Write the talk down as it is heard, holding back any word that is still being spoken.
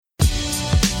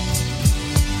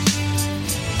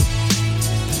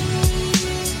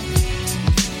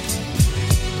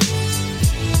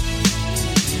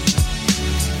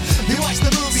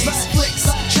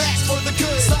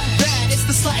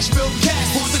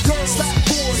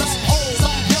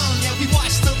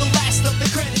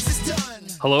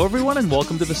Hello, everyone, and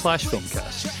welcome to the Slash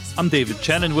Filmcast. I'm David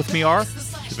Chen, and with me are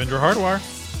Devendra Hardwar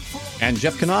and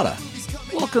Jeff Kanata.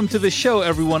 Welcome to the show,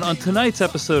 everyone. On tonight's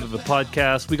episode of the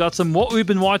podcast, we got some what we've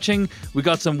been watching, we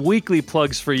got some weekly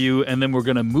plugs for you, and then we're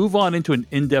going to move on into an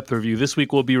in-depth review. This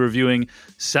week, we'll be reviewing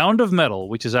Sound of Metal,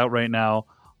 which is out right now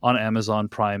on Amazon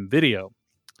Prime Video.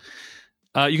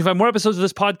 You can find more episodes of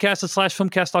this podcast at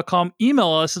slashfilmcast.com.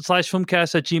 Email us at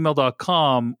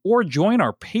slashfilmcast@gmail.com or join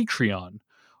our Patreon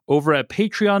over at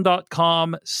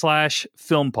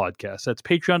patreon.com/filmpodcast. That's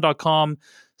patreon.com/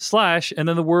 and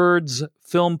then the words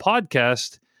film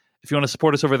podcast. If you want to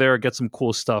support us over there, get some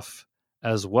cool stuff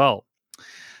as well.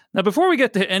 Now, before we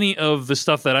get to any of the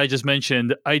stuff that I just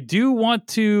mentioned, I do want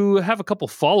to have a couple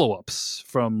follow-ups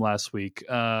from last week.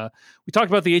 We talked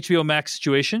about the HBO Max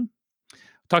situation.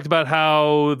 Talked about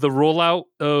how the rollout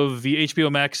of the HBO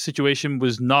Max situation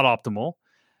was not optimal.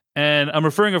 And I'm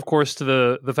referring, of course, to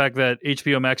the fact that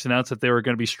HBO Max announced that they were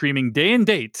going to be streaming day and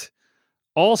date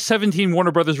all 17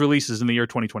 Warner Brothers releases in the year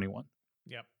 2021.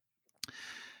 Yep.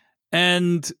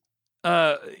 And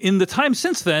in the time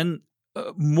since then,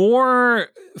 more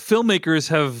filmmakers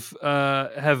have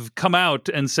come out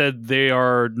and said they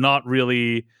are not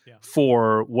really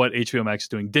for what HBO Max is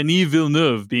doing. Denis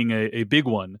Villeneuve being a big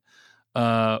one.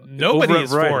 Nobody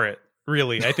is for it,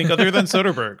 really. I think other than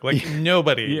Soderbergh, like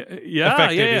nobody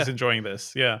affected is enjoying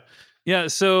this. Yeah.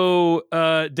 So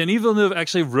Denis Villeneuve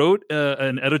actually wrote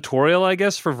an editorial, I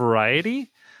guess, for Variety,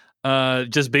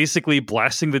 just basically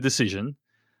blasting the decision.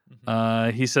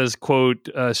 He says, quote,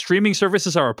 streaming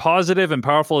services are a positive and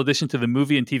powerful addition to the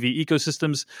movie and TV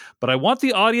ecosystems, but I want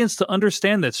the audience to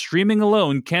understand that streaming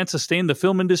alone can't sustain the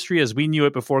film industry as we knew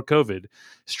it before COVID.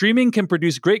 Streaming can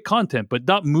produce great content, but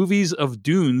not movies of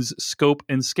Dune's scope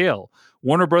and scale.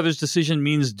 Warner Brothers' decision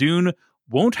means Dune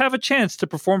won't have a chance to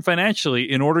perform financially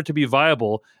in order to be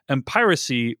viable, and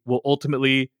piracy will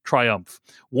ultimately triumph.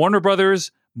 Warner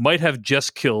Brothers might have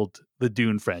just killed the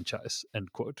Dune franchise,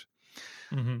 end quote.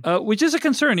 Which is a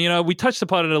concern. You know, we touched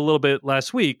upon it a little bit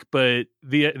last week, but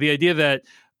the idea that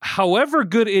however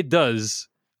good it does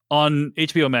on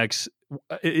HBO Max,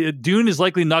 Dune is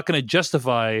likely not going to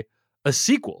justify a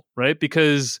sequel, right?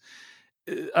 Because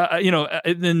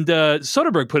and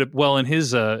Soderbergh put it well in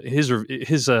his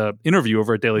interview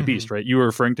over at Daily Beast, right? You were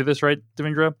referring to this, right,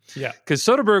 Devendra? Yeah. Because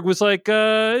Soderbergh was like,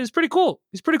 "It's pretty cool.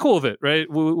 He's pretty cool with it, right?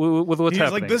 With what's happening."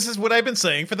 He's like, "This is what I've been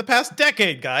saying for the past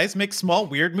decade, guys. Make small,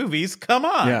 weird movies. Come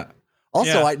on." Yeah.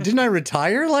 Also, didn't I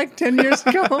retire like 10 years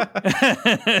ago?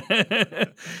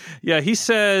 Yeah, he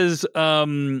says,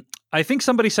 I think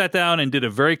somebody sat down and did a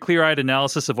very clear-eyed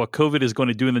analysis of what COVID is going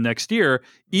to do in the next year,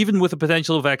 even with a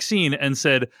potential vaccine, and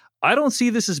said, I don't see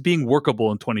this as being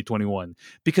workable in 2021.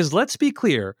 Because let's be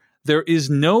clear, there is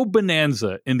no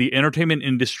bonanza in the entertainment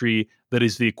industry that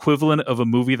is the equivalent of a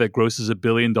movie that grosses $1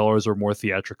 billion or more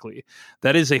theatrically.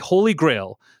 That is a holy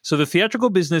grail. So the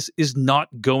theatrical business is not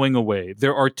going away.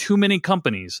 There are too many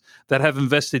companies that have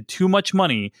invested too much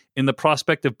money in the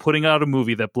prospect of putting out a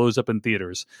movie that blows up in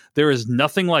theaters. There is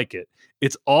nothing like it.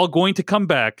 It's all going to come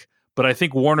back, but I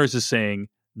think Warner's is saying,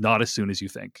 not as soon as you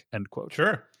think, end quote.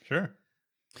 Sure.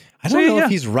 I don't know if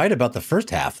he's right about the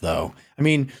first half, though. I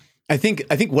mean, I think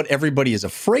what everybody is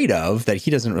afraid of that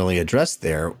he doesn't really address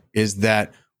there is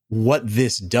that what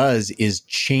this does is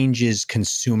changes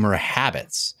consumer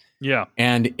habits. Yeah.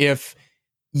 And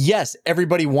yes,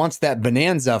 everybody wants that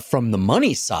bonanza from the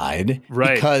money side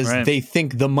because they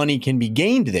think the money can be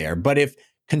gained there. But if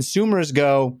consumers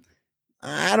go,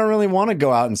 I don't really want to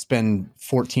go out and spend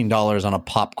 $14 on a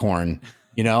popcorn,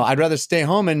 I'd rather stay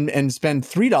home and spend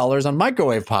 $3 on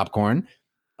microwave popcorn.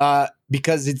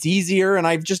 Because it's easier and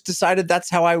I've just decided that's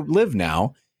how I live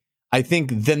now, I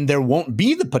think then there won't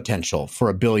be the potential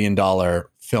for $1 billion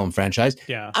film franchise.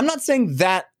 Yeah. I'm not saying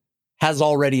that has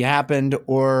already happened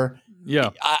or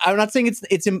I'm not saying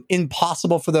it's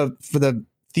impossible for the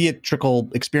theatrical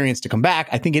experience to come back.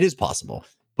 I think it is possible.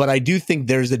 But I do think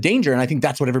there's a danger, and I think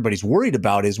that's what everybody's worried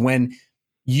about is when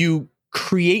you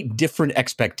create different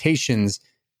expectations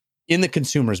in the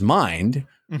consumer's mind,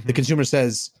 the consumer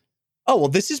says, oh, well,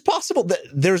 this is possible.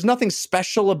 There's nothing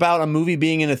special about a movie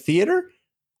being in a theater.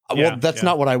 Well, that's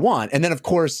not what I want. And then, of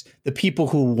course, the people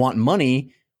who want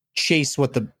money chase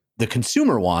what the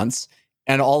consumer wants.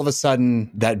 And all of a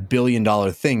sudden, that $1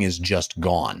 billion thing is just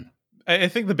gone. I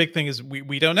think the big thing is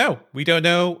we don't know. We don't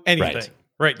know anything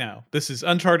right now. This is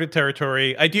uncharted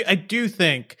territory. I do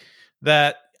think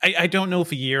that I don't know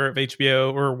if a year of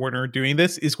HBO or Warner doing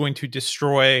this is going to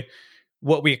destroy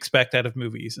what we expect out of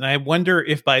movies. And I wonder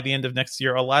if by the end of next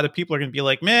year, a lot of people are going to be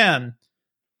like, man,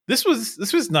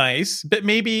 This was nice, but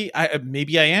maybe I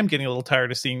am getting a little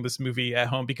tired of seeing this movie at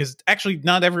home, because actually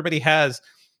not everybody has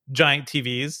giant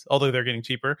TVs, although they're getting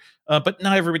cheaper. But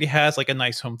not everybody has like a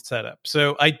nice home setup.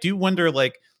 So I do wonder,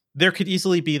 like, there could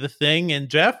easily be the thing. And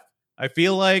Jeff, I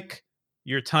feel like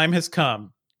your time has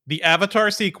come. The Avatar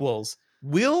sequels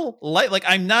will like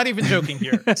I'm not even joking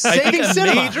here. I think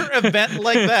a major event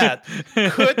like that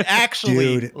could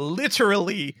actually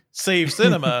literally save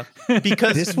cinema,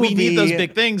 because we need those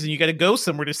big things, and you got to go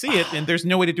somewhere to see it, and there's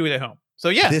no way to do it at home. So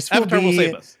yeah, Avatar will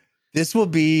save us. This will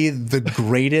be the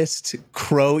greatest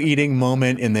crow-eating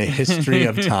moment in the history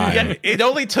of time. Yeah, it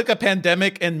only took a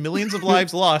pandemic and millions of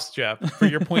lives lost, Jeff, for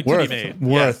your point to be made.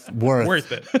 Worth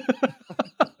it.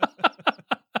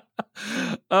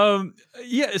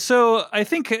 Yeah, so I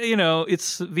think,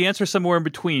 it's the answer somewhere in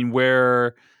between,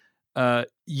 where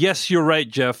yes, you're right,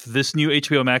 Jeff, this new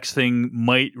HBO Max thing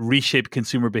might reshape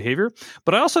consumer behavior,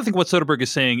 but I also think what Soderbergh is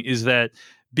saying is that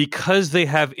because they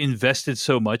have invested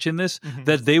so much in this,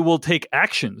 that they will take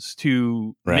actions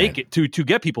to make it, to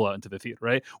get people out into the theater,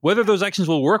 right? Whether those actions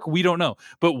will work, we don't know.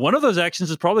 But one of those actions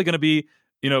is probably going to be,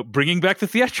 bringing back the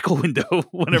theatrical window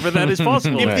whenever that is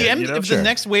possible. If the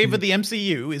next wave of the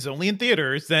MCU is only in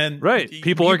theaters, then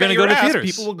people are going to go to theaters.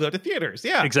 People will go to theaters.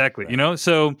 Yeah, exactly.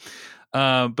 So,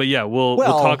 but yeah, we'll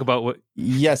talk about what.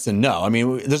 Yes and no. I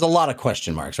mean, there's a lot of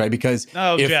question marks, right? Because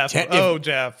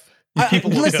Jeff.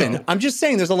 Listen, I'm just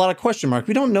saying there's a lot of question marks.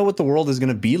 We don't know what the world is going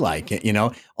to be like,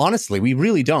 honestly, we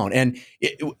really don't. And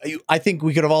I think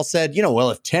we could have all said,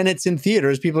 well, if Tenet's in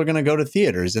theaters, people are going to go to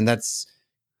theaters. And that's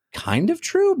kind of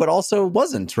true, but also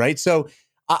wasn't, right? So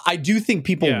I do think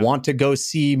people want to go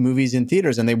see movies in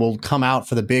theaters, and they will come out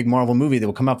for the big Marvel movie. They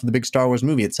will come out for the big Star Wars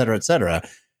movie, et cetera, et cetera.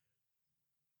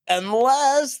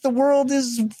 Unless the world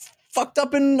is fucked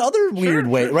up in other weird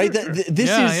ways, right?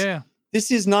 This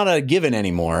is not a given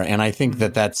anymore, and I think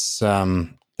that's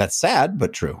sad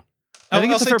but true. I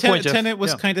think it's a fair point. Tenet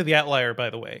was kind of the outlier, by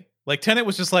the way. Like, Tenet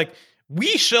was just like, we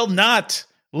shall not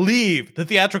leave the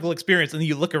theatrical experience, and then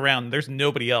you look around, there's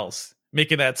nobody else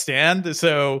making that stand.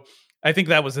 So I think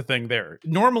that was the thing there.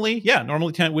 Normally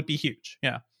Tenet would be huge.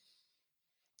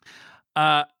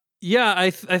 I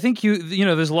think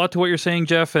there's a lot to what you're saying,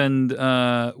 Jeff, and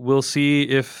we'll see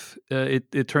if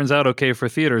it turns out okay for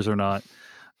theaters or not.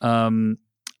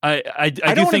 I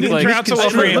do think, like,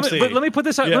 but let me put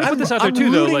this out. Let me put this out there too,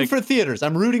 though. Like, for theaters,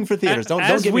 I'm rooting for theaters. Don't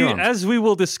get me wrong. As we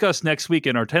will discuss next week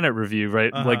in our Tenet review,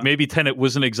 right? Like, maybe Tenet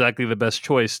wasn't exactly the best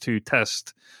choice to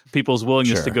test people's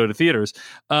willingness to go to theaters.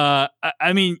 I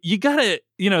mean, you gotta,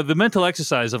 the mental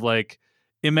exercise of, like,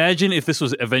 imagine if this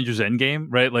was Avengers Endgame,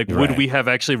 right? Like, would we have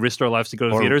actually risked our lives to go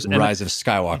to theaters? And Rise of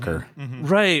Skywalker,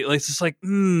 right? Like, it's just like,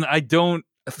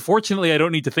 Fortunately, I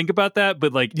don't need to think about that.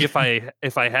 But, like, if I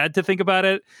had to think about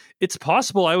it, it's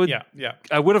possible I would.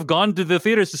 I would have gone to the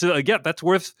theaters to say, like, that's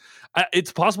worth.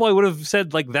 It's possible I would have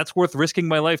said, like, that's worth risking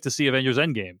my life to see Avengers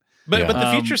Endgame. But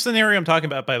the future scenario I'm talking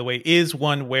about, by the way, is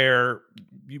one where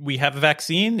we have a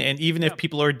vaccine, and even if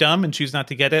people are dumb and choose not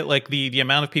to get it, like, the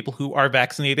amount of people who are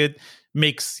vaccinated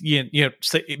makes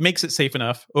it makes it safe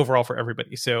enough overall for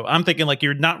everybody. So I'm thinking, like,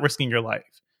 you're not risking your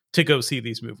life to go see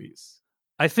these movies.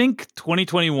 I think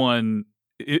 2021,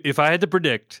 if I had to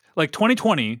predict, like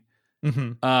 2020,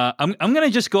 I'm going to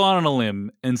just go out on a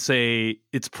limb and say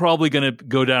it's probably going to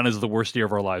go down as the worst year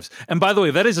of our lives. And by the way,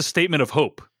 that is a statement of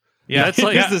hope. Yeah, that's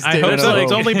like, I hope so.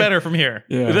 It's only better from here.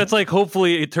 That's like,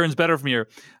 hopefully it turns better from here.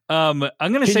 I'm going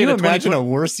to say that. Can you imagine a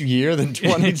worse year than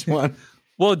 2021?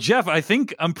 Well, Jeff,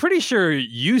 I'm pretty sure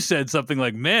you said something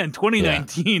like, man,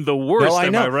 2019, the worst,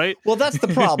 am I right? Well, that's the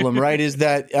problem, right? Is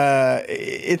that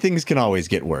things can always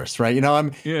get worse, right?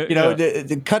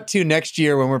 Cut to next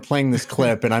year when we're playing this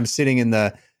clip and I'm sitting in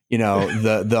the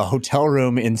hotel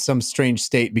room in some strange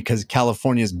state because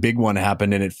California's big one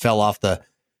happened and it fell off the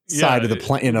side of the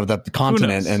the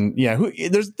continent. And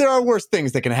there are worse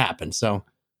things that can happen. So.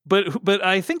 But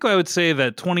I think I would say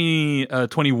that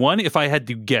 2021, if I had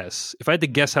to guess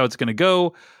how it's going to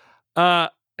go, I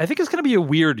think it's going to be a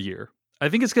weird year. I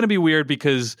think it's going to be weird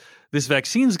because this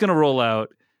vaccine is going to roll out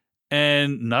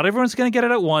and not everyone's going to get it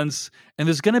at once. And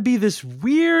there's going to be this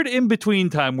weird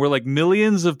in-between time where, like,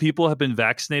 millions of people have been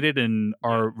vaccinated and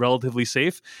are relatively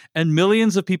safe, and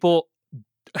millions of people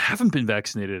haven't been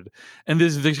vaccinated, and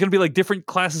there's going to be, like, different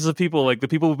classes of people. Like, the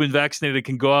people who've been vaccinated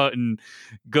can go out and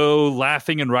go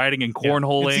laughing and riding and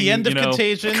cornholing. It's the end of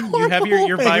Contagion. You have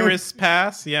your virus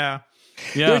pass. They're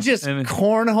just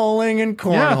cornholing and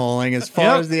cornholing as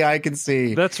far as the eye can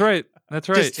see. That's right.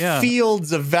 Just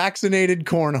fields of vaccinated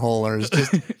cornholers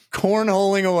just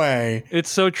cornholing away. It's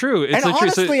so true.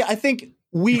 Honestly, I think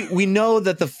we know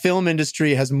that the film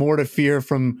industry has more to fear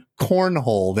from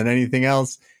cornhole than anything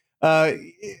else.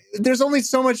 There's only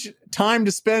so much time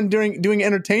to spend doing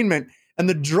entertainment, and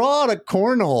the draw to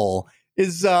cornhole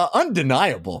is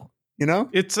undeniable. You know,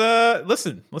 it's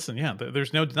listen. Yeah,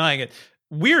 there's no denying it.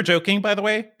 We're joking, by the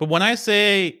way, but when I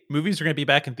say movies are going to be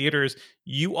back in theaters,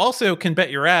 you also can bet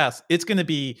your ass it's going to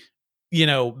be,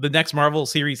 the next Marvel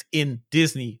series in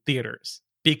Disney theaters,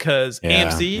 because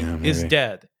AMC is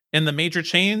dead. And the major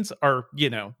chains are,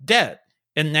 dead.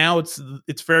 And now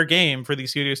it's fair game for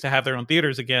these studios to have their own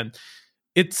theaters again.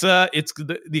 The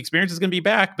experience is going to be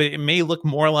back, but it may look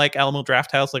more like Alamo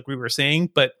Drafthouse, like we were saying,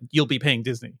 but you'll be paying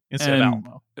Disney instead of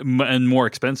Alamo, and more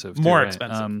expensive.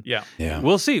 Expensive. Yeah.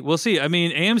 We'll see. I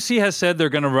mean, AMC has said they're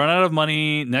going to run out of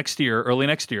money early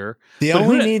next year. They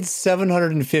only need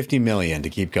 $750 million to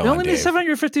keep going. They only need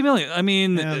 $750 million. I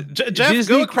mean, Jeff,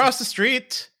 Disney, go across the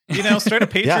street. Start a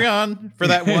Patreon for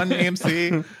that one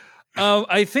AMC.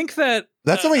 I think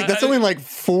that's only like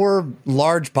 4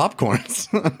 large popcorns.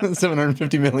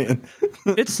 $750 million.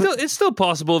 It's still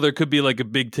possible there could be like a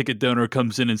big ticket donor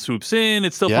comes in and swoops in.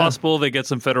 It's still possible they get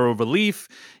some federal relief.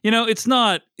 It's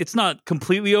not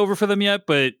completely over for them yet,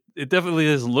 but it definitely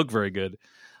doesn't look very good.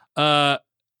 I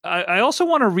also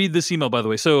want to read this email, by the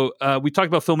way. So we talked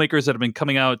about filmmakers that have been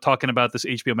coming out talking about this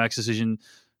HBO Max decision.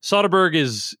 Soderbergh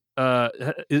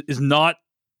is not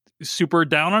super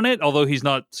down on it, although he's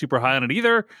not super high on it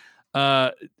either.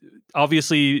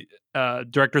 Obviously,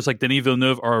 directors like Denis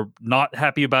Villeneuve are not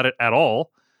happy about it at all.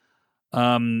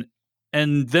 And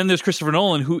then there's Christopher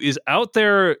Nolan, who is out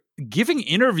there giving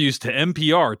interviews to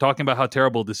NPR talking about how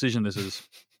terrible a decision this is.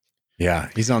 Yeah,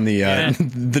 he's on the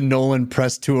the Nolan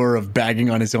press tour of bagging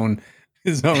on his own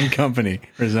company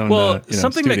or his own.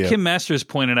 Something studio. that Kim Masters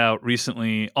pointed out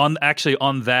recently on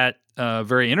that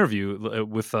very interview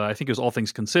with I think it was All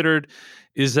Things Considered,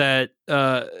 is that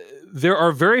there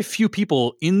are very few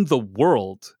people in the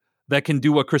world that can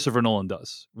do what Christopher Nolan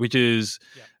does, which is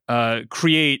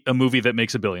create a movie that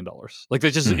makes $1 billion. Like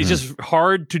that's just it's just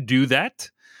hard to do that.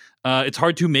 It's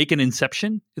hard to make an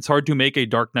Inception. It's hard to make a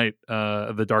Dark Knight,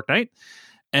 The Dark Knight.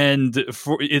 And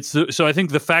so I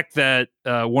think the fact that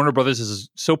Warner Brothers has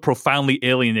so profoundly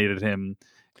alienated him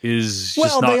is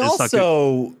just not. Well, they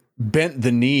also bent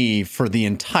the knee for the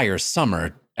entire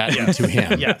summer to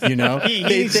him. Yes. You know, he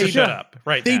needs to shut up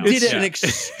right now. They did an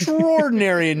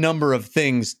extraordinary number of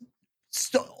things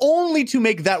only to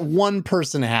make that one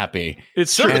person happy.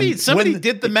 It's somebody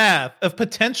did the math of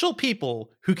potential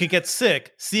people who could get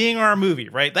sick seeing our movie,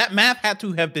 right? That math had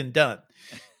to have been done.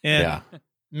 And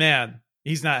man,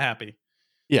 he's not happy.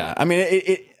 Yeah. I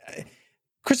mean,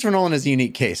 Christopher Nolan is a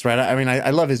unique case, right? I mean, I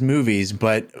love his movies,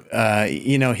 but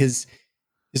his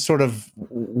sort of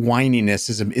whininess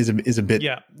is a bit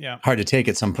hard to take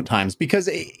at some times, because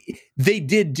they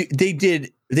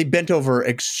bent over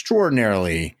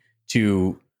extraordinarily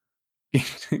to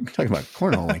talking about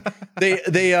cornholing.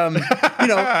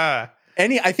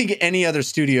 I think any other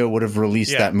studio would have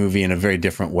released that movie in a very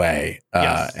different way,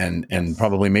 and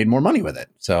probably made more money with it.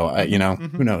 So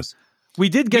who knows? We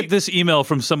did get this email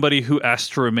from somebody who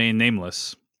asked to remain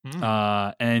nameless.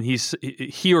 And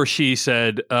he or she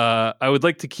said, I would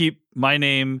like to keep my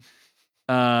name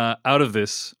out of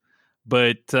this,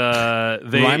 but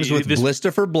they rhymes with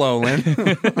Blistifer Blowin.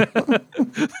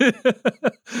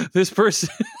 This person,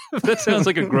 that sounds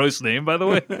like a gross name, by the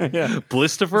way.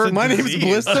 Blistifer. My name is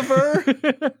Blistifer.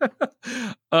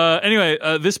 Anyway,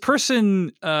 this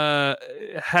person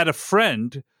had a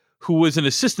friend who was an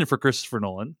assistant for Christopher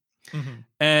Nolan.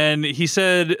 And he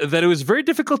said that it was very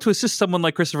difficult to assist someone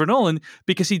like Christopher Nolan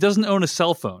because he doesn't own a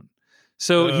cell phone.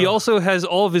 So he also has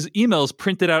all of his emails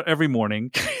printed out every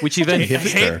morning, which he then... I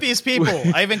hate these people.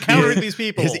 I've encountered these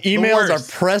people. His emails are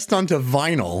pressed onto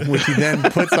vinyl, which he then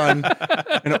puts on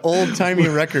an old-timey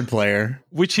record player.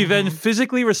 Which he then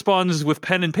physically responds with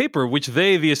pen and paper, which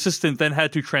the assistant, then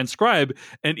had to transcribe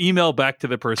and email back to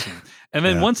the person. And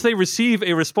then once they receive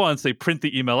a response, they print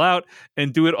the email out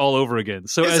and do it all over again.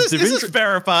 So this is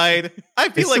verified. I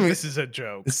feel like this is a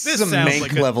joke. This is some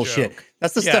Mank level shit.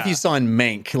 That's the stuff you saw in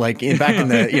Mank, like back in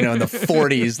the in the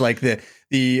 40s, like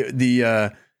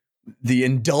the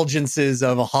indulgences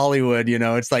of Hollywood.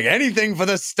 It's like anything for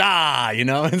the star.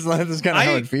 It's kind of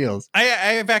how it feels. I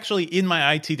have actually, in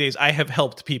my IT days, I have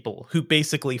helped people who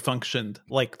basically functioned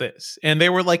like this, and they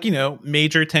were like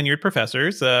major tenured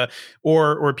professors,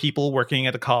 or people working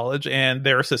at a college, and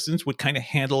their assistants would kind of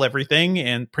handle everything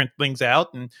and print things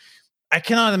out. And I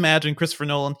cannot imagine Christopher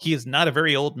Nolan. He is not a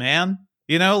very old man.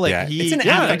 It's an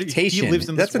affectation. He lives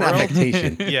in that's this an world.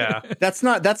 affectation. Yeah, that's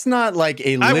not like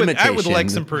a limitation. I would like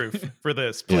some proof for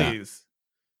this, please.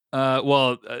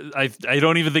 Well, I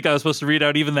don't even think I was supposed to read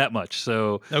out even that much.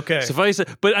 So okay, suffice it.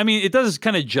 But I mean, it does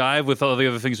kind of jive with all the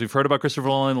other things we've heard about Christopher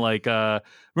Nolan. Like,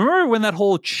 remember when that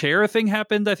whole chair thing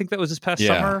happened? I think that was this past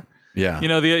summer. Yeah, you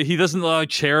know, he doesn't allow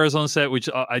chairs on set, which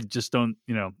I just don't.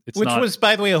 You know, which was,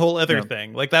 by the way, a whole other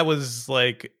thing. Like that was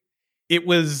like. It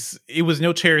was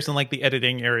no chairs in like the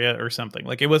editing area or something.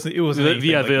 Like it wasn't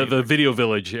the video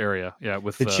village area. Yeah,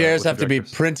 with the chairs have to be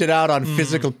printed out on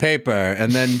physical paper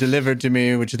and then delivered to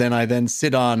me, which I then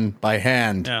sit on by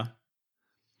hand. Yeah.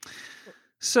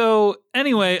 So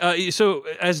anyway, so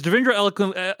as Devindra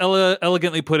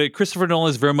elegantly put it, Christopher Nolan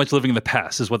is very much living in the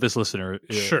past, is what this listener's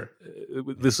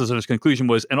conclusion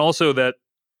was, and also that.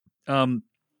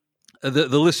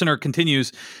 The listener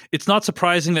continues, it's not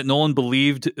surprising that Nolan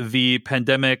believed the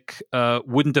pandemic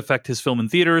wouldn't affect his film in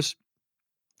theaters.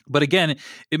 But again,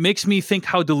 it makes me think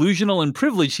how delusional and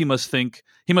privileged he must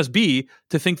be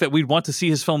to think that we'd want to see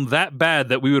his film that bad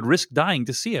that we would risk dying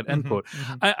to see it, end quote.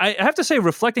 Mm-hmm. I have to say,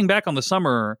 reflecting back on the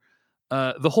summer,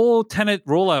 the whole Tenet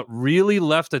rollout really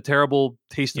left a terrible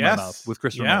taste in my mouth with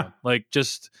Christopher Nolan. Like,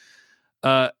 just...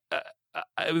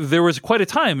 there was quite a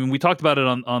time, and we talked about it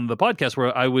on the podcast,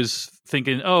 where I was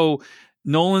thinking, oh,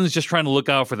 Nolan's just trying to look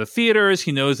out for the theaters.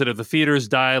 He knows that if the theaters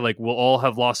die, like, we'll all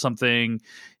have lost something.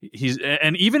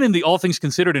 And even in the All Things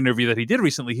Considered interview that he did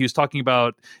recently, he was talking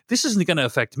about, this isn't going to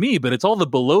affect me, but it's all the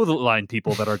below the line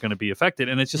people that are going to be affected.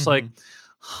 And it's just like,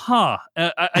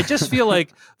 I just feel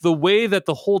like the way that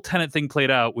the whole Tenet thing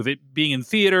played out, with it being in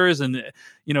theaters and,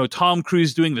 you know, Tom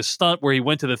Cruise doing the stunt where he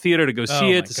went to the theater to go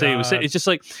see it, to say it was, it's just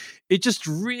like, it just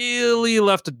really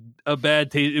left a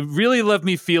bad taste. It really left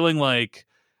me feeling like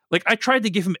I tried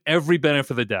to give him every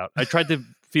benefit of the doubt. I tried to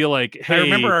feel like, hey, I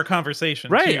remember our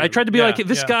conversation. Right. Too. I tried to be like,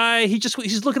 this guy,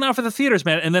 he's looking out for the theaters,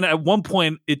 man. And then at one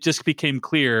point it just became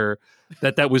clear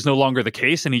that was no longer the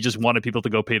case, and he just wanted people to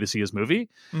go pay to see his movie.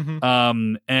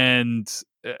 Mm-hmm. And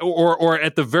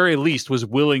at the very least was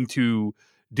willing to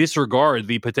disregard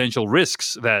the potential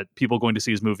risks that people going to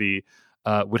see his movie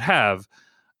would have.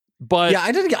 But yeah,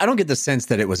 I don't get the sense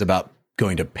that it was about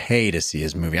going to pay to see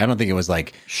his movie. I don't think it was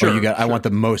like, I want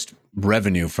the most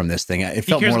revenue from this thing. It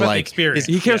felt more like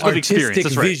he cares about the experience.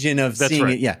 That's vision of seeing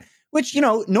it. Yeah, which, you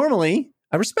know, normally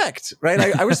I respect. Right,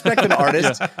 I respect an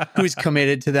artist who's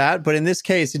committed to that. But in this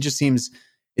case, it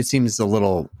seems a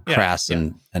little crass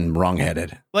and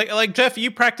wrongheaded. Like Jeff,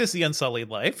 you practice the Unsullied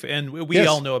Life, and we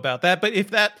all know about that. But if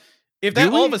that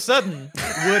all of a sudden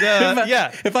would,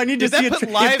 if I need to see put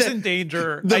lives in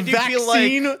danger, I do feel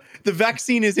like the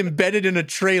vaccine is embedded in a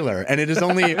trailer, and it is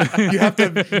only you have to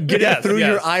get it through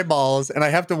your eyeballs, and I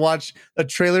have to watch a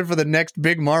trailer for the next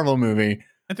big Marvel movie.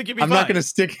 I think you'd be I'm not going to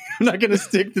stick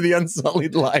to the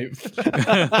Unsullied Life.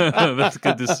 That's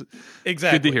good.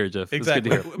 Exactly. Good to hear, Jeff. Exactly.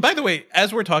 Good to hear. By the way,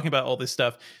 as we're talking about all this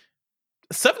stuff,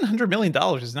 $700 million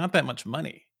is not that much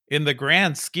money in the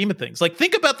grand scheme of things. Like,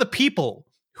 think about the people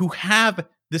who have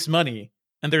this money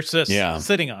and they're just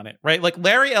sitting on it, right? Like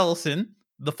Larry Ellison,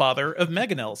 the father of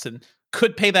Megan Ellison,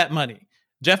 could pay that money.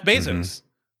 Jeff Bezos,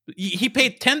 he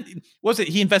paid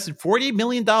he invested $40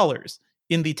 million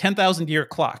in the 10,000 year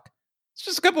clock. It's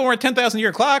just a couple more 10,000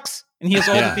 year clocks, and he has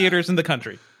all the theaters in the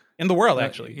country, in the world,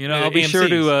 actually. You know, I'll be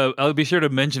sure to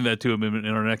mention that to him in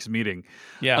our next meeting.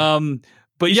 Yeah.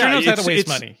 But he knows how to waste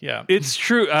money. Yeah, it's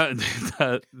true.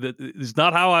 That is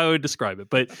not how I would describe it,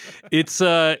 but it's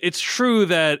true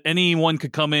that anyone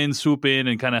could come in, swoop in,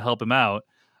 and kind of help him out,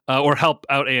 or help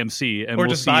out AMC, and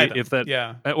we'll see if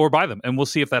that, or buy them, and we'll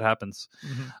see if that happens.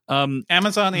 Mm-hmm.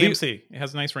 Amazon AMC, it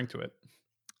has a nice ring to it.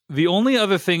 The only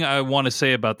other thing I want to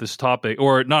say about this topic,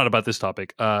 or not about this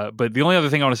topic, but the only other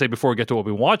thing I want to say before we get to what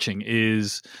we're watching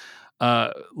is.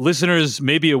 Listeners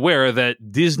may be aware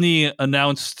that Disney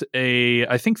announced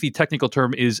I think the technical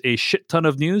term is a shit ton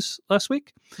of news last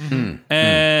week. Mm-hmm.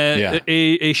 And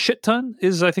a shit ton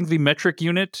is, I think, the metric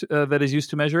unit that is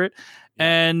used to measure it.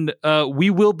 And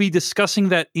we will be discussing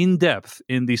that in depth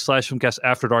in the Slash Filmcast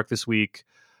After Dark this week.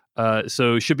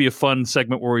 So it should be a fun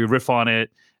segment where we riff on it.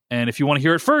 And if you want to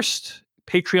hear it first,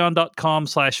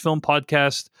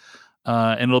 patreon.com/filmpodcast.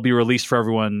 And it'll be released for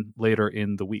everyone later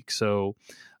in the week. So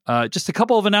just a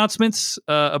couple of announcements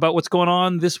about what's going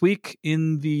on this week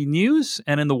in the news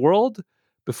and in the world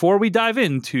before we dive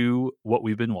into what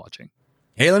we've been watching.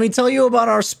 Hey, let me tell you about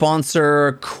our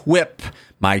sponsor, Quip,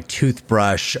 my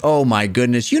toothbrush. Oh my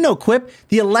goodness. You know Quip,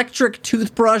 the electric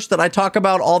toothbrush that I talk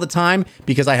about all the time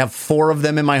because I have 4 of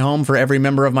them in my home for every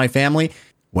member of my family.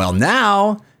 Well,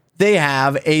 now they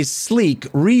have a sleek,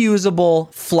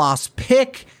 reusable floss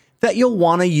pick that you'll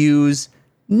want to use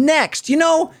next. You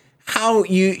know how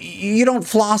you don't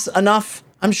floss enough?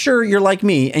 I'm sure you're like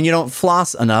me and you don't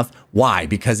floss enough. Why?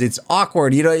 Because it's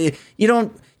awkward. You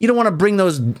don't want to bring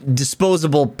those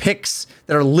disposable picks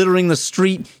that are littering the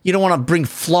street. You don't want to bring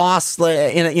floss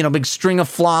in a big string of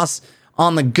floss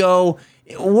on the go.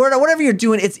 Whatever you're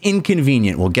doing, it's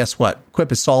inconvenient. Well, guess what? Quip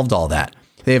has solved all that.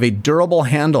 They have a durable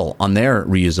handle on their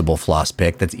reusable floss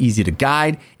pick that's easy to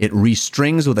guide. It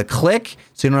restrings with a click,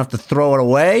 so you don't have to throw it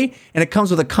away. And it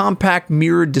comes with a compact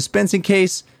mirrored dispensing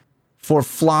case for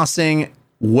flossing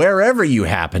wherever you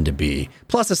happen to be.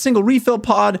 Plus, a single refill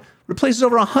pod replaces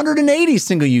over 180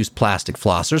 single-use plastic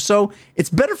flossers. So it's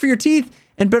better for your teeth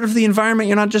and better for the environment.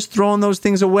 You're not just throwing those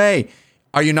things away.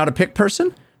 Are you not a pick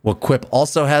person? Well, Quip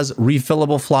also has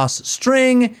refillable floss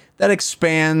string that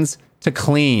expands to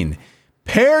clean.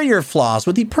 Pair your floss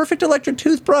with the perfect electric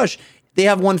toothbrush. They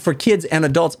have one for kids and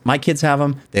adults. My kids have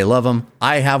them. They love them.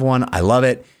 I have one. I love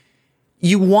it.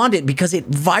 You want it because it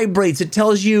vibrates. It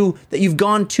tells you that you've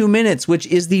gone 2 minutes, which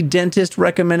is the dentist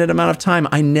recommended amount of time.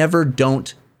 I never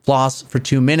don't floss for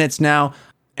 2 minutes now.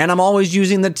 And I'm always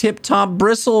using the Tip Top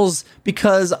bristles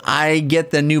because I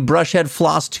get the new brush head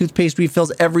floss toothpaste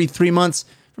refills every 3 months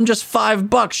from just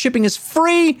 $5. Shipping is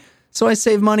free, so I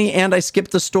save money and I skip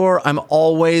the store. I'm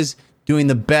always doing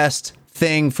the best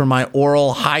thing for my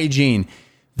oral hygiene.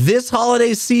 This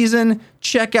holiday season,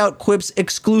 check out Quip's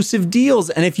exclusive deals.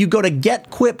 And if you go to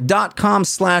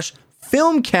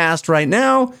getquip.com/filmcast right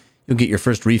now, you'll get your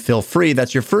first refill free.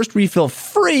 That's your first refill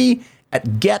free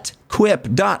at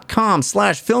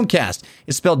getquip.com/filmcast.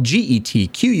 It's spelled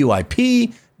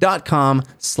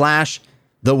getquip.com/filmcast.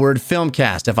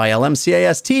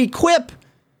 FILMCAST. Quip.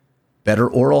 Better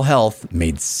oral health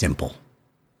made simple.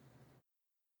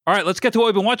 All right, let's get to what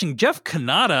we've been watching. Jeff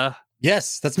Cannata.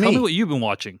 Yes, that's me. Tell me what you've been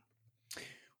watching.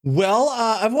 Well,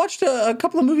 I've watched a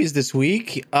couple of movies this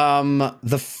week.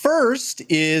 The first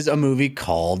is a movie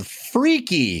called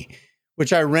Freaky,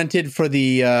 which I rented for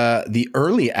the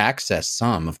early access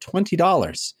sum of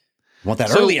 $20. I want that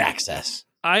early access.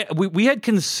 We had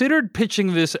considered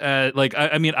pitching this I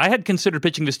had considered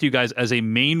pitching this to you guys as a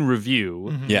main review.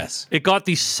 Mm-hmm. Yes. It got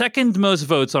the second most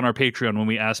votes on our Patreon when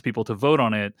we asked people to vote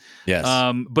on it. Yes.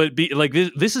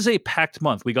 This is a packed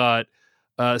month. We got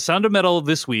Sound of Metal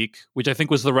this week, which I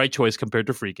think was the right choice compared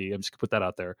to Freaky. I'm just gonna put that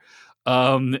out there.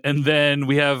 And then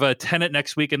we have Tenet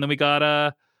next week, and then we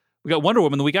got Wonder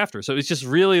Woman the week after. So it's just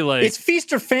really like it's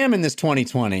feast or famine this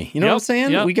 2020. You know what I'm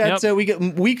saying? We got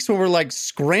weeks when we're like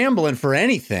scrambling for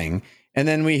anything, and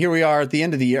then here we are at the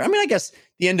end of the year. I mean, I guess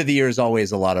the end of the year is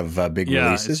always a lot of big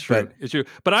releases. It's true. It's true.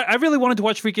 But I really wanted to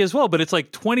watch Freaky as well. But it's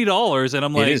like $20, and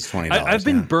I'm like, it is $20. I've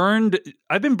been burned.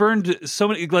 I've been burned so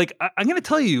many. Like I'm going to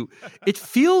tell you, it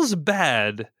feels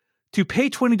bad to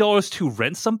pay $20 to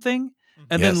rent something,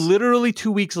 and then literally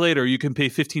 2 weeks later you can pay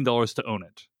 $15 to own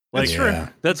it. Like, that's true.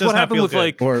 That's what happened with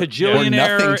like Kajillionaire. Or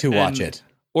nothing to watch it.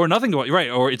 Or nothing to watch, right.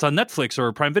 Or it's on Netflix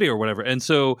or Prime Video or whatever. And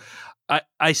so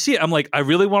I see it. I'm like, I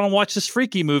really want to watch this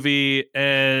Freaky movie,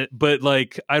 but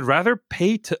like I'd rather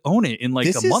pay to own it in like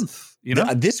a month. You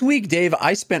know? This week, Dave,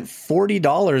 I spent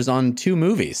 $40 on 2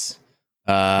 movies.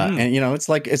 And it's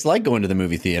like going to the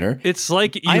movie theater. It's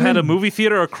like you had a movie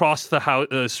theater across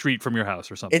the street from your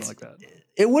house or something like that.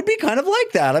 It would be kind of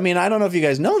like that. I mean, I don't know if you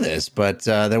guys know this, but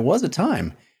there was a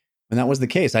time when that was the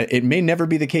case. It may never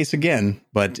be the case again,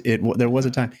 but there was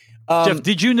a time. Jeff,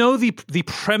 did you know the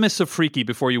premise of Freaky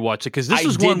before you watched it? Because this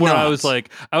was one where I was like,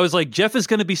 Jeff is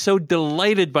going to be so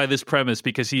delighted by this premise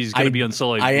because he's going to be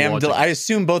unsullied. I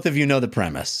assume both of you know the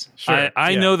premise. Sure.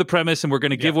 I know the premise, and we're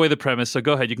going to give away the premise. So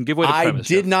go ahead, you can give away the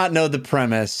premise. I did not know the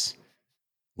premise.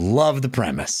 Love the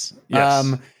premise.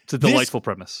 Yes, it's a delightful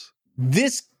premise.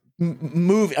 This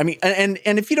movie, I mean, and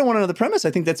if you don't want to know the premise,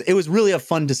 I think it was really a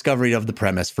fun discovery of the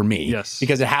premise for me. Yes,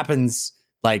 because it happens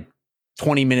like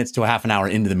 20 minutes to a half an hour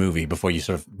into the movie before you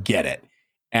sort of get it.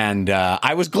 And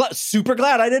I was super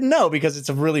glad I didn't know, because it's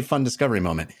a really fun discovery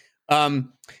moment.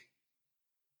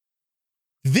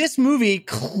 This movie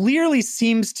clearly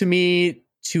seems to me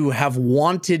to have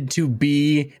wanted to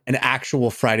be an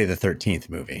actual Friday the 13th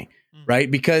movie, right?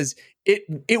 Because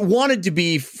it wanted to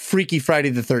be Freaky Friday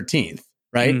the 13th,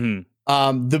 right?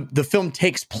 Mm-hmm. The film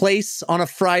takes place on a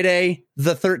Friday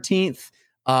the 13th.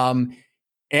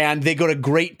 And they go to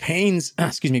great pains,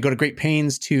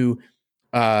 to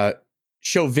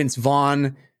show Vince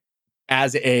Vaughn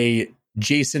as a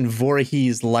Jason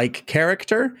Voorhees-like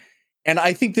character. And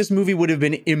I think this movie would have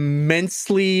been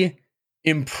immensely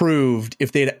improved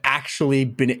if they'd actually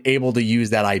been able to use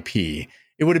that IP.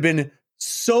 It would have been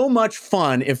so much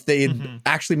fun if they'd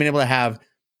actually been able to have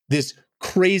this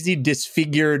crazy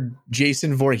disfigured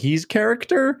Jason Voorhees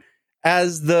character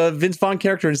as the Vince Vaughn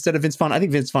character instead of Vince Vaughn. I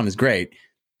think Vince Vaughn is great.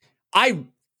 I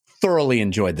thoroughly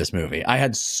enjoyed this movie. I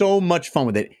had so much fun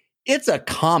with it. it's a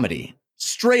comedy.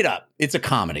 Straight up, it's a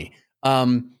comedy.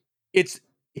 It's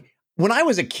when I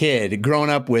was a kid growing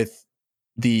up with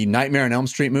the Nightmare on Elm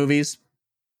Street movies.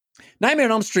 Nightmare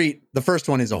on Elm Street, the first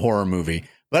one is a horror movie,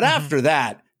 but after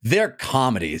that, they're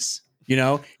comedies. You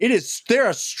know,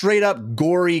 they're straight up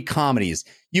gory comedies.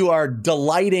 You are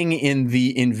delighting in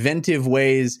the inventive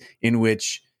ways in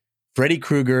which Freddy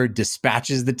Krueger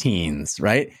dispatches the teens,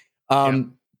 right?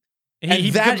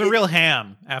 He becomes a real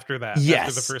ham after that. Yes,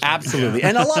 after the first absolutely.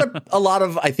 And a lot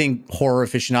of I think horror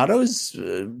aficionados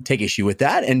take issue with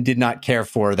that and did not care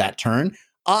for that turn.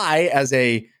 I, as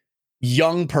a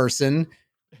young person,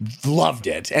 loved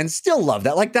it and still love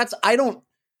that. Like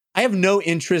I have no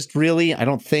interest really, I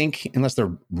don't think, unless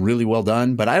they're really well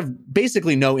done, but I have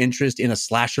basically no interest in a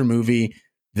slasher movie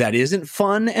that isn't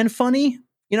fun and funny.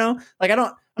 You know, like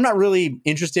I'm not really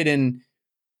interested in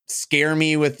scare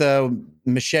me with a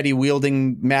machete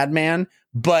wielding madman,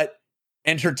 but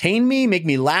entertain me, make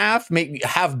me laugh,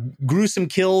 have gruesome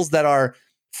kills that are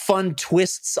fun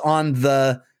twists on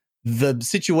the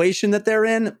situation that they're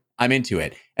in. I'm into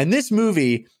it. And this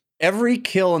movie, every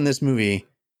kill in this movie,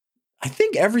 I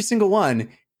think every single one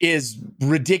is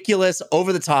ridiculous,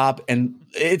 over the top, and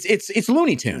it's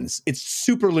Looney Tunes. It's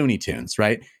super Looney Tunes,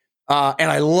 right?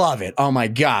 And I love it. Oh my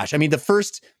gosh! I mean, the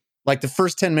first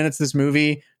 10 minutes of this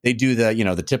movie, they do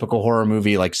the typical horror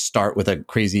movie, like start with a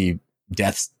crazy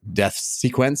death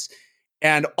sequence,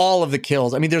 and all of the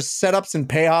kills. I mean, there's setups and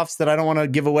payoffs that I don't want to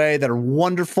give away that are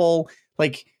wonderful.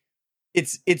 Like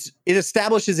it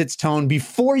establishes its tone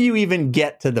before you even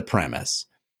get to the premise,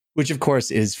 which of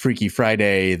course is Freaky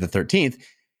Friday the 13th.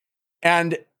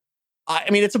 And I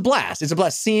mean, it's a blast. It's a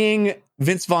blast. Seeing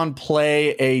Vince Vaughn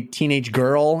play a teenage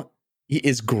girl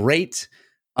is great.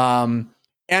 And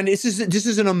this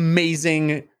is an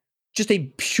amazing, just a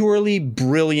purely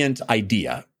brilliant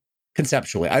idea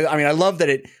conceptually. I mean, I love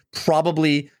that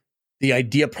the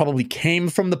idea probably came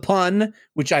from the pun,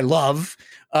 which I love.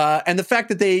 And the fact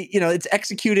that it's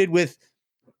executed with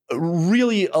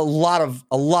really a lot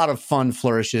of fun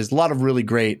flourishes, a lot of really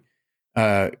great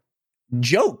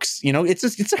jokes. You know, it's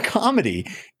a comedy,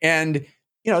 and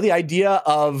the idea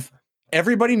of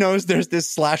everybody knows there's this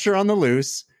slasher on the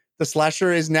loose. The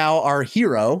slasher is now our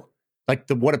hero. Like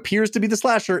what appears to be the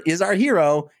slasher is our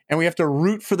hero, and we have to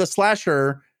root for the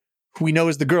slasher, who we know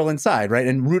is the girl inside, right?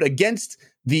 And root against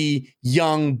the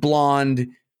young, blonde,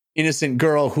 innocent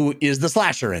girl who is the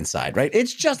slasher inside, right?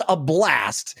 It's just a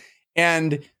blast,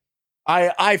 and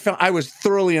I was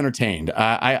thoroughly entertained.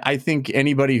 I think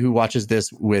anybody who watches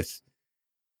this with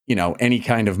any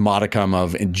kind of modicum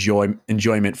of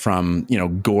enjoyment from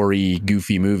gory,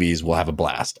 goofy movies will have a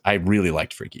blast. I really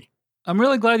liked Freaky. I'm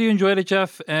really glad you enjoyed it,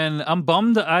 Jeff, and I'm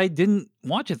bummed I didn't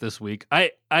watch it this week.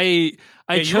 I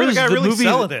chose the really movie.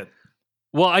 Selling it.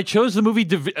 Well, I chose the movie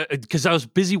because I was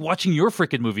busy watching your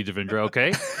freaking movie, Devindra.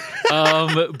 Okay,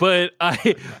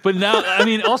 but now, I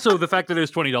mean, also the fact that it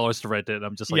was $20 to rent it,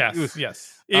 I'm just like,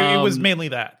 yes, it was mainly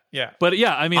that, yeah. But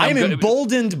yeah, I mean, I'm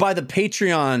emboldened by the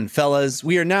Patreon, fellas.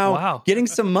 We are now getting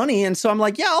some money, and so I'm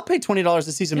like, I'll pay $20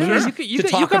 to see some movies.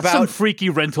 You got some freaky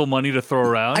rental money to throw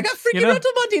around. I got freaky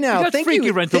rental money now. Thank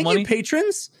you,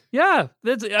 patrons. Yeah,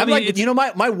 I'm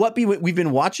like, my what we've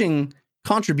been watching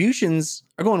contributions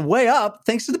are going way up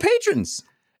thanks to the patrons.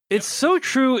 It's so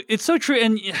true. It's so true.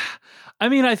 And I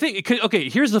mean, I think,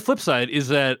 here's the flip side is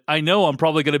that I know I'm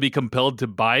probably going to be compelled to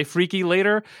buy Freaky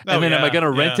later. And then am I going to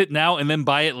rent it now and then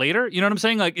buy it later? You know what I'm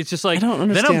saying? Like, it's just like, I don't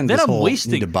understand then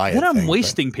I'm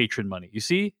wasting patron money, you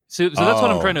see? So that's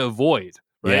what I'm trying to avoid.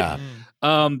 Right. Yeah.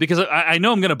 Because I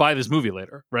know I'm going to buy this movie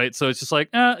later, right? So it's just like,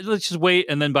 let's just wait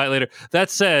and then buy it later.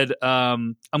 That said,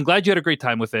 I'm glad you had a great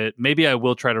time with it. Maybe I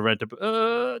will try to rent it.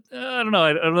 I don't know.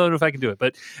 I don't know if I can do it.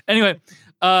 But anyway,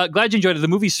 glad you enjoyed it. The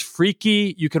movie's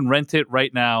Freaky. You can rent it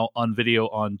right now on video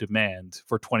on demand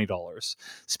for $20.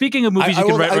 Speaking of movies,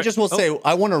 I just will say,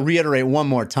 I want to reiterate one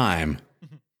more time.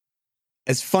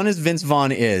 As fun as Vince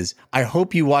Vaughn is, I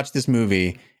hope you watch this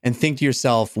movie and think to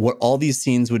yourself what all these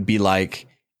scenes would be like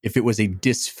if it was a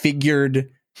disfigured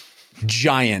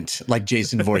giant like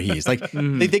Jason Voorhees. Like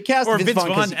they cast Vince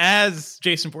Vaughn as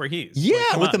Jason Voorhees. Yeah,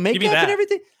 like, with the makeup and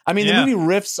everything. I mean, the movie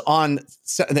riffs on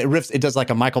it does like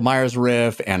a Michael Myers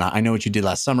riff and I Know What You Did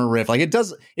Last Summer riff. Like it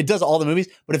does all the movies.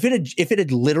 But if it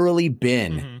had literally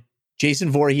been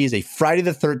Jason Voorhees, a Friday the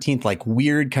 13th like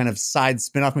weird kind of side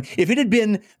spin-off movie, if it had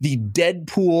been the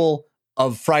Deadpool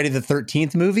of Friday the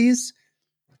 13th movies,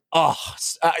 I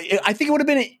think it would have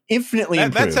been infinitely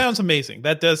improved. That sounds amazing.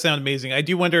 That does sound amazing. I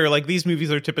do wonder, like, these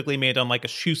movies are typically made on like a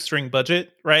shoestring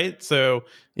budget, right? So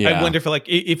I wonder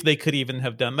if they could even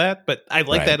have done that. But I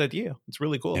like that idea. It's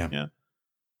really cool. Yeah.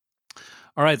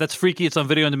 All right, that's Freaky. It's on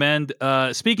video on demand.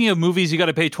 Speaking of movies you got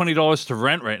to pay $20 to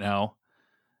rent right now,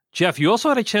 Jeff, you also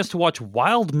had a chance to watch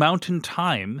Wild Mountain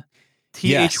Thyme,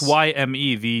 Thyme,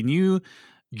 the new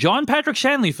John Patrick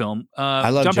Shanley film. I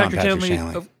love John Patrick Shanley.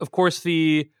 Of course,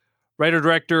 the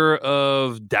writer-director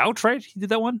of Doubt, right? He did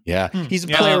that one? Yeah. He's a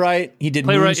playwright. He did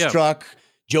Moonstruck,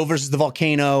 Joe versus the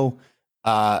Volcano.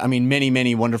 Many,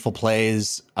 many wonderful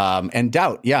plays. And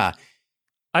Doubt, yeah.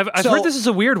 I've heard this is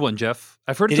a weird one, Jeff.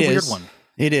 I've heard it's a weird one.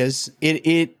 It is.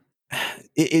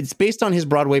 It's based on his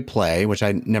Broadway play, which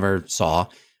I never saw.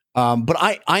 But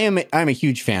I'm a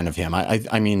huge fan of him. I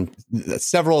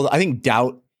think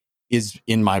Doubt is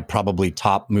in my probably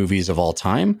top movies of all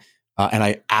time. And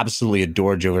I absolutely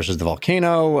adore Joe versus the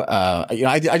Volcano.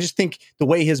 I just think the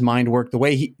way his mind worked, the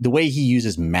way he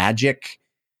uses magic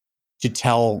to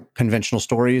tell conventional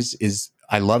stories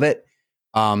I love it.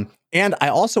 And I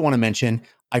also want to mention,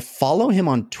 I follow him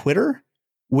on Twitter,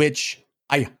 which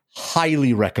I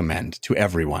highly recommend to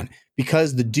everyone,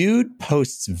 because the dude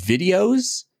posts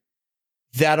videos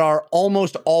that are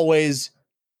almost always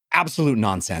absolute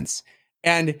nonsense.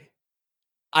 And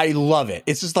I love it.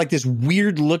 It's just like this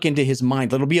weird look into his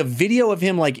mind. It'll be a video of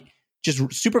him like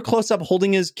just super close up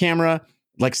holding his camera,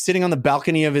 like sitting on the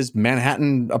balcony of his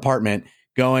Manhattan apartment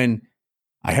going,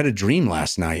 I had a dream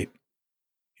last night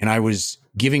and I was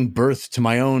giving birth to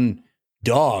my own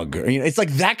dog. It's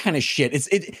like that kind of shit.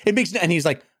 It makes, and he's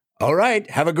like, all right,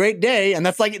 have a great day. And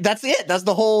that's it. That's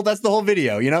the whole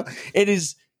video. It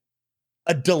is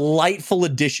a delightful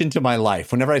addition to my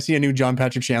life. Whenever I see a new John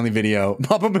Patrick Shanley video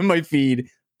pop up in my feed,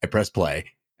 I press play.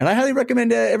 And I highly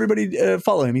recommend everybody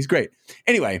follow him. He's great.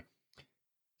 Anyway,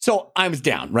 so I was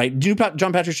down, right?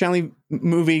 John Patrick Shanley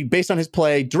movie based on his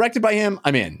play, directed by him.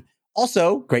 I'm in.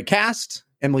 Also, great cast.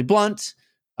 Emily Blunt.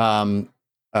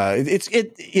 It's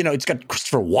got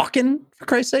Christopher Walken, for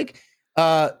Christ's sake.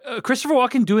 Christopher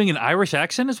Walken doing an Irish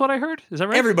accent is what I heard. Is that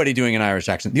right? Everybody doing an Irish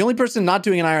accent. The only person not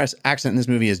doing an Irish accent in this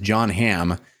movie is John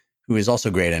Hamm, who is also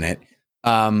great in it.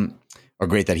 Or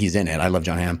great that he's in it. I love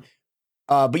John Hamm.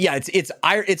 But yeah,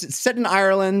 it's set in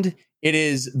Ireland. It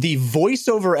is the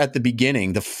voiceover at the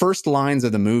beginning. The first lines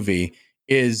of the movie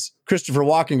is Christopher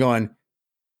Walken going,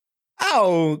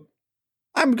 "Oh,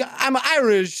 I'm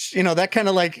Irish," that kind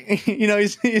of like,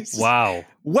 he's wow.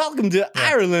 Welcome to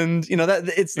Ireland.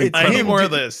 That it's. I need more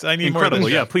of this. I need incredible. More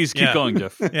of this. Yeah, please keep going,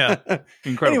 Jeff. Yeah,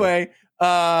 incredible. Anyway,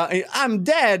 I'm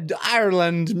dead,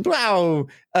 Ireland. Wow.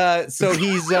 So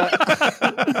he's.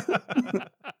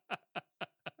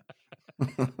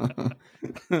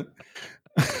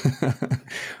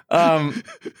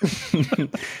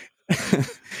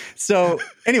 So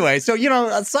anyway, I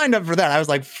signed up for that. I was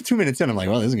like 2 minutes in. I'm like,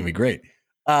 well, this is gonna be great.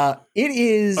 It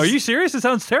is. Are you serious? It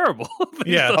sounds terrible.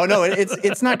 Yeah. Oh no,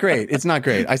 it's not great. It's not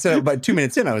great. I said it about 2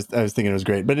 minutes in. I was thinking it was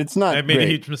great, but it's not. I made great.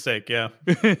 a huge mistake. Yeah.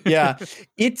 Yeah.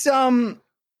 It's man,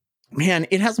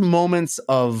 it has moments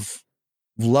of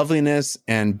loveliness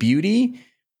and beauty,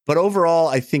 but overall,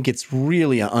 I think it's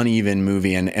really an uneven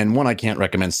movie and one I can't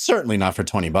recommend. Certainly not for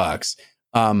 $20.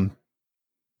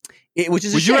 Which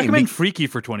is a shame. Would you recommend Freaky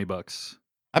for $20?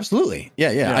 Absolutely.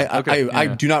 Yeah. I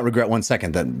do not regret 1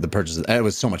 second that the purchase. It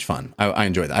was so much fun. I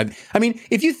enjoyed that. I mean,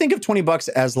 if you think of $20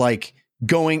 as like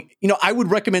going, I would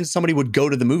recommend somebody would go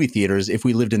to the movie theaters if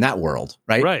we lived in that world.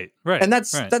 Right. And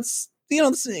that's,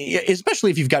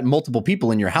 especially if you've got multiple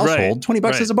people in your household,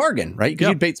 $20 is a bargain, right?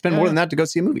 Because you'd spend more than that to go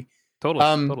see a movie.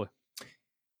 Totally.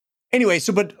 Anyway,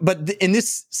 so but in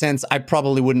this sense, I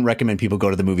probably wouldn't recommend people go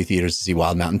to the movie theaters to see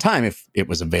Wild Mountain Thyme if it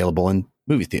was available in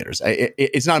movie theaters.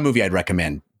 It's not a movie I'd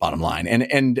recommend, bottom line.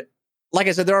 And like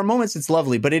I said, there are moments it's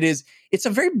lovely, but it's a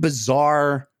very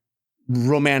bizarre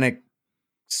romantic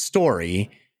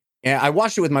story. And I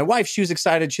watched it with my wife. She was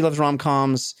excited. She loves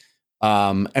rom-coms.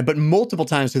 But multiple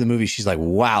times through the movie, she's like,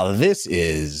 "Wow, this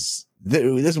it's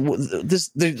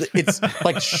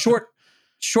like shortcutting."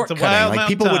 Like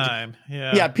people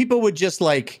would, people would just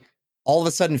like all of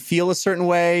a sudden feel a certain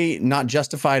way, not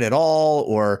justified at all,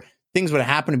 or things would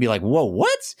happen and be like, "Whoa,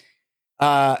 what?"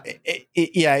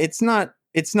 It's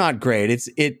not great.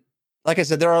 Like I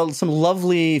said, there are some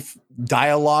lovely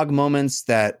dialogue moments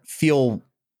that feel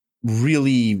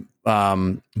really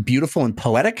beautiful and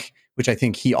poetic, which I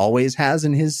think he always has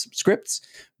in his scripts.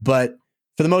 But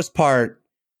for the most part,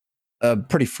 a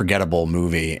pretty forgettable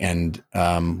movie and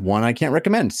one I can't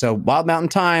recommend. So Wild Mountain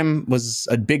Thyme was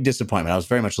a big disappointment. I was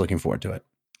very much looking forward to it.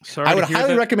 I would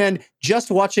highly recommend just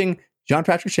watching John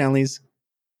Patrick Shanley's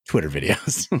Twitter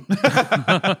videos.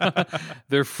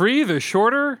 They're free. They're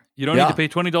shorter. You don't need to pay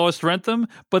 $20 to rent them,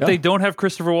 but they don't have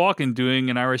Christopher Walken doing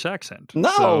an Irish accent.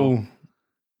 No. So...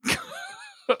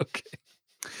 Okay.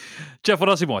 Jeff, what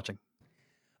else are you watching?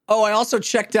 Oh, I also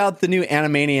checked out the new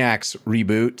Animaniacs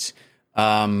reboot.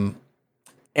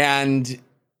 And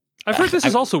I've heard this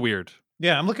is also weird.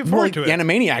 Yeah, I'm looking forward to it.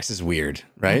 Animaniacs is weird,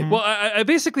 right? Mm-hmm. Well, I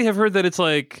basically have heard that it's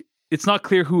like it's not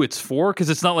clear who it's for because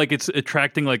it's not like it's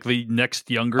attracting like the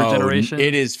next younger generation.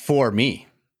 It is for me.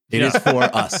 It is for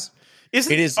us.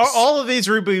 All of these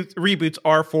reboots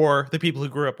are for the people who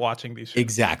grew up watching these shows.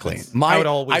 Exactly. How it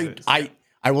always is.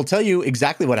 I will tell you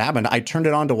exactly what happened. I turned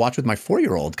it on to watch with my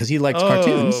 4-year-old because he likes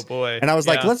cartoons. Oh boy! And I was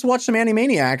like, let's watch some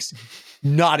Animaniacs.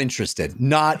 Not interested.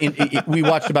 We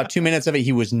watched about 2 minutes of it.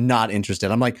 He was not interested.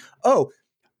 I'm like, oh,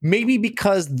 maybe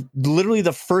because literally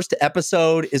the first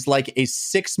episode is like a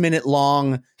 6-minute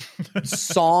long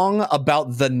song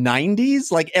about the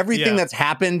 90s. Like everything that's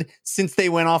happened since they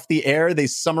went off the air, they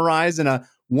summarize in a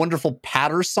wonderful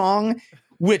patter song,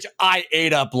 which I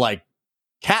ate up like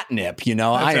catnip.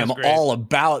 I am great. All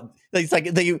about. It's like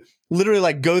they literally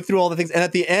like go through all the things, and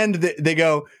at the end they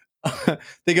go, all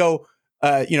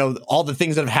the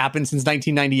things that have happened since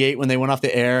 1998 when they went off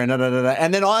the air, and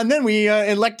and then we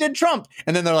elected Trump,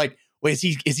 and then they're like, wait,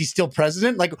 is he still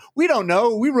president? Like, we don't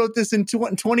know. We wrote this in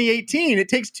 2018. It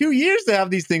takes 2 years to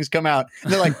have these things come out.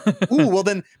 And they're like, ooh, well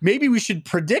then maybe we should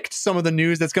predict some of the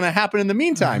news that's going to happen in the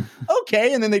meantime.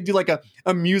 Okay, and then they do like a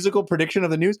musical prediction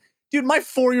of the news. Dude, my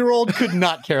 4-year-old could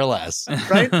not care less,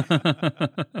 right?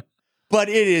 But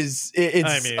it's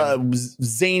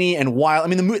zany and wild. I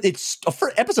mean, the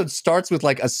first episode starts with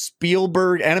like a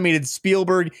animated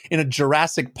Spielberg in a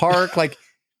Jurassic Park, like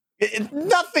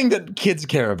nothing that kids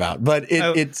care about. But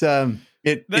it's great.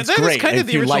 Is kind of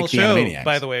the original show,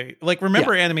 by the way. Like,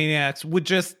 remember, Animaniacs would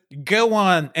just go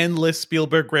on endless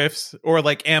Spielberg riffs or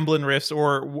like Amblin riffs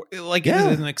or like it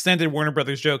is an extended Warner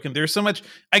Brothers joke. And there's so much.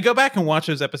 I go back and watch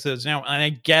those episodes now, and I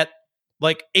get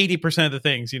like 80% of the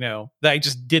things, that I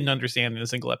just didn't understand in a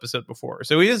single episode before.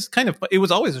 So it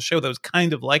was always a show that was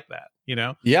kind of like that,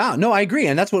 Yeah, no, I agree.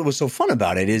 And that's what was so fun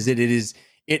about it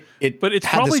but it's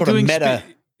probably doing meta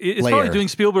it's probably doing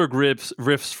Spielberg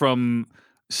riffs from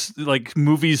like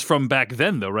movies from back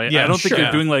then though, right? Yeah, I don't think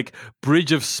they're doing like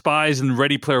Bridge of Spies and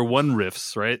Ready Player One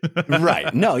riffs, right?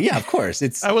 Right. No, yeah, of course.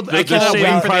 It's I cannot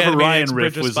wait for Private Ryan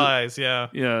riff Bridge of Spies, yeah.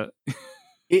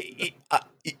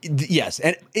 Yes,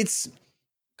 and it's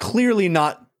clearly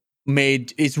not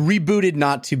made. It's rebooted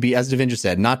not to be, as Devindra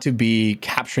said, not to be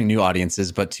capturing new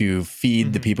audiences, but to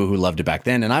feed the people who loved it back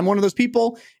then. And I'm one of those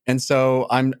people, and so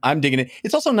I'm digging it.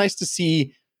 It's also nice to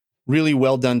see really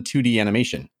well done 2D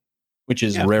animation, which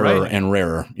is rarer and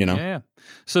rarer. Yeah.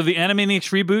 So the Animaniacs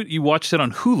reboot, you watched it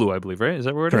on Hulu, I believe, right? Is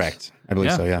that where it is? Correct. I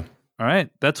believe so. Yeah. All right,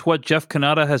 that's what Jeff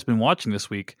Kanata has been watching this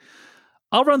week.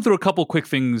 I'll run through a couple quick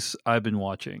things I've been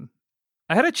watching.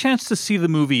 I had a chance to see the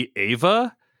movie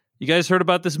Ava. You guys heard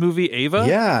about this movie, Ava?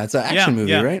 Yeah, it's an action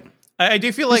movie, right? I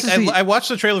do feel like I watched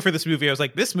the trailer for this movie. I was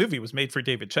like, this movie was made for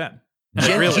David Chen.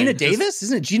 Gina Davis?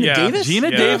 Isn't it Gina Davis?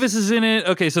 Gina Davis is in it.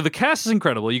 Okay, so the cast is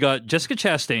incredible. You got Jessica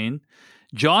Chastain,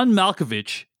 John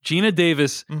Malkovich, Gina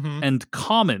Davis, and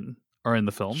Common are in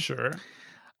the film. Sure.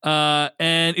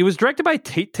 And it was directed by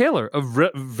Tate Taylor, a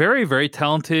very, very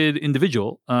talented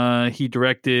individual. He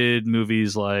directed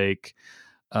movies like,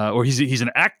 or he's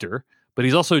an actor, but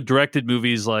he's also directed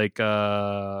movies like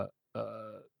The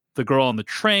Girl on the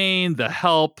Train, The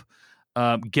Help,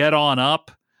 Get On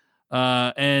Up.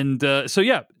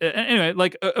 Anyway,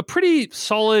 like a pretty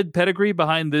solid pedigree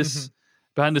behind this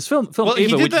film. Well, Ava, he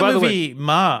did that movie way,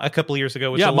 Ma a couple years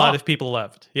ago, which a lot of people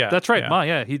loved. Yeah, that's right. Yeah. Ma,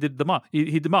 yeah, he did the Ma.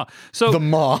 He did Ma. So the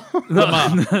Ma.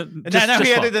 Now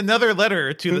he added another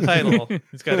letter to the title.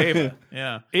 He's got Ava.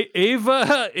 Yeah,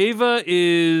 Ava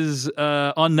is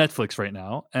on Netflix right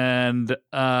now, and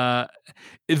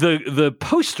the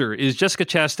poster is Jessica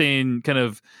Chastain.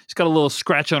 She's got a little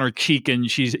scratch on her cheek, and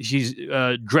she's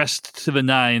dressed to the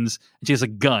nines, and she has a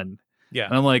gun. Yeah,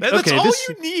 and I'm like, that's all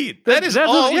you need. That's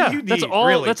all you need. That's all.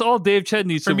 Really. That's all Dave Chen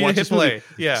needs to watch this movie.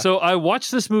 Yeah. So I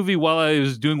watched this movie while I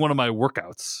was doing one of my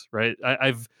workouts. Right.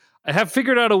 I have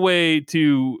figured out a way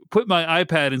to put my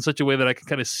iPad in such a way that I can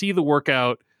kind of see the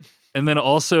workout and then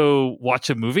also watch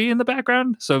a movie in the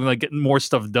background. So I'm like getting more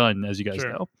stuff done, as you guys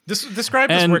know. Describe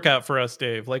this workout for us,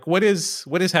 Dave. Like, what is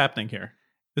happening here?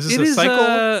 Is this a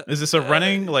cycle? Is this a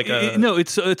running? No,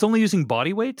 it's only using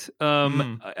body weight.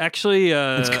 Actually,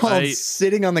 it's called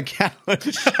sitting on the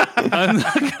couch. I'm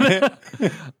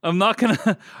not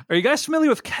gonna. Are you guys familiar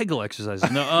with Kegel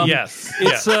exercises? No. Yes.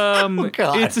 It's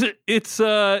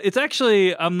it's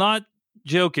actually. I'm not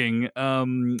joking.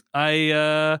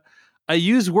 I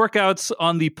use workouts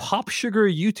on the Pop Sugar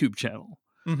YouTube channel,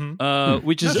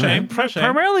 which is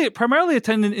primarily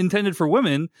intended for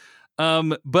women.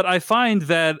 But I find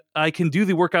that I can do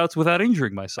the workouts without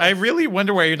injuring myself. I really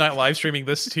wonder why you're not live streaming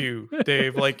this too,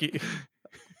 Dave. Like,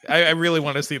 I really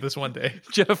want to see this one day.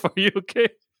 Jeff, are you okay?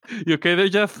 You okay there,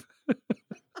 Jeff?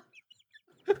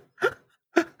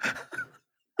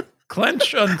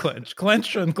 Clench, unclench,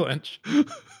 clench, unclench.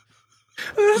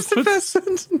 That's the best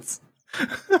sentence.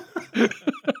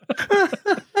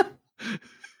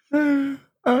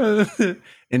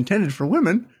 Intended for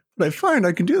women, but I find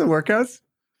I can do the workouts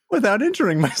without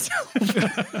injuring myself.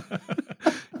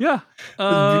 Yeah.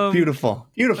 Beautiful.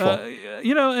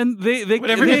 And they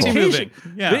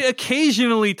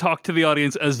occasionally talk to the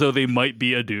audience as though they might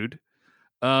be a dude.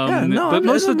 But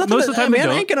most of the time,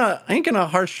 I ain't gonna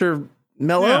harsh or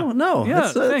mellow. Yeah. No,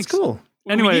 that's cool.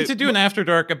 Anyway, we need to do an After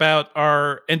Dark about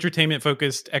our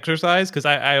entertainment-focused exercise, because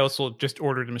I also just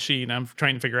ordered a machine. I'm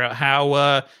trying to figure out how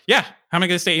am I going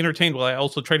to stay entertained while I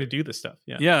also try to do this stuff?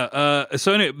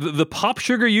 So anyway, the Pop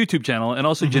Sugar YouTube channel, and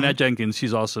also Jeanette Jenkins,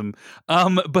 she's awesome.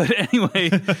 But anyway,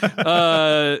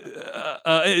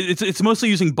 it's mostly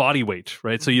using body weight,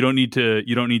 right? So you don't need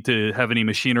to have any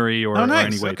machinery or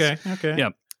any weights. Okay. Yeah.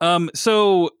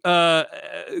 So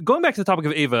going back to the topic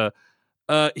of Ava.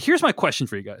 Here's my question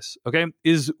for you guys, okay?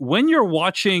 Is when you're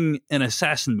watching an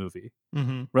assassin movie,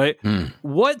 right?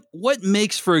 What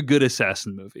makes for a good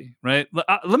assassin movie, right?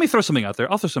 Let me throw something out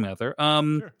there. I'll throw something out there.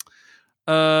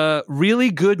 Sure. Really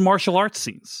good martial arts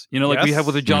scenes, like we have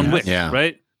with a John Wick,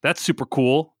 right? That's super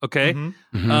cool. Okay.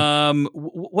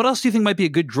 What else do you think might be a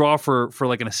good draw for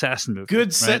like an assassin movie?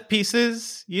 Good set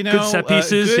pieces, Good set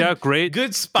pieces, great.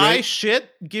 Good spy shit.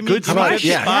 Give me good spy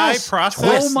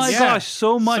process. Oh my gosh,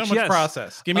 so much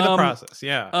process. Give me the process.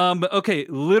 Yeah. Okay,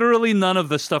 literally none of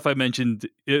the stuff I mentioned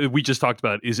we just talked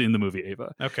about is in the movie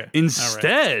Ava. Okay.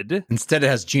 Instead it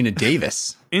has Gina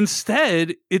Davis.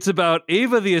 Instead, it's about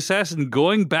Ava the assassin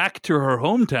going back to her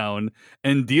hometown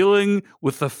and dealing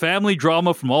with the family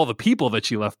drama from all the people that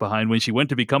she left behind when she went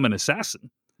to become an assassin.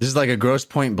 This is like a Gross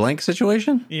Point Blank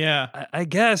situation? Yeah. I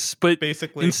guess, but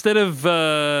basically, instead of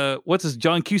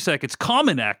John Cusack, it's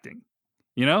Common acting,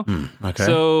 Okay.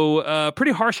 So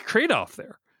pretty harsh trade-off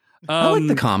there. I like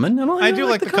the Common. I do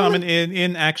like the Common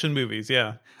in action movies,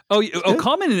 yeah. Oh,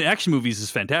 Common in action movies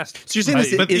is fantastic. So you're saying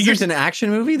this isn't an action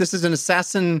movie? This is an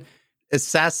assassin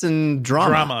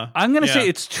drama. I'm going to say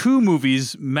it's two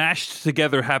movies mashed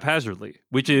together haphazardly,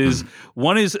 which is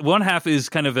one half is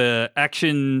kind of a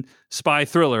action spy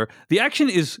thriller. The action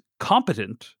is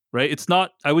competent, right? It's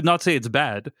not, I would not say it's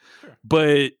bad,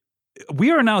 but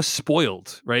we are now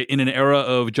spoiled, right? In an era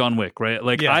of John Wick, right?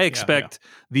 Like I expect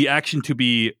the action to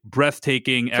be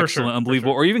breathtaking, excellent,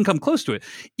 unbelievable, or even come close to it.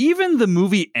 Even the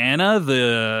movie Anna,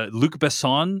 the Luc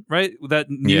Besson, right? That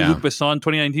new Luc Besson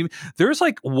 2019. There's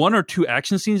like one or two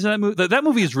action scenes in that movie. That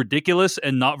movie is ridiculous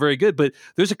and not very good, but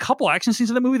there's a couple action scenes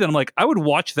in that movie that I'm like, I would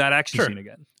watch that action scene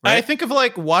again. Right? I think of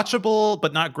like watchable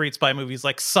but not great spy movies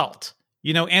like Salt.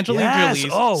 Angelina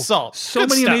Jolie's Salt. So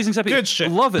many amazing stuff. Good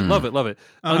shit. Love it.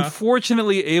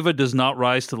 Unfortunately, Ava does not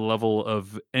rise to the level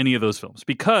of any of those films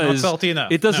because not salty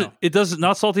enough. It doesn't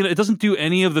not salty enough. It doesn't do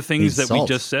any of the things that we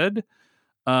just said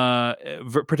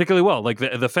particularly well. Like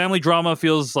the family drama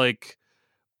feels like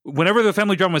whenever the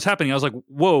family drama was happening, I was like,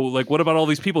 whoa, like what about all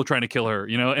these people trying to kill her?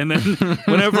 And then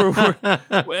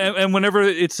whenever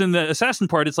it's in the assassin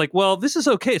part, it's like, well, this is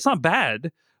okay. It's not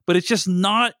bad. But it's just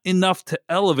not enough to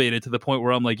elevate it to the point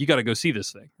where I'm like, you got to go see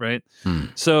this thing, right?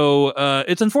 So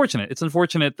it's unfortunate. It's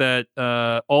unfortunate that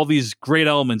all these great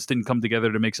elements didn't come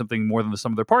together to make something more than the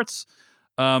sum of their parts.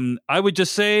 I would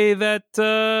just say that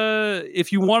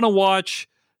if you want to watch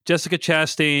Jessica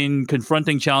Chastain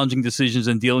confronting challenging decisions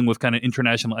and dealing with kind of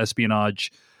international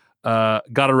espionage,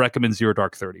 gotta recommend Zero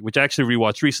Dark 30, which I actually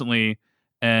rewatched recently.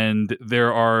 And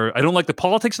I don't like the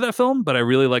politics of that film, but I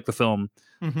really like the film.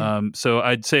 So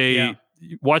I'd say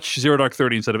watch Zero Dark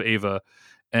 30 instead of Ava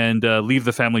and leave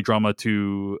the family drama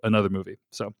to another movie.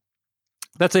 So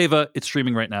that's Ava. It's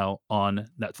streaming right now on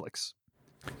Netflix.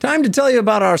 Time to tell you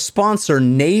about our sponsor,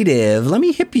 Native. Let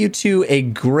me hip you to a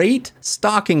great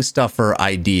stocking stuffer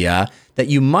idea that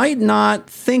you might not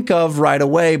think of right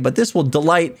away, but this will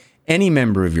delight any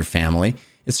member of your family.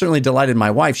 It certainly delighted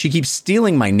my wife. She keeps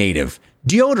stealing my Native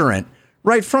deodorant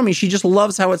right from me. She just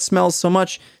loves how it smells so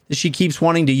much that she keeps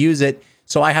wanting to use it.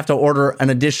 So I have to order an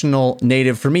additional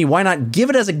Native for me. Why not give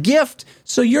it as a gift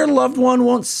so your loved one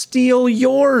won't steal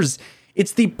yours?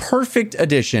 It's the perfect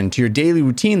addition to your daily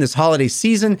routine this holiday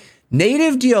season.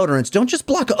 Native deodorants don't just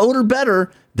block odor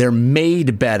better, they're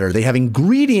made better. They have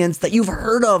ingredients that you've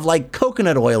heard of like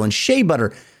coconut oil and shea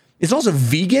butter. It's also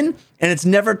vegan and it's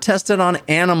never tested on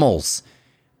animals.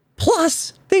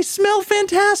 Plus, they smell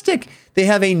fantastic. They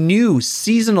have a new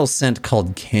seasonal scent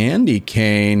called Candy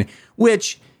Cane,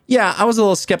 which, yeah, I was a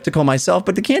little skeptical myself,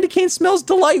 but the Candy Cane smells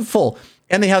delightful.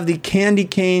 And they have the Candy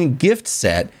Cane gift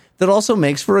set that also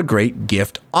makes for a great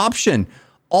gift option.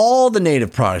 All the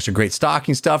Native products are great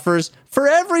stocking stuffers for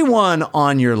everyone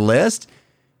on your list.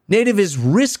 Native is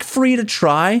risk-free to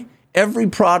try. Every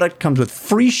product comes with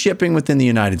free shipping within the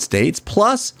United States,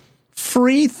 plus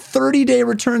free 30-day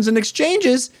returns and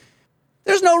exchanges.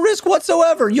 There's no risk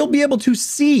whatsoever. You'll be able to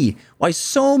see why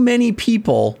so many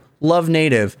people love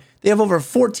Native. They have over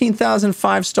 14,000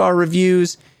 5-star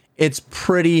reviews. It's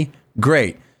pretty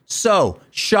great. So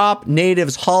shop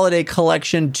Native's holiday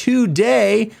collection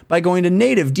today by going to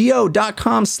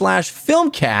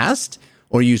nativedo.com/filmcast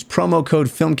or use promo code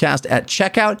filmcast at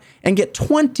checkout and get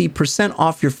 20%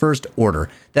 off your first order.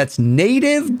 That's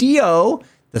Native Deo,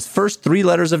 the first 3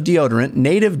 letters of deodorant,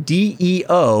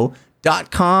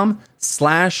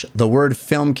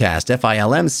 nativedeo.com/the-word-filmcast,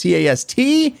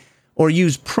 FILMCAST, or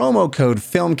use promo code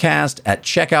filmcast at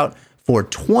checkout for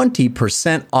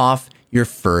 20% off your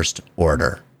first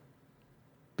order.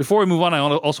 Before we move on, I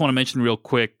also want to mention real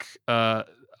quick, I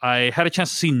had a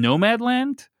chance to see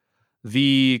Nomadland,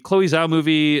 the Chloe Zhao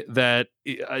movie that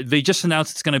they just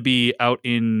announced it's going to be out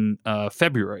in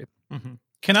February. Mm-hmm.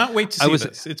 Cannot wait to see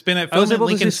this. It's been at Film at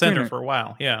Lincoln Center for a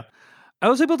while. Yeah. I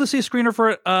was able to see a screener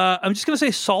for it. I'm just going to say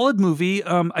solid movie.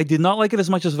 I did not like it as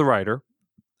much as the writer.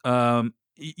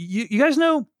 You guys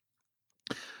know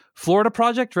Florida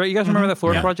Project, right? You guys remember that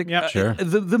Florida Project? Yeah, sure.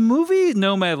 The movie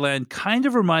Nomadland kind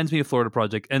of reminds me of Florida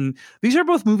Project. And these are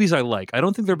both movies I like. I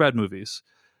don't think they're bad movies.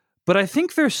 But I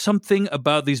think there's something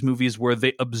about these movies where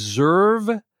they observe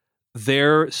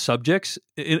their subjects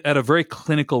at a very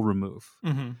clinical remove.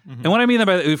 And what I mean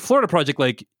by Florida Project,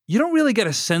 like, you don't really get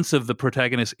a sense of the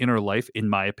protagonist's inner life, in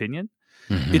my opinion.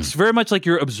 It's very much like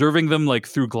you're observing them like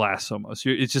through glass almost.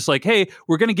 It's just like, hey,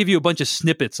 we're going to give you a bunch of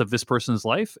snippets of this person's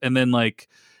life. And then like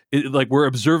we're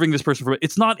observing this person.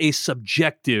 It's not a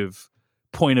subjective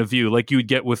point of view like you would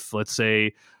get with, let's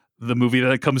say, the movie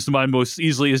that comes to mind most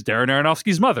easily is Darren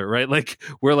Aronofsky's Mother, right? Like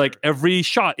where like every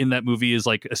shot in that movie is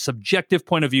like a subjective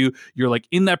point of view. You're like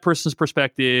in that person's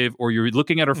perspective, or you're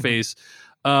looking at her face.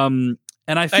 And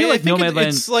I feel like Nomadland,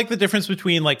 it's like the difference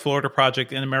between like Florida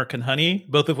Project and American Honey,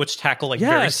 both of which tackle like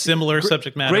very similar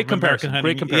subject matter. Great comparison.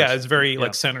 American Honey, yeah, it's very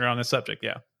like centered on a subject.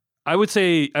 Yeah. I would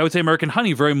say American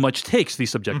Honey very much takes the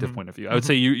subjective point of view. I would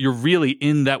say you're really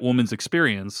in that woman's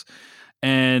experience.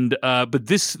 And but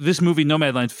this movie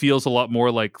Nomadland feels a lot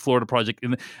more like Florida Project.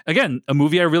 And again, a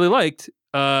movie I really liked,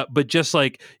 but just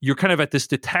like you're kind of at this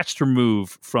detached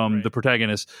remove from the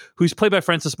protagonist, who's played by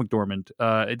Frances McDormand.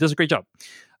 It does a great job.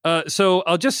 So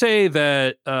I'll just say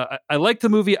that I liked the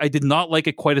movie. I did not like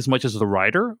it quite as much as The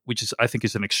Rider, which I think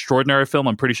is an extraordinary film.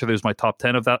 I'm pretty sure there's my top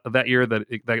 10 of that year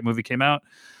that movie came out.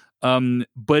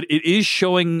 But it is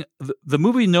showing the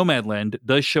movie Nomadland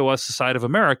does show us a side of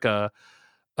America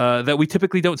that we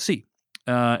typically don't see.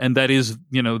 And that is,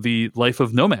 the life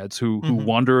of nomads who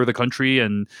wander the country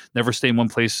and never stay in one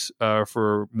place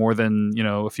for more than,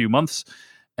 a few months.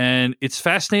 And it's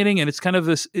fascinating. And it's kind of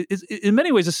this, in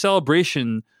many ways, a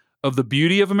celebration of the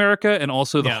beauty of America and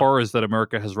also the horrors that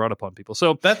America has wrought upon people.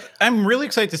 So I'm really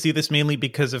excited to see this mainly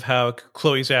because of how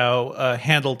Chloe Zhao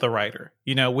handled The Rider,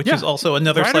 which is also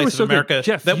another slice of America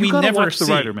Jeff, that we never see.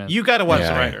 The Rider, man. You got to watch The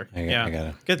Rider.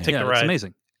 I gotta take the ride. It's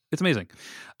amazing. It's amazing.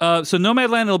 So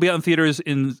Nomadland will be out in theaters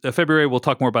in February. We'll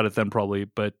talk more about it then probably,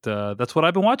 but that's what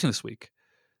I've been watching this week.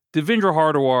 Devindra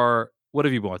Hardawar, what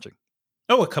have you been watching?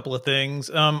 Oh, a couple of things.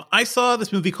 I saw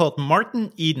this movie called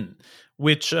Martin Eden,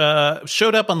 which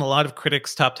showed up on a lot of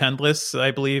critics' top 10 lists.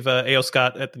 I believe A.O.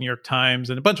 Scott at the New York Times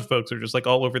and a bunch of folks are just like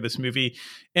all over this movie.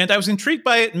 And I was intrigued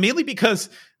by it mainly because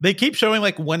they keep showing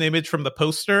like one image from the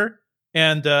poster.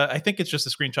 And I think it's just a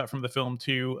screenshot from the film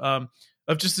too,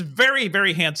 of just a very,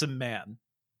 very handsome man.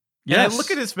 Yes. And I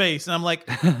look at his face and I'm like,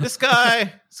 this guy's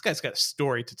got a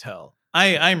story to tell.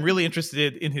 I'm really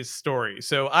interested in his story.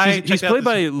 So he's played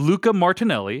by Luca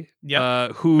Martinelli,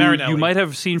 who you might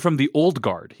have seen from the Old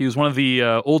Guard. He was one of the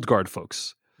Old Guard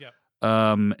folks. Yeah.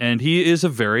 And he is a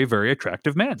very, very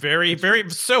attractive man. Very, very,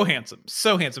 so handsome.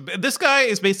 So handsome. This guy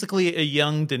is basically a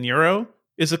young De Niro,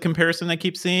 is a comparison I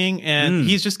keep seeing. And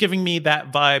he's just giving me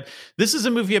that vibe. This is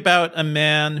a movie about a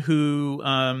man who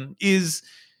he's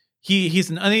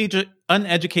an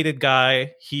uneducated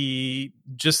guy. He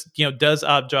just, does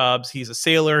odd jobs. He's a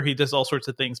sailor. He does all sorts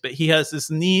of things, but he has this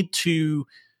need to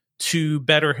to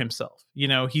better himself.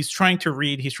 He's trying to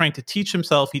read, he's trying to teach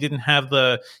himself. He didn't have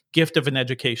the gift of an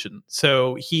education,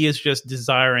 so he is just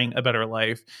desiring a better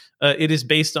life. It is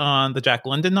based on the Jack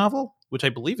London novel, which I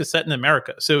believe is set in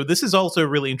America. So this is also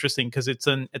really interesting because it's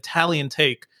an Italian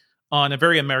take on a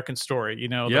very American story.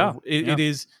 It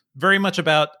is very much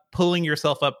about pulling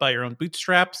yourself up by your own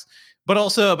bootstraps, but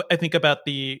also I think about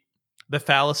the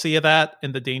fallacy of that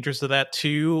and the dangers of that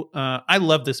too. I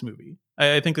love this movie.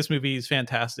 I think this movie is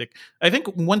fantastic. I think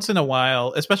once in a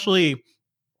while, especially,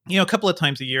 a couple of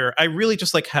times a year, I really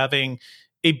just like having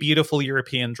a beautiful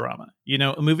European drama,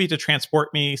 a movie to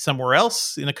transport me somewhere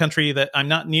else in a country that I'm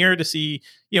not near to see,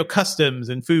 customs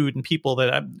and food and people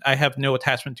that I have no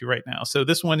attachment to right now. So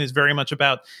this one is very much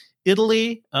about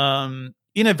Italy,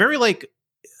 in a very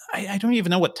I don't even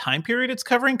know what time period it's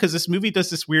covering, because this movie does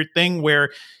this weird thing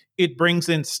where it brings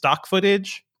in stock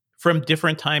footage from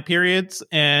different time periods,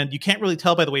 and you can't really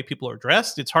tell by the way people are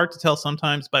dressed. It's hard to tell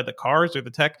sometimes by the cars or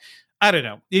the tech. I don't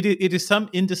know. It is some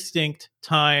indistinct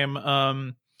time.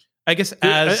 I guess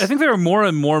I think there are more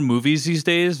and more movies these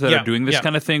days that are doing this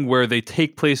kind of thing where they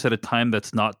take place at a time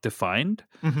that's not defined,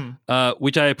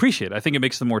 which I appreciate. I think it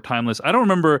makes them more timeless. I don't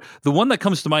remember. The one that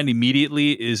comes to mind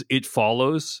immediately is It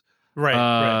Follows. Right.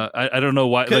 I don't know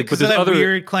why. But there's other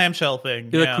weird clamshell thing.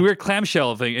 Weird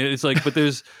clamshell thing. It's but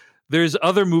there's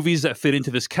other movies that fit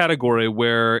into this category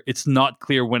where it's not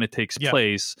clear when it takes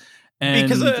place. And,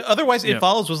 because otherwise It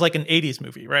Follows was like an 80s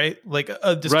movie, right?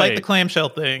 Despite the clamshell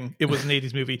thing, it was an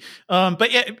 80s movie.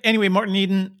 But yeah, anyway, Martin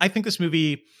Eden, I think this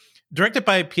movie, directed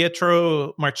by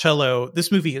Pietro Marcello,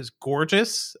 this movie is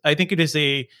gorgeous. I think it is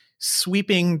a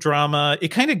sweeping drama. It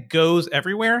kind of goes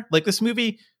everywhere. This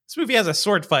movie has a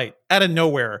sword fight out of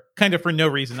nowhere, kind of for no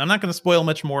reason. I'm not going to spoil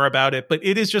much more about it, but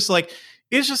it is just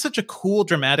it's just such a cool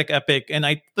dramatic epic. And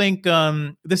I think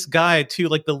this guy too,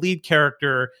 the lead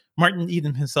character, Martin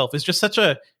Eden himself, is just such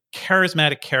a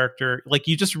charismatic character.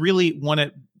 You just really want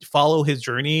to follow his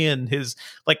journey and his,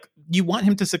 you want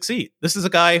him to succeed. This is a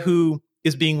guy who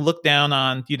is being looked down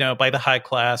on, by the high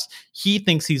class. He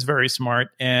thinks he's very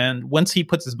smart. And once he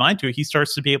puts his mind to it, he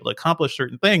starts to be able to accomplish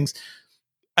certain things.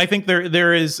 I think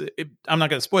there is, I'm not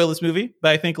going to spoil this movie,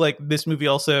 but I think this movie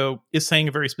also is saying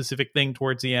a very specific thing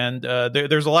towards the end.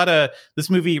 There's a lot of, this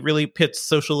movie really pits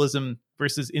socialism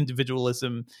versus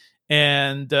individualism.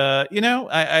 And, I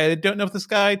don't know if this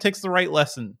guy takes the right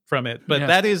lesson from it, but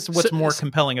that is what's more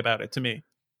compelling about it to me.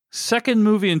 Second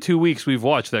movie in 2 weeks we've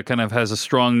watched that kind of has a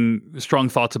strong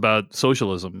thoughts about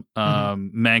socialism.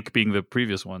 Mank being the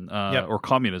previous one, or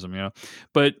communism,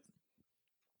 But,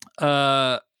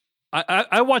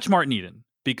 I watch Martin Eden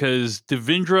because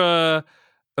Devendra,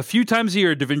 a few times a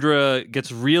year, Devendra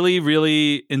gets really,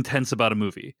 really intense about a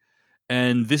movie.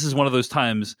 And this is one of those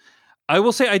times. I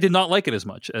will say I did not like it as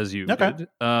much as you did.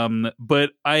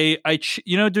 But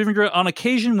Devendra, on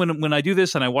occasion when I do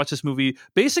this and I watch this movie,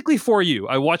 basically for you,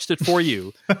 I watched it for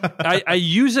you. I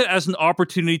use it as an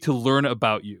opportunity to learn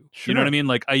about you. Sure. You know what I mean?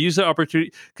 I use the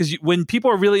opportunity because when people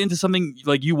are really into something,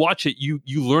 you watch it, you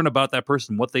learn about that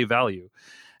person, what they value.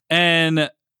 And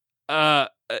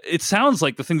it sounds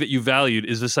like the thing that you valued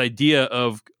is this idea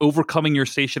of overcoming your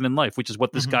station in life, which is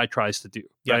what this guy tries to do,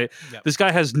 right? Yep. This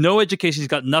guy has no education. He's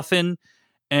got nothing.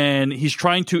 And he's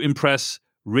trying to impress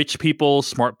rich people,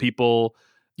 smart people.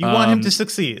 You want him to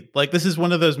succeed. This is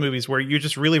one of those movies where you're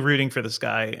just really rooting for this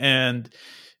guy. And,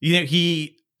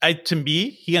 to me,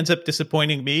 he ends up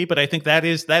disappointing me, but I think that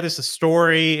is the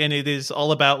story, and it is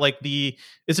all about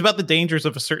it's about the dangers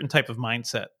of a certain type of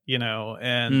mindset, and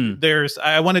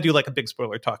I want to do a big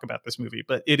spoiler talk about this movie,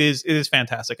 but it is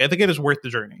fantastic. I think it is worth the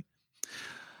journey.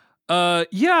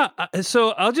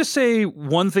 So I'll just say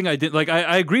one thing I did.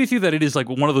 I agree with you that it is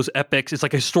one of those epics. It's a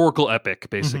historical epic,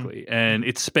 basically, and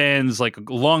it spans a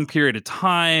long period of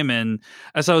time. And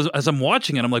as I'm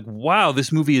watching it, I'm like, wow,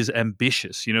 this movie is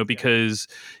ambitious, because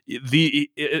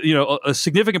a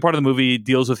significant part of the movie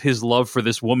deals with his love for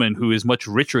this woman who is much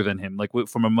richer than him,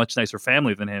 from a much nicer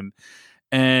family than him.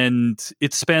 And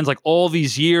it spans all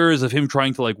these years of him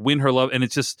trying to win her love, and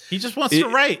it's just he just wants to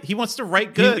write. He wants to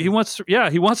write good. He wants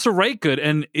to write good,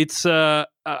 and it's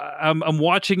I'm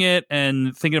watching it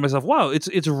and thinking to myself, wow,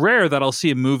 it's rare that I'll see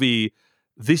a movie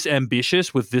this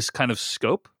ambitious with this kind of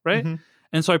scope, right?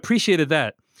 And so I appreciated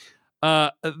that.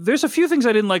 There's a few things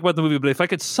I didn't like about the movie, but if I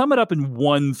could sum it up in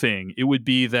one thing, it would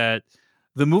be that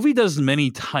the movie does many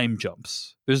time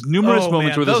jumps. There's numerous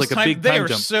moments where there's a big time jump. They are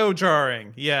so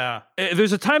jarring. Yeah.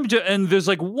 There's a time jump, and there's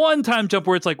one time jump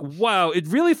where it's wow, it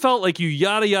really felt like you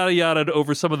yada, yada, yada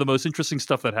over some of the most interesting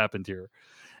stuff that happened here.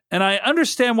 And I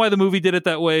understand why the movie did it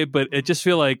that way, but it just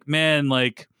feel man,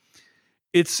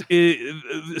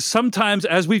 sometimes,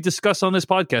 as we've discussed on this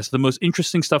podcast, the most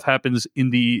interesting stuff happens in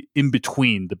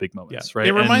between the big moments, right?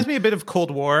 It reminds me a bit of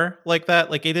Cold War, like that.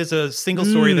 Like, it is a single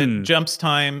story that jumps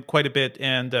time quite a bit,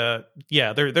 and there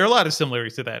are a lot of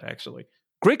similarities to that, actually.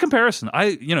 Great comparison.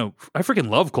 I freaking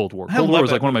love Cold War. Cold War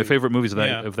was like one of my favorite movies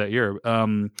of that year.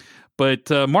 But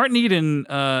Martin Eden,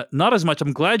 not as much.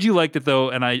 I'm glad you liked it, though,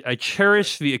 and I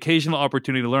cherish the occasional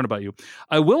opportunity to learn about you.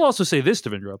 I will also say this,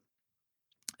 Devindra,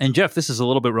 and Jeff, this is a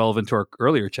little bit relevant to our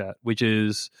earlier chat, which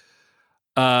is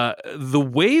the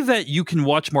way that you can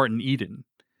watch Martin Eden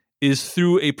is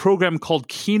through a program called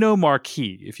Kino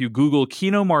Marquee. If you Google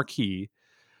Kino Marquee,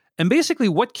 and basically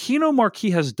what Kino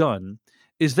Marquee has done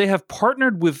is they have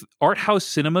partnered with art house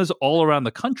cinemas all around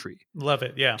the country. Love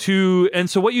it, yeah. And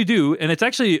so what you do, and it's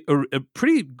actually a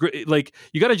pretty great, like,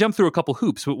 you got to jump through a couple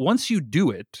hoops, but once you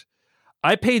do it,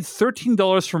 I paid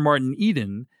 $13 for Martin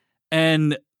Eden,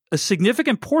 and a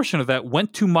significant portion of that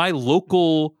went to my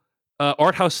local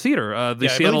art house theater, the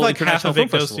Seattle International Film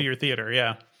Festival. Goes to your theater,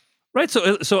 yeah. Right.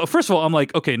 So first of all, I'm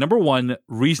like, okay, number one,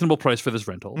 reasonable price for this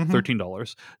rental,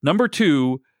 $13. Number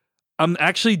two, I'm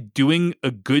actually doing a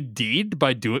good deed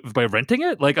by renting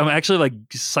it. Like, I'm actually like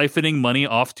siphoning money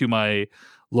off to my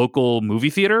local movie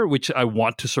theater, which I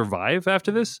want to survive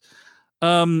after this.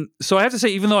 So I have to say,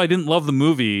 even though I didn't love the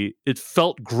movie, it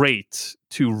felt great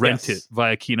to rent it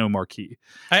via Kino Marquee.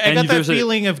 I got that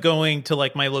feeling of going to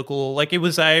like my local, like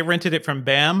I rented it from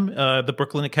BAM, the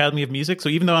Brooklyn Academy of Music. So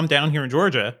even though I'm down here in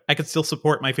Georgia, I could still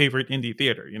support my favorite indie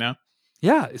theater, you know?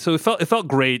 Yeah, so it felt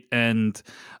great, and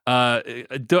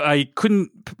I couldn't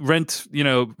rent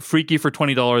Freaky for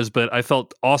 $20, but I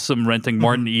felt awesome renting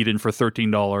Martin Eden for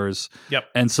 $13. Yep.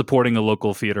 And supporting a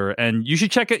local theater. And you should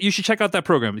check it. You should check out that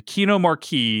program, Kino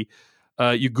Marquee.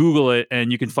 You Google it,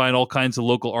 and you can find all kinds of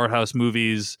local art house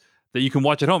movies that you can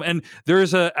watch at home. And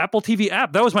there's a Apple TV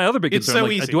app. That was my other big concern.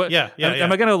 It's so easy.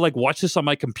 Am I going to like watch this on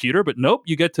my computer? But nope.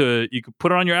 You can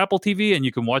put it on your Apple TV, and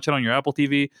you can watch it on your Apple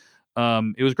TV.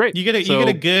 It was great. You get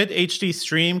a good HD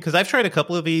stream, because I've tried a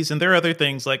couple of these, and there are other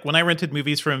things like when I rented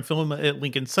movies from Film at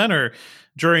Lincoln Center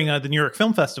during the New York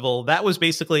Film Festival. That was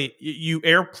basically you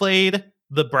AirPlayed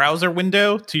the browser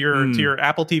window to your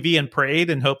Apple TV and prayed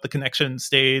and hoped the connection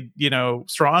stayed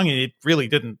strong, and it really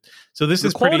didn't. So this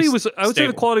is quality pretty was I would stable. say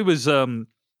the quality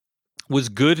was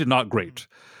good and not great.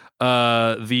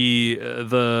 I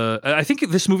think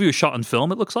this movie was shot on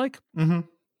film, it looks like. Mm-hmm.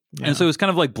 Yeah. And so it was kind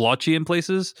of like blotchy in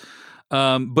places.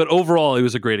 But overall, it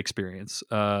was a great experience.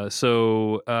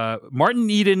 So Martin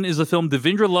Eden is a film.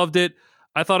 Devindra loved it.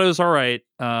 I thought it was all right.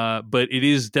 But it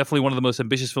is definitely one of the most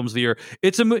ambitious films of the year.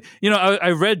 I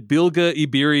read Bilge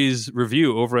Ebiri's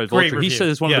review over at Vulture. He said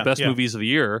it's one of the best movies of the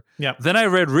year. Yeah. Then I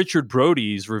read Richard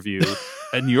Brody's review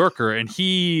at New Yorker, and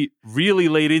he really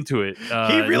laid into it.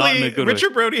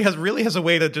 Richard Brody has a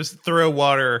way to just throw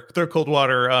cold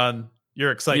water on your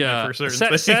excitement for certain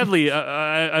things. Sadly,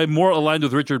 I'm more aligned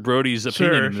with Richard Brody's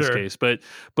opinion in this case, but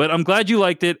I'm glad you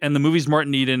liked it, and the movie's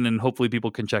Martin Eden, and hopefully people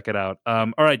can check it out.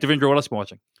 All right, Devindra, what else have you been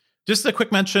watching? Just a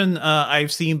quick mention,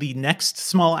 I've seen the next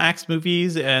Small Axe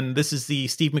movies, and this is the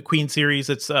Steve McQueen series.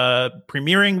 It's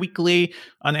premiering weekly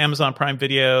on Amazon Prime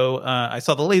Video. I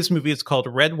saw the latest movie. It's called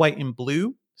Red, White, and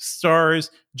Blue.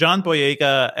 Stars John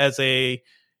Boyega as a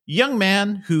young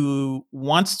man who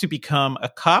wants to become a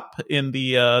cop in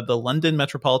the London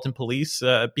Metropolitan Police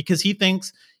because he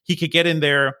thinks he could get in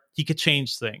there, he could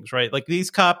change things, right? Like, these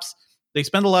cops, they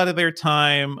spend a lot of their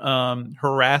time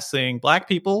harassing Black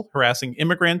people, harassing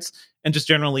immigrants, and just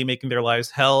generally making their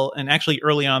lives hell. And actually,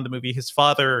 early on in the movie, his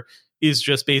father is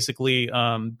just basically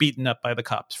beaten up by the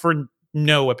cops for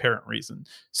no apparent reason.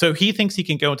 So he thinks he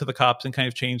can go into the cops and kind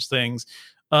of change things.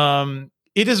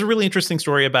 It is a really interesting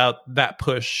story about that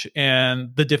push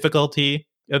and the difficulty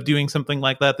of doing something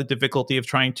like that, the difficulty of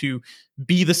trying to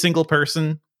be the single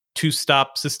person to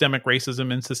stop systemic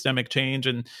racism and systemic change,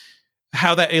 and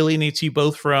how that alienates you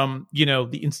both from,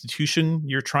 the institution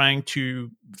you're trying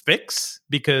to fix,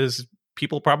 because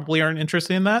people probably aren't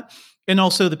interested in that, and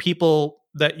also the people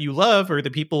that you love, or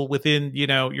the people within,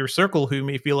 your circle, who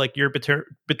may feel like you're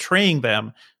betraying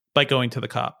them by going to the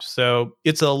cops. So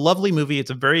it's a lovely movie. It's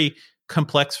a very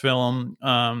complex film.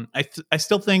 I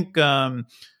still think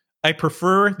I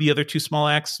prefer the other two Small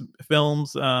Axe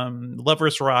films,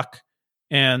 Lovers Rock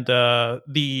and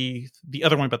the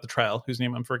other one about the trial, whose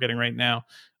name I'm forgetting right now.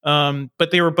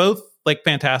 But they were both like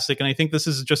fantastic, and I think this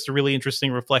is just a really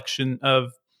interesting reflection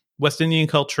of West Indian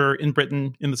culture in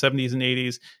Britain in the 70s and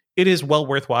 80s. It is well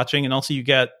worth watching, and also you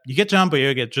get John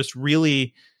Boyega just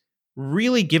really,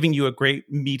 really giving you a great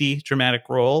meaty dramatic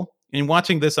role. And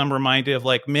watching this, I'm reminded of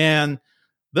like, man,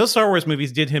 those Star Wars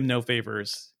movies did him no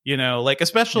favors, you know, like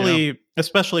especially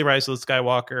Rise of the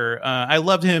Skywalker. I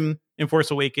loved him in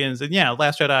Force Awakens, and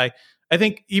Last Jedi. I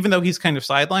think even though he's kind of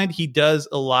sidelined, he does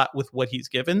a lot with what he's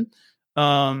given.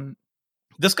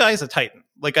 This guy is a titan.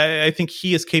 Like I think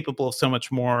he is capable of so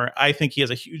much more. I think he has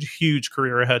a huge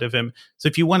career ahead of him. So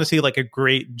if you want to see like a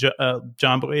great John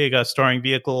Boyega starring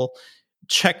vehicle,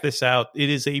 check this out. It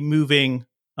is a moving,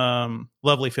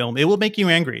 lovely film. It will make you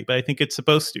angry, but I think it's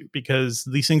supposed to, because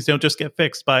these things don't just get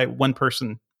fixed by one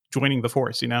person joining the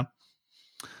force, you know?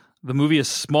 The movie is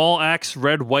Small Axe,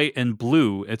 Red, White, and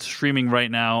Blue. It's streaming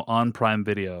right now on Prime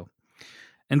Video.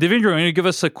 And Devindra, are you going to give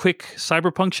us a quick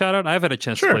Cyberpunk shout out? I've had a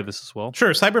chance to play this as well.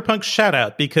 Sure, Cyberpunk shout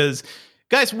out, because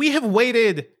guys, we have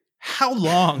waited how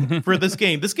long for this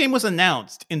game? This game was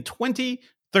announced in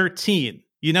 2013.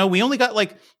 You know, we only got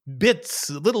like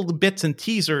little bits and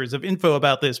teasers of info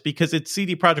about this because it's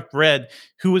CD Projekt Red,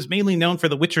 who was mainly known for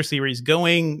the Witcher series,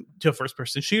 going to a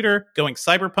first-person shooter, going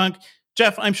cyberpunk.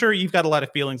 Jeff, I'm sure you've got a lot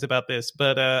of feelings about this,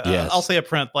 but yes. I'll say up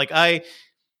front, like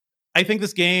I think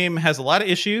this game has a lot of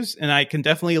issues, and I can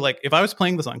definitely, like, if I was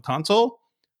playing this on console,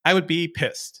 I would be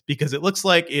pissed because it looks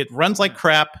like it runs like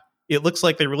crap. It looks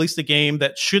like they released a game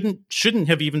that shouldn't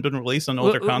have even been released on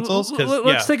older consoles.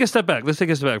 Let's take a step back. Let's take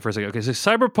a step back for a second. Okay, so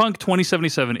Cyberpunk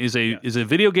 2077 is a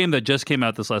video game that just came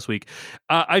out this last week.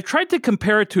 I tried to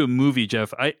compare it to a movie,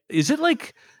 Jeff. Is it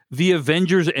like the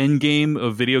Avengers Endgame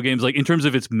of video games, like in terms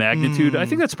of its magnitude? I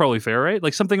think that's probably fair, right?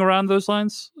 Like something around those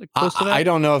lines, like close to that. I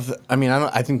don't know if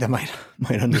I think that might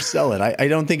undersell it. I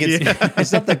don't think it's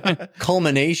it's not the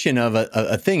culmination of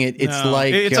a thing.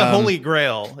 It's a holy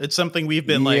grail. It's something we've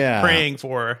been praying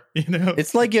for. You know,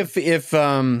 it's like if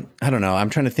I don't know. I'm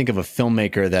trying to think of a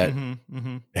filmmaker that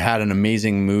had an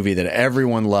amazing movie that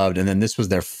everyone loved, and then this was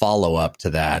their follow up to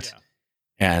that. Yeah.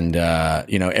 And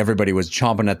everybody was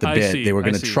chomping at the bit. They were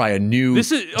going to try a new.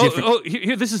 This is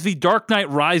here. This is the Dark Knight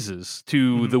Rises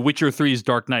to The Witcher 3's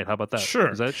Dark Knight. How about that? Sure,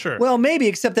 is that sure? Well, maybe,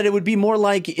 except that it would be more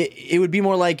like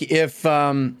if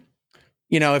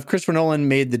if Christopher Nolan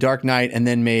made The Dark Knight and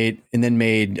then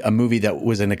made a movie that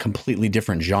was in a completely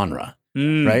different genre,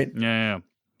 right? Yeah.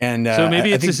 And so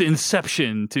maybe it's this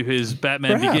Inception to his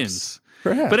Batman Begins.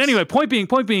 Perhaps. But anyway, point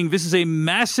being, this is a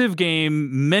massive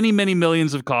game, many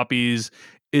millions of copies.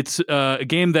 It's a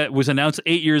game that was announced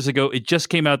 8 years ago. It just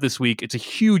came out this week. It's a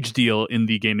huge deal in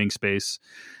the gaming space.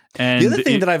 And the other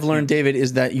thing that I've learned, David,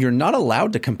 is that you're not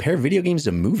allowed to compare video games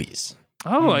to movies.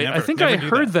 Oh, I think I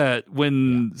heard that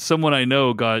when someone I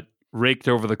know got raked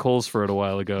over the coals for it a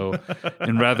while ago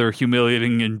in rather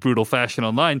humiliating and brutal fashion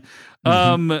online.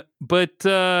 But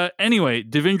anyway,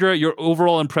 Devindra, your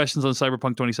overall impressions on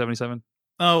Cyberpunk 2077?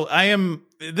 Oh,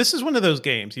 this is one of those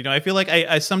games, I feel like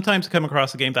I sometimes come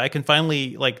across a game that I can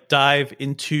finally like dive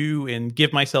into and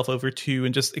give myself over to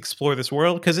and just explore this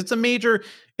world, because it's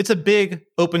a big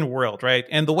open world, right?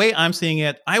 And the way I'm seeing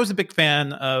it, I was a big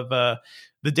fan of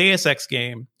the Deus Ex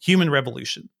game, Human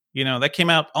Revolution. That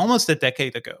came out almost a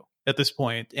decade ago at this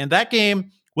point. And that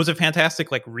game was a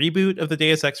fantastic like reboot of the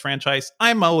Deus Ex franchise.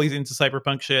 I'm always into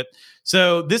cyberpunk shit.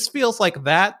 So this feels like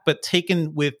that, but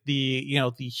taken with the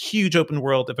huge open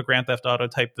world of a Grand Theft Auto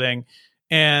type thing.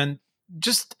 And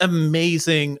just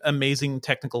amazing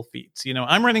technical feats.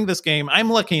 I'm running this game. I'm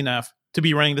lucky enough to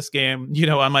be running this game,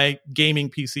 on my gaming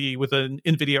PC with an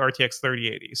NVIDIA RTX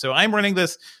 3080. So I'm running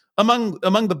this among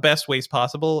the best ways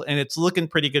possible, and it's looking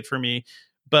pretty good for me.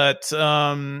 But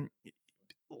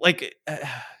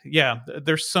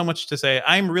there's so much to say.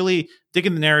 I'm really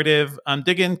digging the narrative. I'm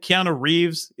digging Keanu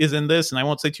Reeves is in this, and I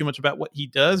won't say too much about what he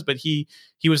does, but he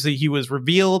was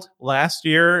revealed last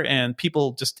year, and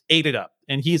people just ate it up.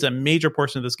 And he's a major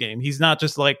portion of this game. He's not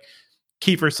just like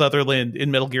Kiefer Sutherland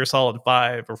in Metal Gear Solid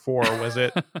 5 or 4, was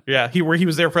it? Yeah, he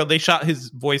was there they shot his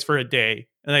voice for a day,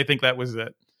 and I think that was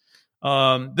it.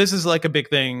 This is like a big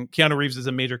thing. Keanu Reeves is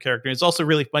a major character. It's also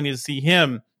really funny to see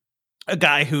him, a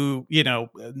guy who,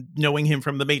 knowing him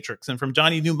from The Matrix and from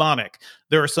Johnny Mnemonic,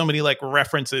 there are so many like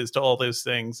references to all those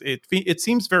things. It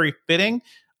seems very fitting.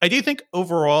 I do think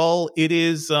overall it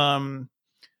is,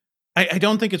 I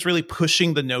don't think it's really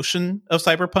pushing the notion of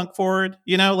cyberpunk forward.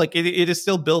 Like it is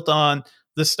still built on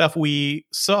the stuff we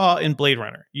saw in Blade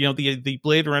Runner, the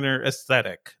Blade Runner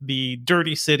aesthetic, the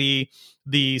dirty city,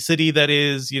 the city that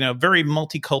is, very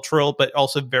multicultural, but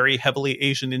also very heavily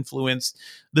Asian influenced,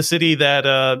 the city that,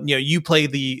 you play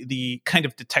the kind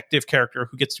of detective character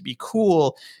who gets to be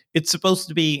cool. It's supposed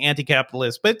to be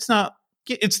anti-capitalist, but it's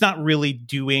not really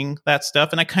doing that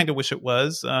stuff. And I kind of wish it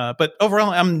was, but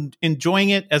overall I'm enjoying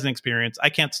it as an experience. I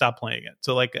can't stop playing it.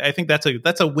 So like, I think that's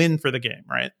a win for the game,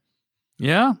 right?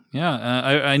 Yeah.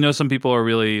 I know some people are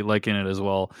really liking it as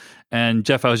well. And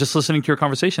Jeff, I was just listening to your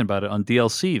conversation about it on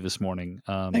DLC this morning.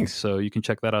 Thanks. So you can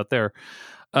check that out there.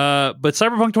 But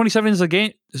Cyberpunk 2077 is the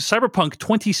game. Cyberpunk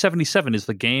 2077 is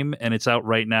the game, and it's out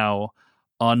right now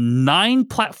on 9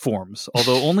 platforms.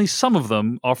 Although only some of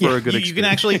them offer a good experience. You can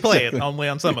actually play it only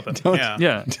on some of them.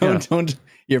 Don't.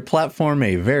 Your platform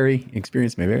may vary.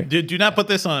 Experience may vary. Do not put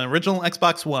this on original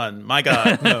Xbox One. My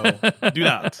God, no, do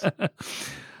not.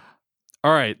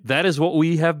 All right, that is what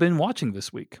we have been watching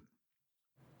this week.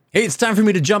 Hey, it's time for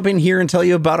me to jump in here and tell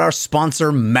you about our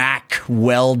sponsor, Mack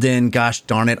Weldon. Gosh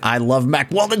darn it, I love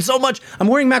Mack Weldon so much. I'm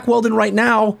wearing Mack Weldon right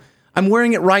now. I'm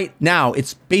wearing it right now.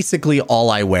 It's basically all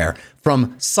I wear.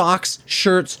 From socks,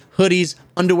 shirts, hoodies,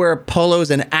 underwear, polos,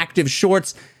 and active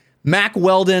shorts, Mack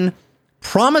Weldon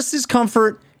promises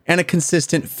comfort and a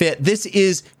consistent fit. This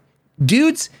is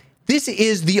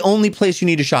the only place you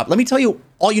need to shop. Let me tell you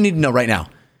all you need to know right now.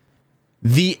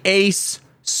 The Ace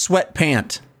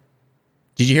sweatpant.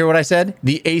 Did you hear what I said?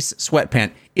 The Ace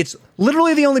sweatpant. It's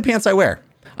literally the only pants I wear.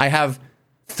 I have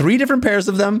 3 different pairs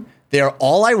of them. They are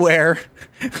all I wear.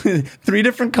 3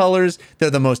 different colors.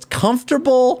 They're the most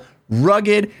comfortable,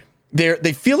 rugged.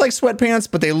 They feel like sweatpants,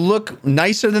 but they look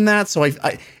nicer than that. So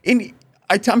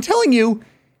I'm telling you,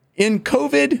 in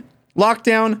COVID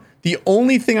lockdown, the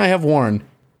only thing I have worn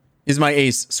is my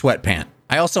Ace sweatpant.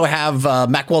 I also have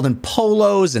Mack Weldon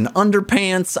polos and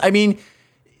underpants. I mean,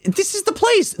 this is the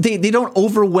place. They don't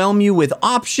overwhelm you with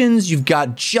options. You've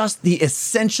got just the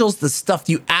essentials, the stuff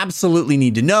you absolutely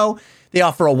need to know. They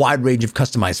offer a wide range of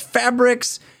customized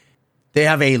fabrics. They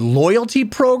have a loyalty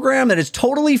program that is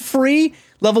totally free.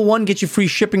 Level 1 gets you free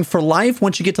shipping for life.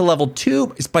 Once you get to level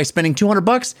 2, it's by spending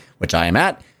 $200, which I am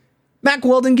at. Mack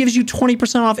Weldon gives you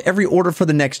 20% off every order for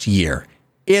the next year.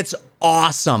 It's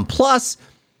awesome. Plus,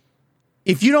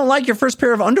 if you don't like your first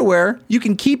pair of underwear, you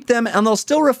can keep them and they'll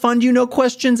still refund you, no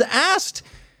questions asked.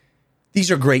 These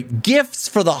are great gifts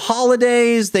for the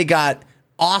holidays. They got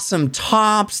awesome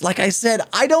tops. Like I said,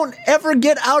 I don't ever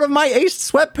get out of my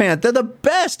Ace sweatpant. They're the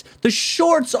best. The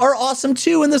shorts are awesome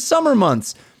too in the summer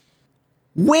months.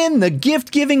 Win the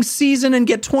gift-giving season and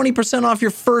get 20% off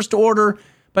your first order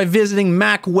by visiting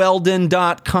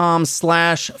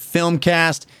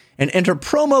mackweldon.com/filmcast and enter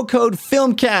promo code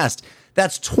FILMCAST.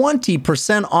 That's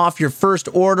 20% off your first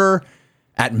order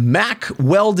at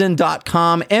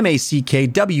mackweldon.com,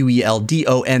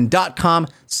 mackweldon.com/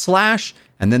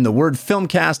 and then the word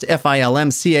FILMCAST,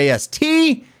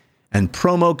 FILMCAST, and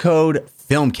promo code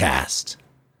FILMCAST.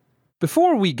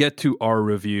 Before we get to our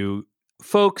review,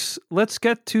 folks, let's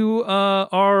get to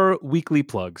our weekly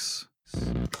plugs.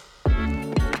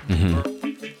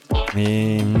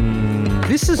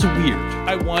 This is weird.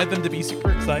 I wanted them to be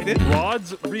super excited.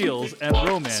 Rods, reels, and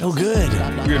romance. So good.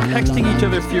 We're texting each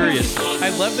other furiously. I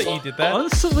love that you did that.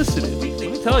 Unsolicited. Let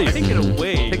me tell you, I think in a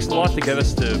way, it takes a lot to get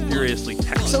us to furiously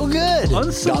text. So good.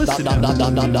 Unsolicited.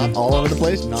 All over the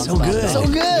place. So good. So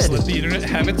good. Let the internet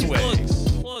have its way.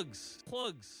 Plugs.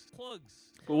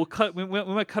 But we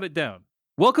might cut it down.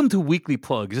 Welcome to Weekly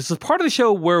Plugs. This is part of the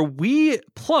show where we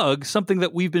plug something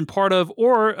that we've been part of,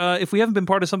 or if we haven't been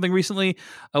part of something recently,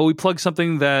 we plug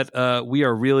something that we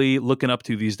are really looking up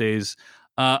to these days.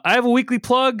 I have a weekly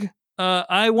plug.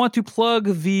 I want to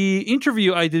plug the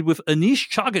interview I did with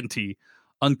Anish Chaganty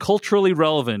on Culturally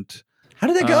Relevant. How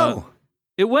did that go?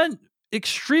 It went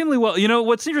extremely well. You know,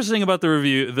 what's interesting about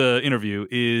the interview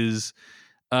is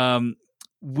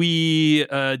we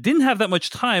didn't have that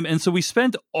much time, and so we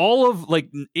spent all of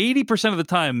 80% of the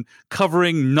time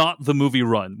covering not the movie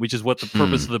run, which is what the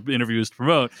purpose of the interview is to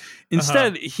promote.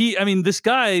 Instead, this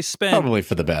guy spent probably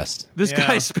for the best. This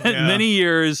guy spent many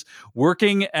years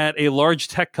working at a large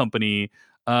tech company,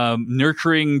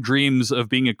 nurturing dreams of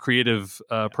being a creative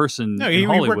person. No, he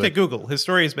worked at Google. His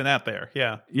story has been out there.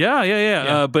 Yeah.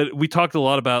 But we talked a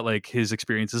lot about his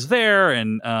experiences there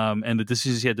and the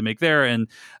decisions he had to make there, and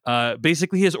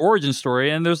basically his origin story.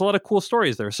 And there's a lot of cool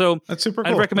stories there. So that's super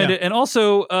cool. I'd recommend it. And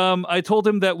also, I told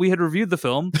him that we had reviewed the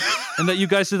film and that you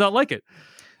guys did not like it.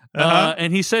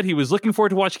 And he said he was looking forward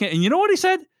to watching it. And you know what he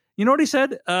said?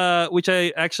 Which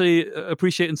I actually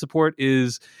appreciate and support,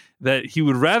 is that he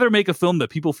would rather make a film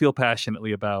that people feel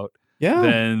passionately about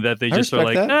than that they just are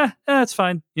like, it's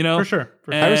fine, you know? For sure.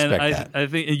 And I respect that. I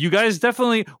think you guys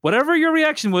definitely, whatever your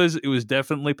reaction was, it was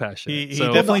definitely passionate. He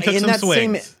definitely took some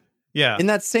swings. In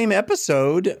that same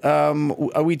episode,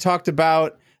 we talked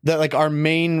about that, our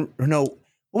main, what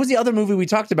was the other movie we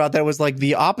talked about that was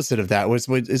the opposite of that?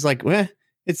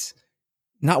 It's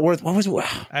not worth, what was it?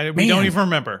 We don't even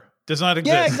remember. Does not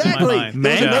exist. Yeah, exactly. In my mind.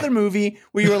 There was another movie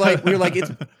where you were like, it's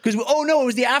because it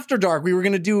was the After Dark. We were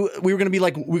gonna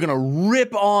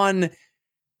rip on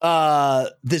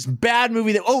this bad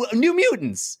movie New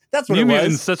Mutants. That's what New it was.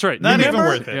 Mutants, that's right. Not even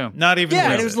worth it. Yeah. Not even worth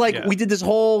and it was like we did this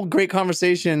whole great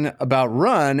conversation about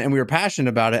Run, and we were passionate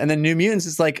about it. And then New Mutants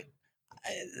is like,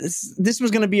 this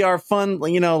was going to be our fun,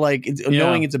 knowing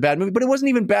it's a bad movie, but it wasn't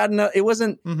even bad enough. It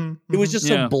wasn't. It was just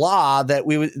so blah that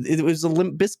it was a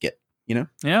Limp Bizkit. Yeah.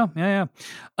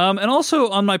 And also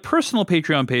on my personal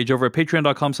Patreon page over at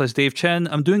patreon.com/Dave Chen,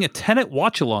 I'm doing a Tenet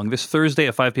watch along this Thursday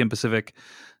at 5 p.m. Pacific.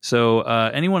 So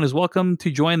anyone is welcome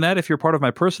to join that if you're part of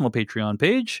my personal Patreon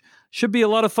page. Should be a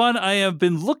lot of fun. I have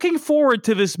been looking forward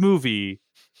to this movie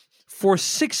for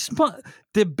 6 months,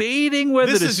 debating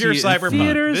whether this to is see your it in cyberpunk.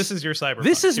 theaters. This is your cyberpunk.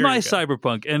 This is Here my you go.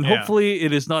 cyberpunk, and hopefully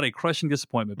it is not a crushing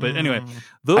disappointment. But anyway,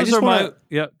 those are my...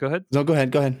 Yeah, go ahead. No, go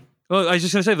ahead. Well, I was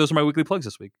just going to say, those are my weekly plugs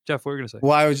this week. Jeff, what were you going to say?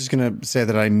 Well, I was just going to say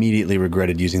that I immediately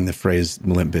regretted using the phrase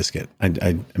Limp Bizkit.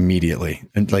 I immediately.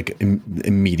 I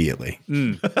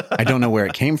don't know where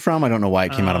it came from. I don't know why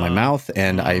it came out of my mouth.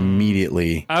 And I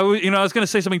immediately... I was going to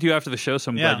say something to you after the show, so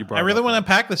I'm glad you brought it up. I really want to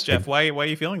unpack this, Jeff. Why are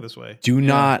you feeling this way? Do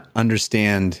not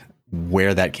understand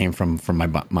where that came from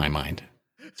my mind.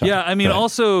 Sorry, I mean,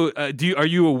 also, are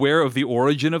you aware of the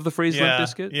origin of the phrase Limp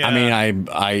Bizkit? Yeah. I mean,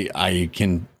 I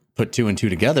can put two and two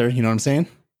together. You know what I'm saying?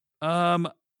 I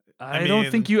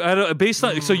don't think you. I don't. Based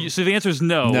on so the answer is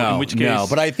no. In which case, no.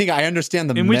 But I think I understand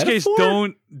the. In which case,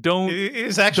 don't. It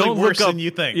is actually worse than you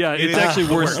think. Yeah, it's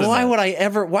actually worse. Why would I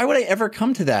ever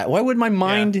come to that? Why would my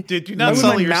mind? Yeah. Dude, do not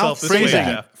sell yourself this way,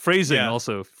 Jeff. Phrasing.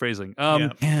 Also phrasing.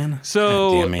 Man.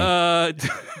 So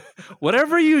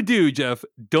whatever you do, Jeff,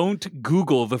 don't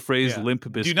Google the phrase Limp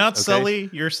Bizkit. Do not sully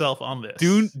yourself on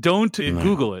this. Don't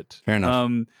Google it. Fair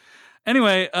enough.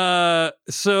 Anyway,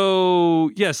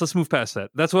 so yes, let's move past that.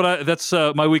 That's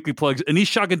my weekly plugs.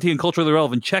 Anish Chaganty and Culturally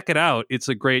Relevant. Check it out. It's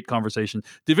a great conversation.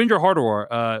 Devindra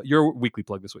Hardawar, your weekly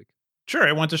plug this week. Sure.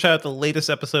 I want to shout out the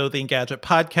latest episode of the Engadget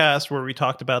podcast where we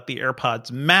talked about the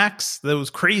AirPods Max,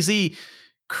 those crazy,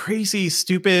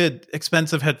 stupid,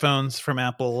 expensive headphones from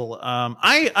Apple.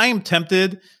 I am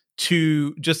tempted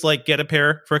to just get a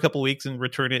pair for a couple weeks and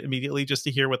return it immediately just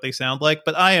to hear what they sound like.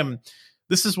 But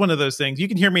this is one of those things. You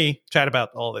can hear me chat about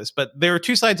all this, but there are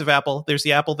two sides of Apple. There's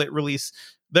the Apple that releases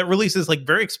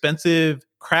very expensive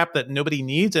crap that nobody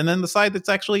needs, and then the side that's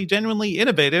actually genuinely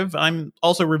innovative. I'm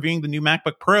also reviewing the new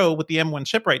MacBook Pro with the M1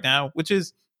 chip right now, which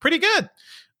is pretty good.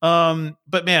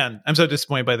 But man, I'm so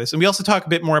disappointed by this. And we also talk a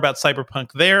bit more about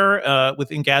Cyberpunk there with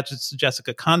Engadget's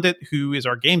Jessica Condit, who is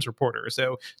our games reporter.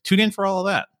 So tune in for all of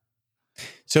that.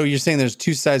 So you're saying there's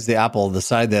two sides to the Apple: the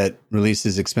side that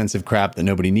releases expensive crap that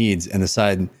nobody needs, and the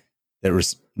side that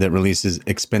releases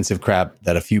expensive crap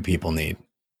that a few people need.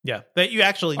 Yeah, that you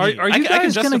actually need. Are you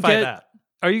guys going to get that?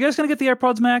 Are you guys going to get the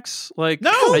AirPods Max? No.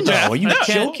 Are you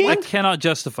joking? I cannot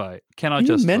justify. Are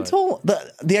you mental?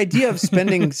 The idea of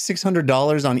spending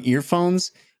 $600 on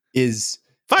earphones is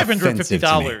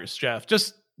 $550, Jeff.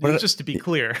 Just to be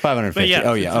clear, $550.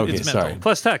 Yeah, okay, it's sorry.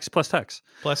 Plus tax.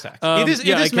 It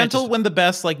is mental when the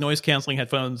best noise canceling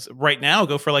headphones right now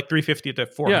go for $350 to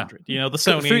 $400. The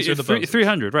Sony's or the Boses.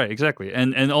 $300, right? Exactly,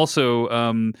 and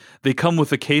also they come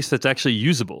with a case that's actually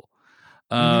usable.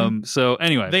 So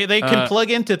anyway, they can plug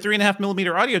into 3.5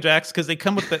 millimeter audio jacks because they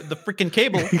come with the freaking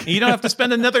cable. And you don't have to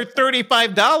spend another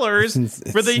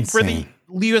 $35 for the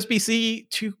USB-C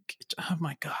to. Oh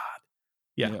my god!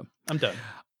 Yeah. I'm done.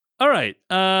 All right.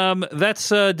 That's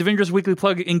Devindra's weekly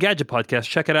plug, Engadget podcast.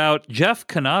 Check it out. Jeff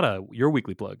Kanata, your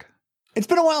weekly plug. It's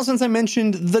been a while since I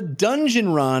mentioned The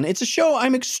Dungeon Run. It's a show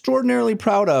I'm extraordinarily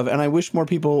proud of, and I wish more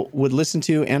people would listen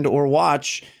to and or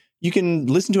watch. You can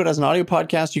listen to it as an audio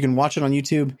podcast. You can watch it on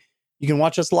YouTube. You can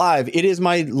watch us live. It is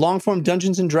my long-form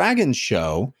Dungeons & Dragons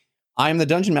show. I am the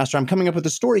Dungeon Master. I'm coming up with a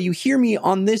story. You hear me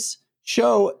on this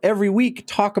show every week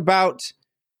talk about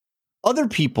other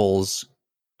people's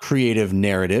creative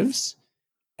narratives,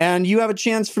 and you have a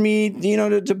chance for me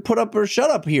to put up or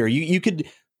shut up here. You could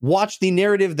watch the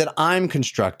narrative that I'm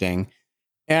constructing,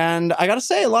 and I gotta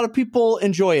say, a lot of people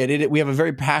enjoy it. We have a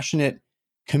very passionate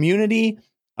community,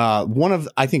 I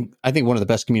think one of the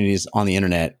best communities on the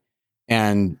internet,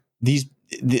 and the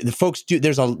folks do.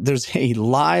 There's a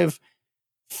live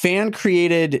fan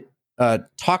created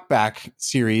talkback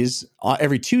series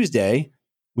every Tuesday.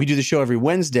 We do the show every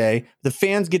Wednesday. The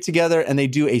fans get together and they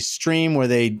do a stream where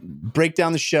they break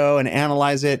down the show and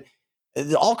analyze it.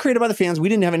 All created by the fans. We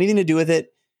didn't have anything to do with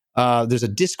it. There's a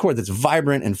Discord that's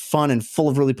vibrant and fun and full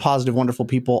of really positive, wonderful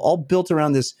people, all built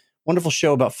around this wonderful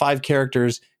show about 5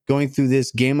 characters going through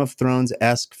this Game of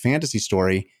Thrones-esque fantasy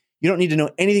story. You don't need to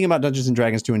know anything about Dungeons &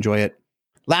 Dragons to enjoy it.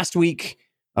 Last week,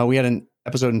 we had an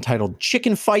episode entitled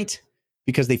Chicken Fight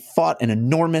because they fought an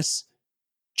enormous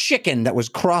chicken that was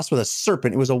crossed with a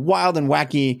serpent. It was a wild and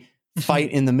wacky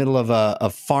fight in the middle of a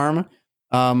farm,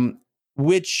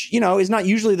 which, you know, is not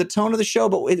usually the tone of the show,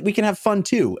 but we can have fun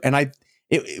too. And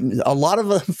a lot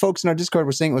of folks in our Discord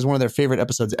were saying it was one of their favorite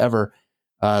episodes ever.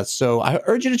 So I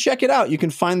urge you to check it out. You can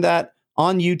find that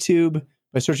on YouTube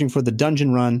by searching for The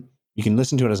Dungeon Run. You can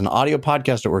listen to it as an audio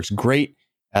podcast. It works great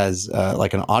as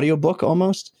like an audiobook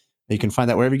almost. You can find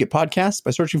that wherever you get podcasts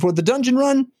by searching for The Dungeon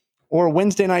Run, or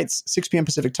Wednesday nights, 6 p.m.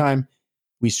 Pacific time.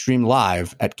 We stream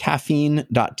live at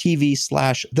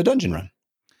caffeine.tv/The Dungeon Run.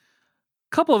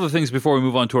 Couple other things before we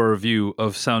move on to our review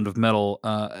of Sound of Metal.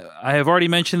 I have already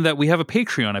mentioned that we have a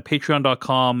Patreon at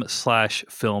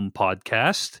patreon.com/film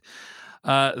podcast.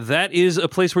 That is a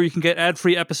place where you can get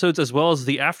ad-free episodes as well as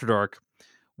the After Dark.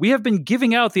 We have been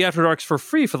giving out the After Darks for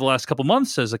free for the last couple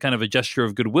months as a kind of a gesture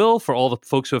of goodwill for all the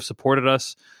folks who have supported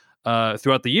us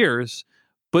throughout the years.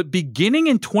 But beginning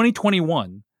in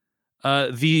 2021,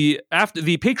 the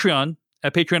Patreon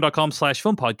at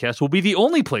patreon.com/film podcast will be the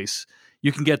only place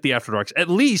you can get the After Darks, at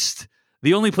least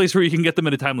the only place where you can get them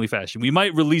in a timely fashion. We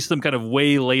might release them kind of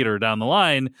way later down the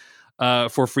line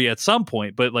for free at some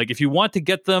point. But like, if you want to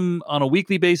get them on a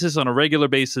weekly basis, on a regular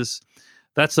basis,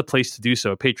 that's the place to do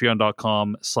so.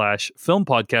 Patreon.com/film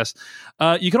podcast.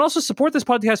 You can also support this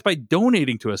podcast by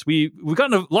donating to us. We've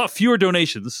gotten a lot fewer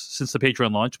donations since the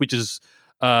Patreon launch, which is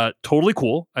totally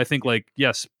cool. I think, like,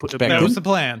 yes, that was the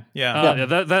plan. Yeah,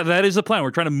 that is the plan. We're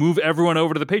trying to move everyone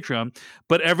over to the Patreon,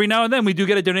 but every now and then we do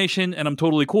get a donation, and I'm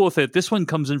totally cool with it. This one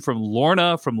comes in from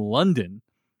Lorna from London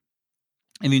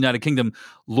in the United Kingdom.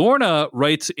 Lorna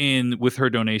writes in with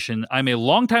her donation: I'm a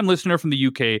longtime listener from the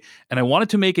UK, and I wanted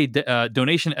to make a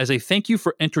donation as a thank you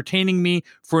for entertaining me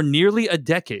for nearly a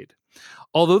decade.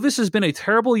 Although this has been a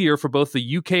terrible year for both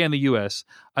the UK and the US,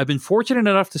 I've been fortunate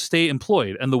enough to stay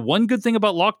employed. And the one good thing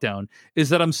about lockdown is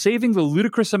that I'm saving the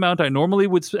ludicrous amount I normally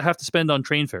would have to spend on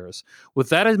train fares. With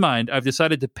that in mind, I've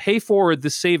decided to pay forward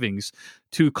this savings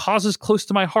to causes close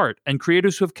to my heart and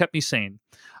creators who have kept me sane.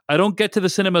 I don't get to the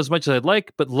cinema as much as I'd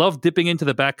like, but love dipping into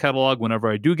the back catalog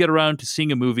whenever I do get around to seeing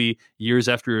a movie years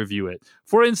after I review it.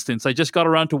 For instance, I just got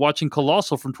around to watching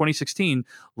Colossal from 2016.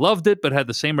 Loved it, but had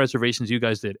the same reservations you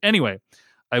guys did. Anyway,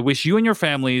 I wish you and your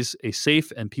families a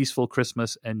safe and peaceful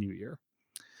Christmas and New Year.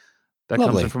 That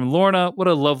comes in from Lorna. What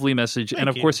a lovely message. Thank you.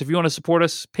 Of course, if you want to support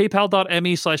us,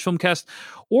 paypal.me/filmcast.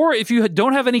 Or if you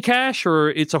don't have any cash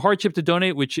or it's a hardship to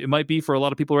donate, which it might be for a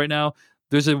lot of people right now,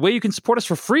 there's a way you can support us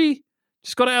for free.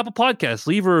 Just go to Apple Podcasts,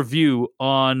 leave a review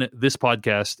on this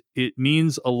podcast. It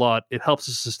means a lot. It helps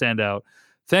us to stand out.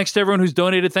 Thanks to everyone who's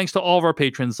donated. Thanks to all of our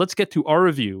patrons. Let's get to our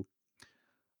review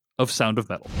of Sound of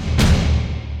Metal.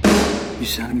 You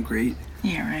sound great.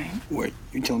 Yeah, right. What?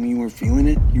 You told me you weren't feeling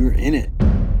it? You were in it.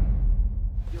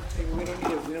 We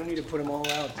don't need to put them all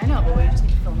out. I know, but we just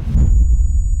need to film them.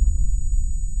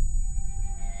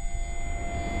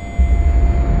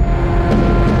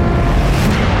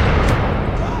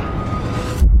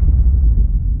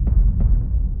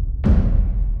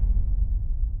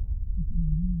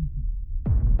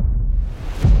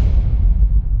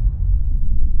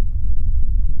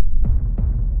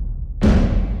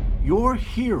 Your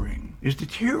hearing is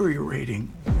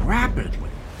deteriorating rapidly.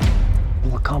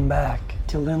 We'll come back.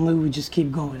 Till then, Lou, we just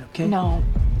keep going, okay? No.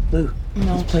 Lou,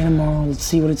 no. Let's play tomorrow. Let's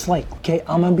see what it's like, okay?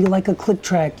 I'm gonna be like a click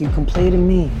track. You can play to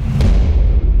me. You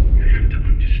have to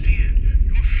understand,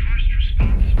 your first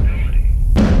responsibility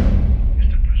is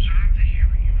to preserve the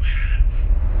hearing you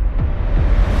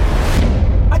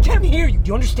have. I can't hear you. Do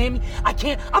you understand me? I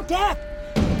can't. I'm deaf.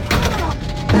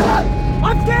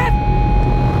 I'm deaf.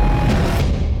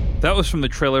 That was from the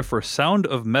trailer for Sound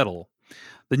of Metal,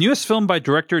 the newest film by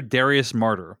director Darius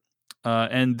Marder.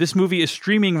 And this movie is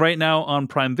streaming right now on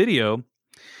Prime Video.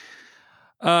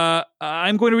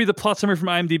 I'm going to read the plot summary from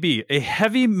IMDb. A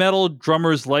heavy metal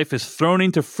drummer's life is thrown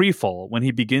into freefall when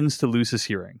he begins to lose his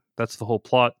hearing. That's the whole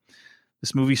plot.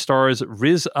 This movie stars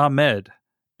Riz Ahmed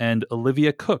and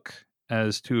Olivia Cook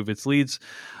as two of its leads.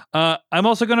 I'm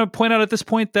also going to point out at this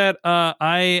point that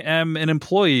I am an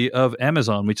employee of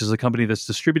Amazon, which is a company that's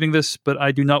distributing this, but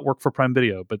I do not work for Prime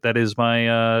Video. But that is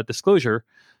my disclosure.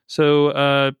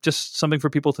 So just something for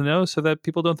people to know so that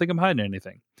people don't think I'm hiding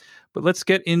anything. But let's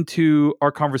get into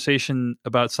our conversation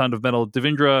about Sound of Metal.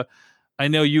 Devindra, I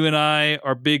know you and I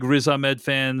are big Riz Ahmed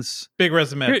fans. Big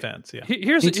Riz Ahmed fans, yeah.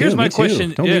 Here's my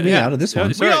question. Don't leave me out of this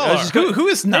one. We all are. Who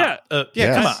is not?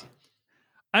 Come on.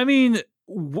 I mean,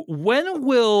 when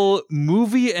will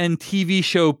movie and TV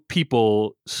show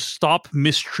people stop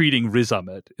mistreating Riz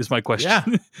Ahmed is my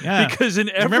question. Yeah. Because in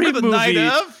every remember the movie... night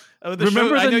of?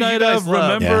 Remember the night of?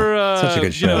 Remember, such a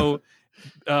good show.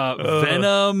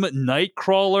 Venom,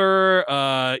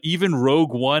 Nightcrawler, even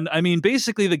Rogue One. I mean,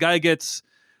 basically the guy gets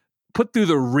put through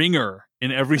the ringer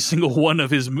in every single one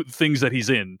of his things that he's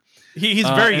in. He's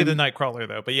very good at Nightcrawler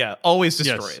though, but yeah, always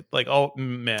destroyed. Like, oh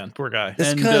man, poor guy.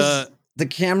 It's because the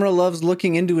camera loves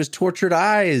looking into his tortured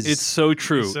eyes. It's so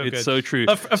true. It's so true.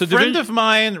 A friend of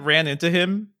mine ran into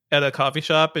him at a coffee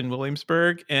shop in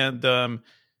Williamsburg and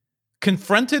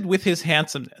confronted with his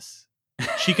handsomeness,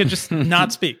 she could just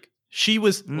not speak. She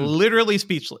was literally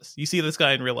speechless. You see this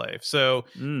guy in real life. So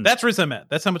that's Riz Ahmed.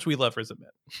 That's how much we love Riz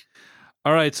Ahmed.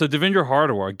 All right, so Devendra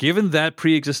Hardawar, given that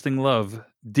pre-existing love,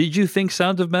 did you think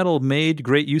Sound of Metal made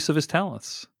great use of his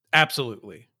talents?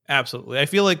 Absolutely. I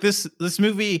feel like this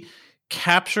movie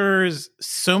captures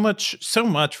so much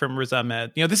from Riz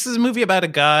Ahmed. You know, this is a movie about a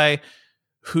guy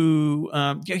who,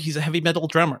 he's a heavy metal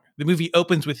drummer. The movie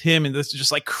opens with him and this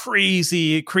just like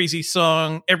crazy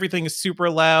song. Everything is super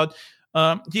loud.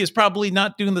 He is probably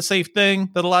not doing the safe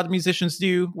thing that a lot of musicians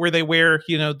do, where they wear,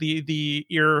 the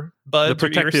ear buds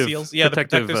or ear seals. Yeah, the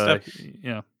protective stuff.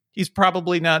 Yeah, he's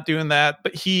probably not doing that.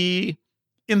 But in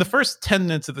the first 10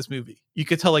 minutes of this movie, you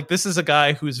could tell like this is a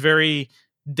guy who's very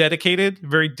dedicated,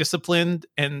 very disciplined,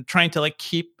 and trying to like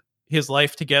keep his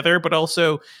life together. But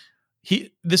also,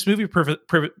 this movie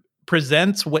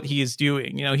presents what he is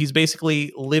doing. You know, he's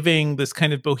basically living this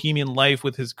kind of bohemian life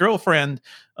with his girlfriend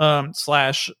 / song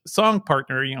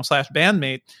partner, /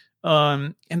 bandmate.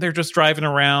 And they're just driving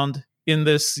around in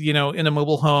this, in a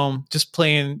mobile home, just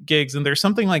playing gigs. And there's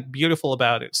something like beautiful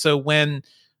about it. So when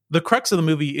the crux of the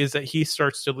movie is that he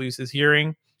starts to lose his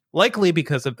hearing, likely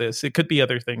because of this, it could be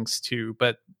other things too,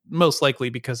 but most likely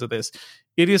because of this,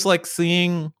 it is like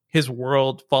seeing his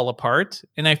world fall apart.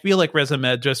 And I feel like Riz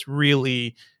Ahmed just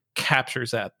really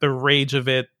captures that, the rage of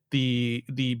it, the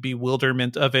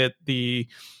bewilderment of it, the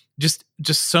just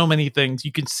so many things.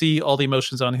 You can see all the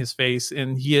emotions on his face,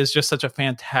 and he is just such a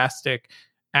fantastic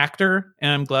actor.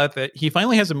 And I'm glad that he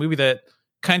finally has a movie that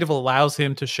kind of allows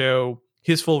him to show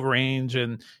his full range.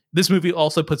 And this movie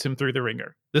also puts him through the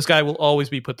ringer. This guy will always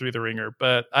be put through the ringer,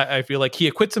 but I feel like he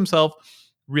acquits himself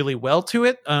really well to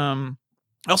it.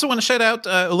 I also want to shout out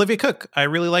Olivia Cooke. I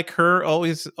really like her,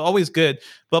 always good.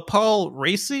 But Paul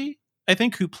Raci, I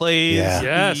think, who plays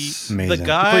the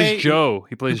guy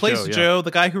he plays Joe,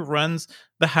 the guy who runs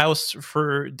the house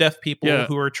for deaf people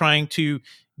who are trying to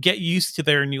get used to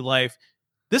their new life.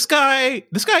 This guy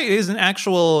is an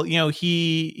actual,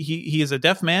 he is a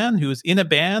deaf man who's in a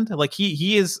band. Like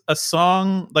he is a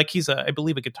song, like he's I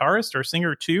believe a guitarist or a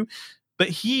singer too. But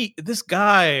this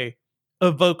guy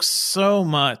evokes so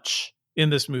much in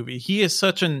this movie. He is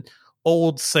such an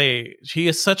old sage. He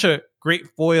is such a great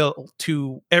foil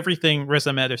to everything Riz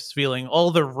Ahmed is feeling,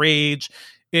 all the rage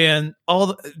and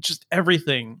just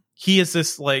everything. He is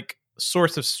this like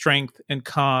source of strength and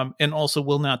calm, and also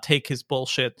will not take his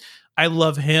bullshit. I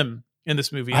love him in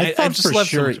this movie. I just love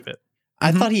so much of it.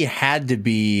 I thought he had to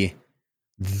be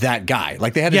that guy.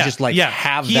 Like they had to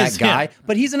have that guy. Him.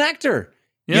 But he's an actor.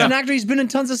 He's an actor. He's been in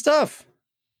tons of stuff.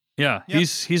 Yeah,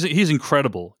 he's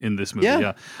incredible in this movie.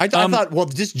 Yeah. I thought, well,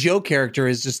 this Joe character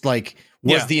is just like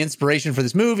was the inspiration for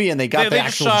this movie, and they got the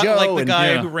actual shot, Joe, like the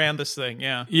guy who ran this thing.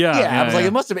 I was like,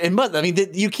 it must have been. I mean,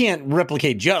 you can't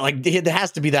replicate Joe. Like, it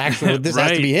has to be the actual. This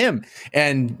has to be him.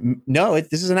 And no,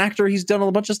 this is an actor. He's done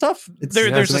a bunch of stuff.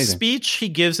 There's a speech he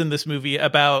gives in this movie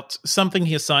about something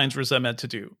he assigns Riz Ahmed to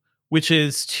do, which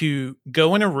is to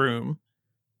go in a room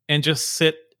and just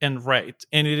sit and write.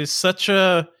 And it is such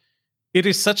a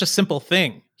simple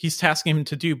thing he's tasking him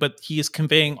to do, but he is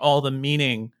conveying all the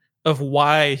meaning of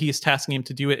why he's tasking him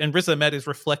to do it. And Riz Ahmed is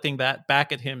reflecting that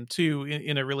back at him too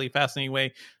in a really fascinating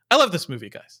way. I love this movie,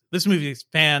 guys. This movie is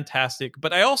fantastic.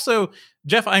 But I also,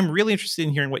 Jeff, I'm really interested in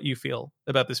hearing what you feel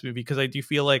about this movie, because I do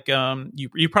feel like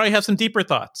you probably have some deeper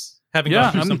thoughts having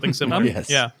gone through something similar.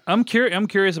 I'm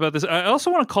curious about this. I also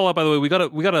want to call out, by the way, we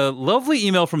got a lovely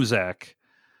email from Zach.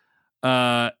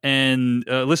 And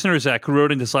listener Zach, who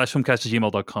wrote into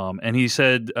 /filmcast@gmail.com, and he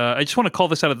said, I just want to call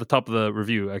this out at the top of the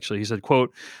review, actually. He said,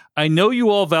 quote, I know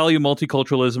you all value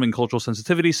multiculturalism and cultural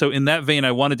sensitivity, so in that vein,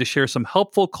 I wanted to share some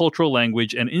helpful cultural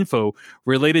language and info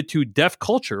related to deaf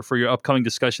culture for your upcoming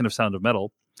discussion of Sound of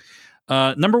Metal.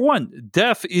 Number one,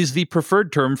 deaf is the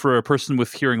preferred term for a person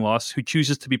with hearing loss who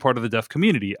chooses to be part of the deaf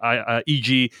community,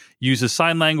 e.g., uses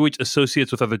sign language, associates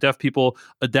with other deaf people,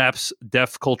 adapts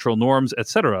deaf cultural norms,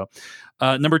 etc.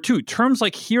 Number two, terms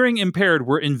like hearing impaired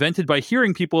were invented by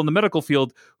hearing people in the medical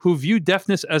field who view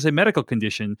deafness as a medical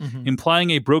condition, implying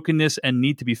a brokenness and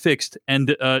need to be fixed.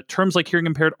 And terms like hearing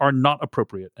impaired are not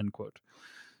appropriate, end quote.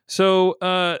 So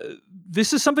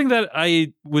this is something that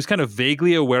I was kind of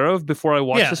vaguely aware of before I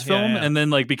watched this film, and then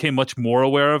like became much more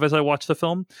aware of as I watched the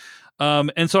film.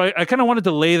 And so I kind of wanted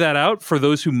to lay that out for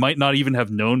those who might not even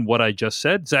have known what I just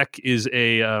said. Zach is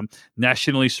a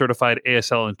nationally certified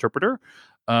ASL interpreter,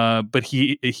 but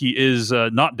he is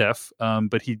not deaf.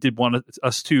 But he did want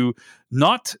us to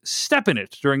not step in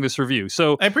it during this review.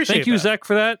 So I appreciate thank you, that. Zach,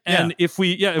 for that. And if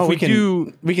we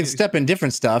can step in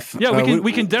different stuff. Yeah,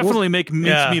 we can definitely make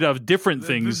mincemeat of different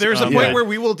things. There's a point where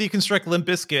we will deconstruct Limp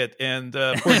Bizkit and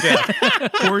poor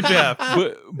Jeff. Poor Jeff.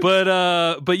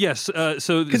 But yes.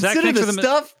 So consider Zach, thanks the for the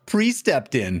stuff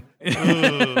pre-stepped in. You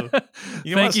don't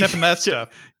want to step in that stuff.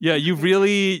 Yeah, you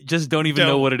really just don't even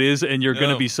know what it is, and you're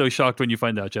going to be so shocked when you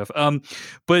find out, Jeff.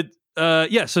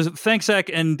 So thanks, Zach.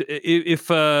 And if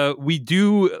we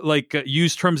do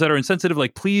use terms that are insensitive,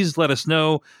 please let us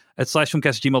know at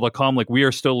 /filmcast@gmail.com. We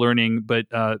are still learning, but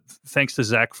thanks to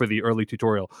Zach for the early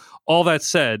tutorial. All that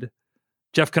said,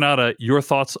 Jeff Cannata, your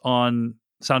thoughts on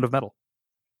Sound of Metal?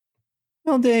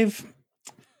 Well, Dave,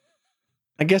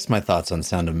 I guess my thoughts on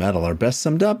Sound of Metal are best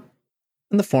summed up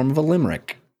in the form of a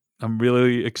limerick. I'm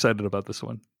really excited about this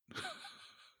one.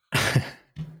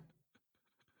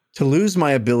 To lose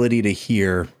my ability to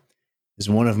hear is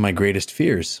one of my greatest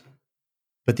fears.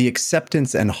 But the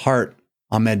acceptance and heart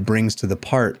Ahmed brings to the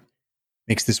part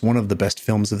makes this one of the best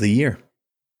films of the year.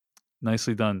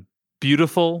 Nicely done.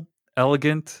 Beautiful,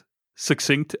 elegant,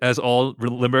 succinct, as all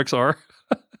limericks are.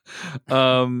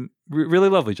 Really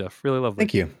lovely, Jeff. Really lovely.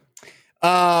 Thank you.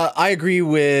 I agree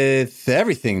with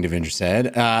everything Devendra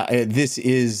said. This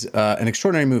is an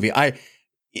extraordinary movie.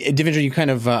 Devendra, you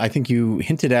kind of, I think you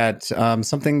hinted at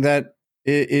something that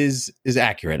is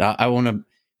accurate.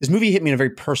 This movie hit me in a very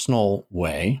personal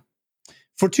way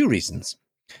for two reasons.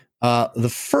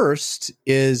 The first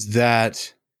is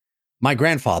that my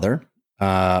grandfather,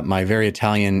 my very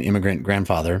Italian immigrant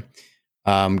grandfather,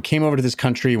 came over to this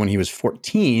country when he was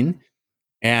 14,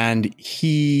 and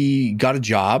he got a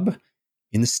job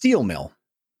in the steel mill.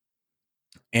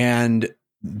 And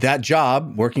that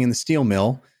job, working in the steel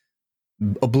mill,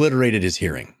 obliterated his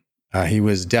hearing. He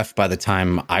was deaf by the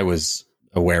time I was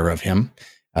aware of him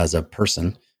as a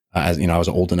person. As you know, I was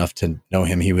old enough to know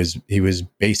him. He was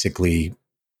basically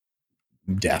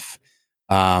deaf.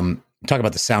 Talk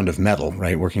about the sound of metal,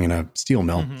 right? Working in a steel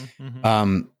mill.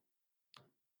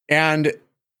 And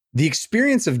the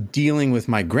experience of dealing with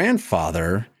my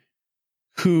grandfather,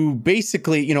 who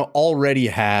basically, already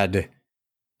had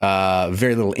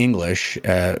very little English,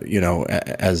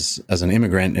 as an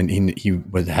immigrant, and he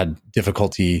had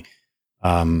difficulty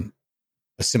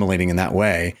assimilating in that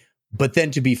way. But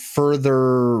then to be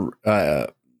further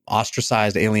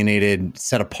ostracized, alienated,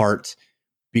 set apart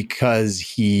because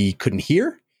he couldn't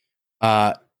hear,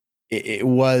 it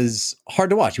was hard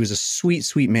to watch. He was a sweet,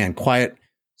 sweet man, quiet,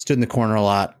 stood in the corner a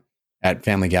lot at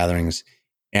family gatherings.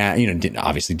 And,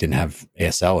 obviously didn't have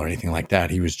ASL or anything like that.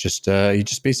 He was just, he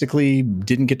just basically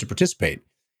didn't get to participate.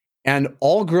 And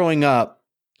all growing up,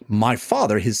 my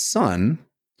father, his son,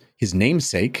 his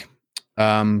namesake,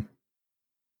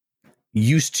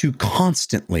 used to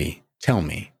constantly tell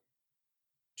me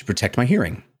to protect my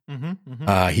hearing.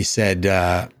 He said,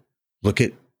 look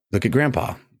at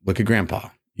grandpa,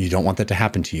 You don't want that to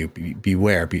happen to you.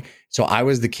 Beware. So I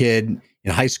was the kid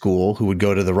in high school who would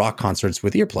go to the rock concerts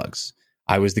with earplugs.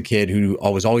 I was the kid who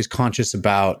was always conscious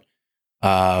about,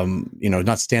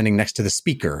 not standing next to the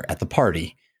speaker at the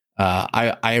party.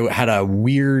 I had a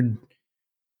weird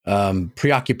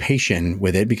preoccupation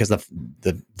with it because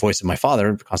the voice of my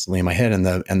father constantly in my head, and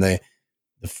the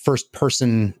first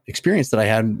person experience that I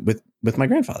had with my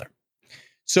grandfather.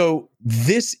 So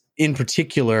this in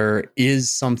particular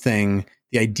is something.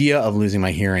 The idea of losing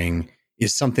my hearing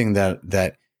is something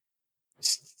that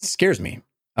scares me,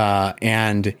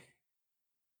 and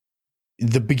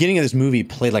the beginning of this movie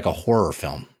played like a horror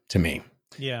film to me.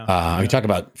 Yeah. We talk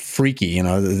about Freaky,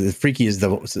 the Freaky is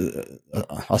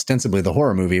ostensibly the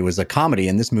horror movie. It was a comedy,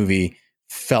 and this movie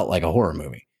felt like a horror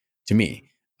movie to me.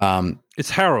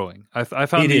 It's harrowing. I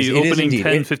found the opening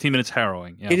 10, 15 minutes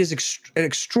harrowing. Yeah. It is an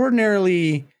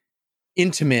extraordinarily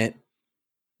intimate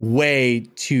way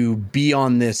to be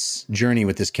on this journey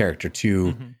with this character,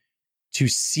 to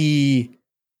see,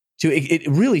 it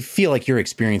really feel like you're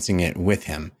experiencing it with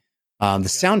him. The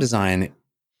sound design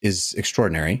is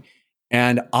extraordinary.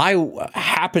 And I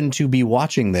happen to be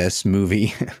watching this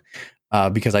movie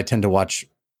because I tend to watch,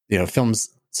 films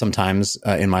sometimes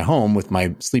in my home with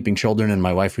my sleeping children and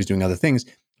my wife who's doing other things.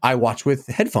 I watch with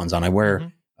headphones on. I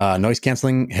wear noise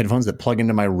canceling headphones that plug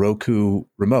into my Roku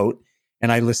remote,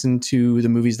 and I listen to the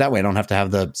movies that way. I don't have to have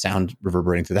the sound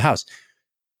reverberating through the house.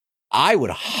 I would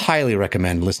highly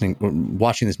recommend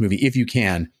watching this movie if you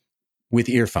can with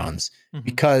earphones,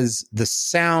 because the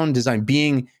sound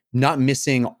design, not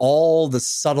missing all the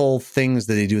subtle things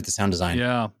that they do with the sound design.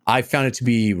 Yeah, I found it to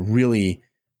be really,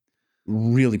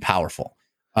 really powerful.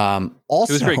 Also, it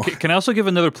was great. Can I also give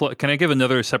another plug? Can I give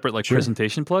another separate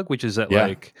presentation plug, which is that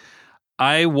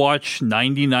I watch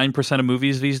 99% of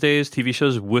movies these days, TV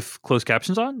shows, with closed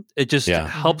captions on. It just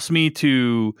helps me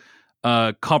to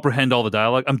comprehend all the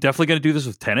dialogue. I'm definitely going to do this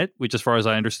with Tenet, which, as far as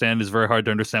I understand, is very hard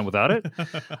to understand without it.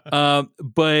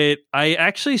 But I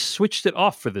actually switched it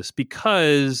off for this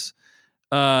because,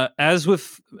 as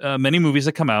with many movies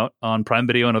that come out on Prime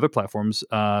Video and other platforms,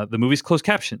 the movie's closed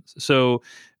captions. So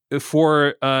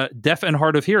for deaf and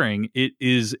hard of hearing, it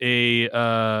is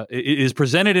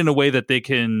presented in a way that they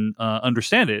can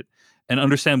understand it and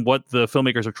understand what the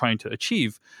filmmakers are trying to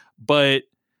achieve. But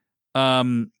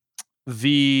it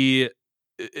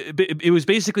was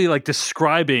basically like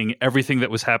describing everything that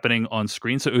was happening on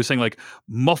screen. So it was saying like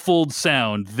muffled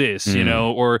sound, this,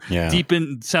 or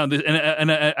deepened sound. And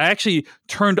I actually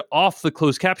turned off the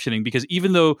closed captioning, because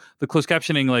even though the closed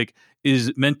captioning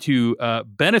is meant to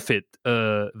benefit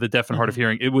the deaf and hard of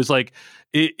hearing, it was like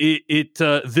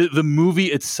the movie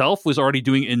itself was already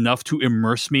doing enough to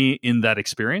immerse me in that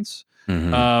experience.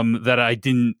 That I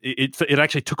didn't. It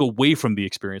actually took away from the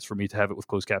experience for me to have it with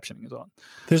closed captioning is on.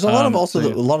 There's a lot of a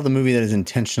lot of the movie that is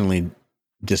intentionally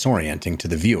disorienting to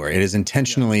the viewer. It is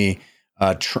intentionally.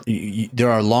 There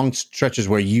are long stretches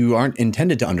where you aren't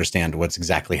intended to understand what's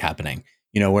exactly happening.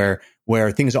 Where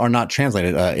things are not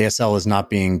translated. ASL is not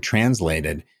being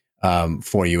translated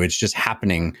for you. It's just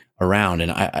happening around,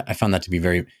 and I found that to be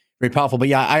very, very powerful. But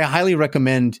yeah, I highly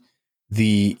recommend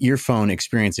the earphone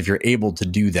experience if you're able to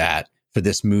do that for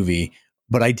this movie.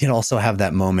 But I did also have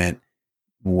that moment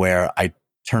where I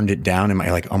turned it down. Am I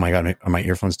like, oh my God, are my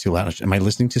earphones too loud? Am I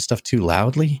listening to stuff too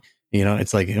loudly?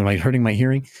 It's like, am I hurting my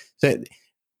hearing? So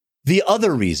the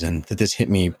other reason that this hit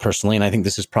me personally, and I think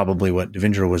this is probably what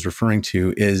Devindra was referring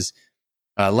to, is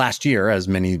last year, as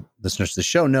many listeners to the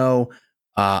show know,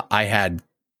 I had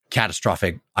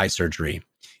catastrophic eye surgery.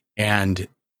 And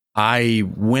I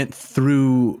went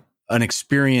through an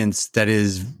experience that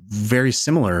is very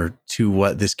similar to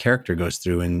what this character goes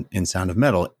through in Sound of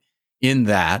Metal, in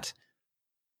that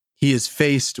he is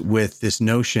faced with this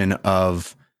notion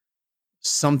of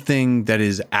something that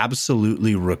is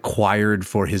absolutely required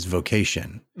for his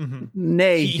vocation.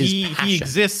 Nay, his passion. He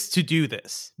exists to do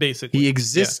this, basically. He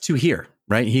exists to hear,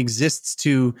 right? He exists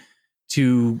to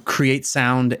create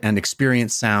sound and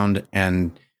experience sound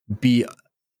and be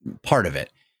part of it.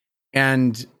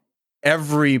 And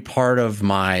every part of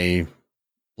my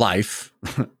life,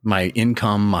 my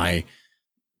income, my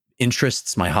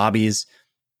interests, my hobbies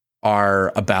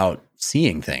are about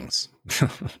seeing things,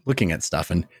 looking at stuff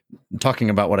and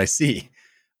talking about what I see.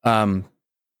 And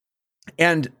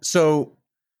so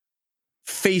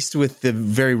faced with the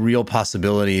very real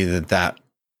possibility that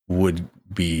would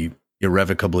be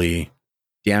irrevocably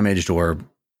damaged or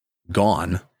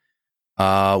gone,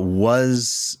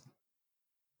 was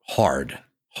hard.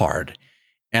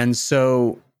 And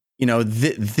so,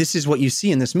 this is what you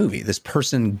see in this movie, this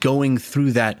person going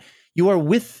through that. You are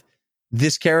with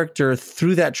this character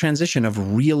through that transition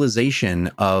of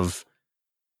realization of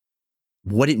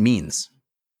what it means,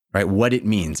 right? What it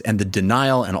means, and the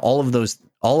denial and all of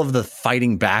the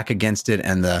fighting back against it,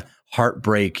 and the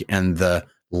heartbreak and the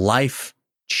life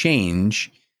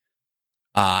change.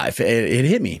 It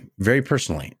hit me very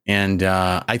personally. And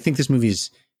I think this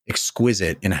movie's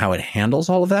exquisite in how it handles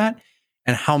all of that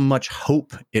and how much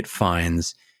hope it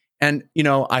finds. And,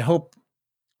 I hope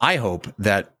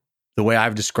that the way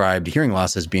I've described hearing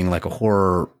loss as being like a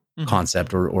horror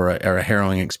concept or a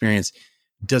harrowing experience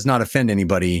does not offend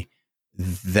anybody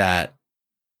that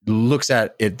looks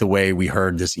at it the way we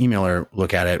heard this emailer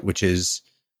look at it, which is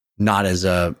not as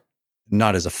a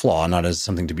flaw, not as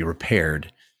something to be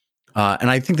repaired. And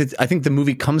I think the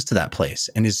movie comes to that place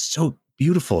and is so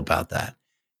beautiful about that,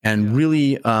 and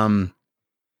really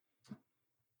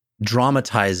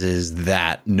dramatizes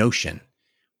that notion,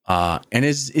 and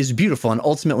is beautiful and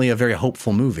ultimately a very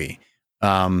hopeful movie.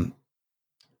 I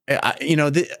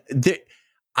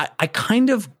kind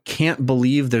of can't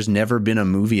believe there's never been a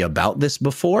movie about this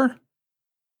before,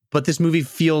 but this movie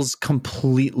feels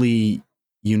completely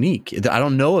unique. I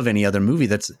don't know of any other movie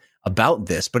that's about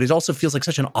this, but it also feels like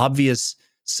such an obvious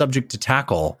subject to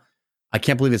tackle. I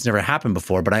can't believe it's never happened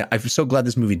before, but I'm so glad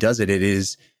this movie does it. It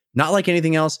is not like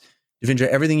anything else. Devindra,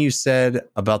 everything you said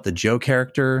about the Joe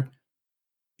character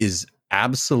is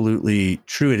absolutely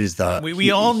true. It is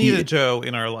we all need a Joe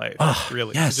in our life,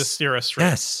 really, yes, to just steer us straight.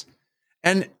 Yes.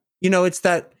 And, it's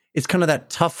that it's kind of that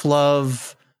tough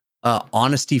love,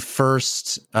 honesty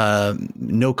first,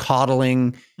 no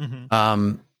coddling.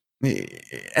 Mm-hmm.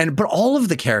 But all of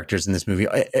the characters in this movie,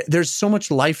 there's so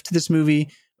much life to this movie,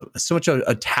 so much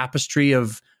a tapestry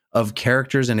of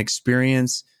characters and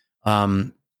experience.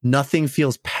 Nothing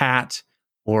feels pat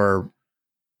or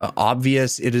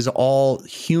obvious. It is all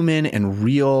human and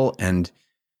real. And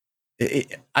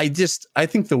I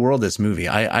think the world of this movie.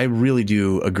 I really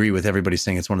do agree with everybody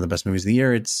saying it's one of the best movies of the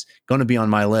year. It's going to be on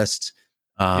my list.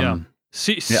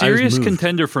 Serious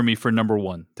contender for me for number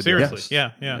one. Seriously,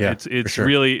 yeah. It's sure.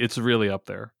 really up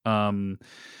there. And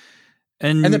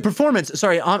the performance.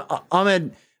 Sorry,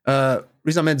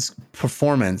 Riz Ahmed's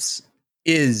performance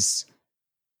is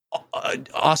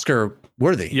Oscar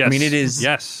worthy. Yes. I mean, it is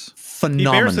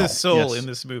phenomenal. He bears his soul in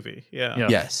this movie. Yeah.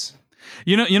 Yes.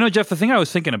 You know, Jeff. The thing I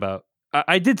was thinking about.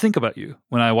 I did think about you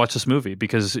when I watched this movie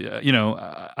because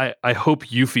I hope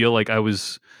you feel like I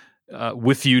was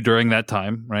with you during that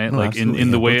time, right? Oh, like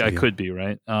in the way I you. could be,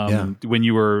 right? When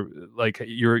you were like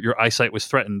your eyesight was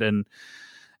threatened,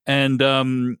 and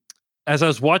as I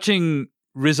was watching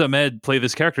Riz Ahmed play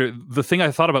this character, the thing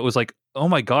I thought about was like, oh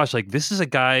my gosh, like this is a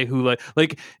guy who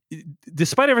like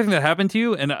despite everything that happened to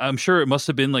you, and I'm sure it must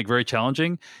have been like very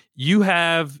challenging, you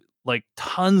have like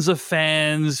tons of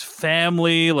fans,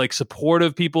 family, like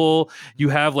supportive people. You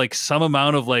have like some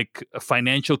amount of like a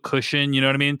financial cushion, you know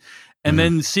what I mean? And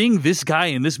then seeing this guy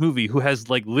in this movie who has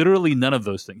like literally none of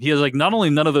those things. He has like not only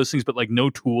none of those things, but like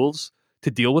no tools to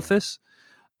deal with this.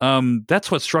 That's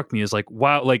what struck me is like,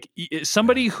 wow, like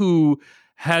somebody who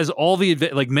has all the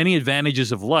like many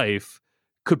advantages of life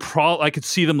I could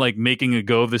see them like making a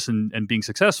go of this and being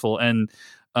successful. And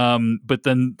but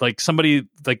then like somebody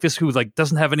like this who like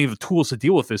doesn't have any of the tools to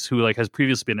deal with this, who like has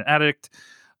previously been an addict.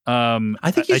 I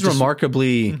think he's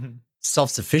remarkably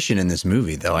self-sufficient in this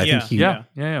movie, though. I think he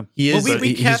is. Well,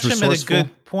 we catch him at a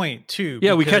good point too.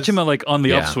 Yeah, we catch him like on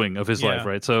the upswing of his life,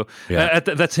 right? So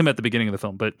that's him at the beginning of the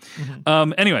film. But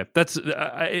anyway, that's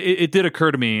it did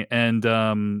occur to me, and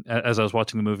as I was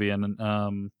watching the movie,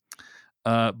 and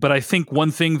but I think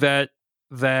one thing that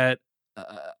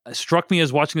struck me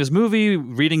as watching this movie,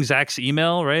 reading Zach's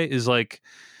email, right,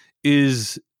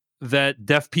 is that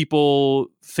deaf people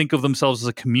think of themselves as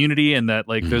a community, and that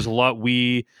like there's a lot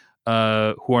we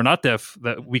who are not deaf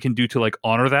that we can do to like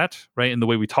honor that, right, in the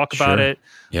way we talk about it,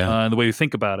 and the way we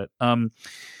think about it.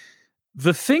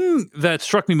 The thing that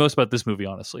struck me most about this movie,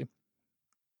 honestly,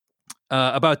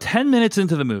 about 10 minutes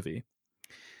into the movie,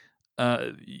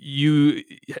 the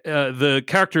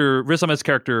character, Riz Ahmed's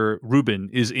character Ruben,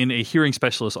 is in a hearing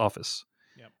specialist's office,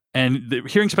 and the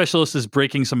hearing specialist is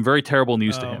breaking some very terrible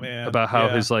news to him about how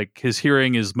his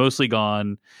hearing is mostly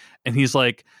gone, and he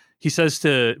says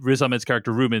to Riz Ahmed's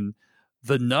character Ruben,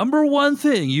 the number one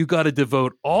thing you got to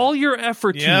devote all your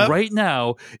effort to right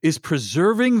now is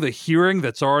preserving the hearing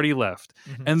that's already left.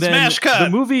 And then the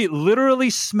movie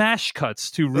literally smash cuts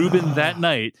to Ruben that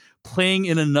night playing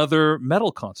in another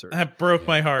metal concert. That broke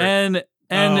my heart. And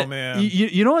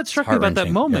you know what struck me about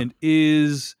that moment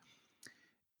is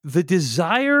the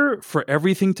desire for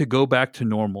everything to go back to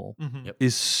normal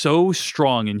is so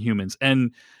strong in humans.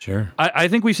 And I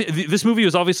think this movie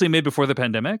was obviously made before the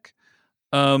pandemic.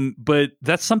 But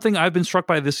that's something I've been struck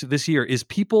by this year is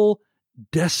people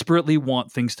desperately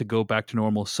want things to go back to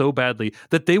normal so badly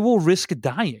that they will risk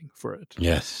dying for it.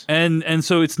 Yes. And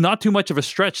so it's not too much of a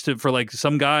stretch for like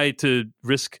some guy to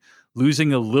risk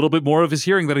losing a little bit more of his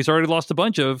hearing that he's already lost a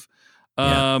bunch of.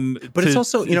 But it's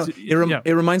also,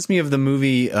 it reminds me of the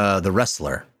movie The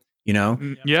Wrestler, Yeah.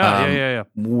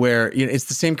 Where it's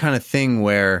the same kind of thing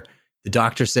where the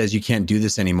doctor says you can't do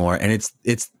this anymore, and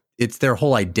it's their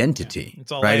whole identity,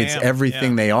 it's all right? I it's am.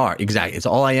 everything they are. Exactly. It's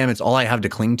all I am. It's all I have to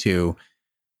cling to.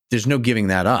 There's no giving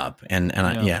that up. And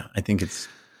I think it's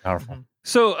powerful.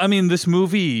 So, I mean, this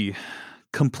movie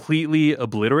completely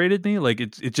obliterated me. Like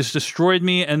it just destroyed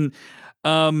me. And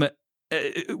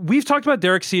we've talked about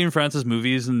Derek Cianfrance's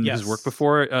movies and his work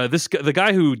before. The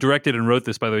guy who directed and wrote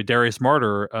this, by the way, Darius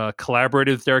Marder,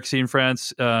 collaborated with Derek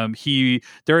Cianfrance.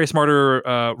 Darius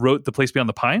Marder wrote The Place Beyond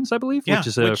the Pines, I believe, which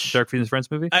is a Derek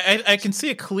Cianfrance movie. I can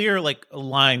see a clear like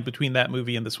line between that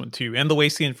movie and this one too, and the way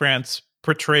Cianfrance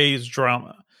portrays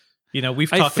drama. We've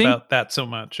talked about that so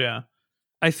much. Yeah,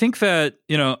 I think that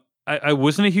I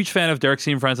wasn't a huge fan of Derek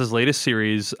Cianfrance's latest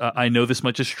series. I Know This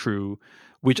Much Is True,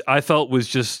 which I felt was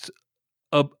just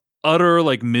a utter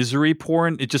like misery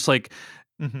porn. It just like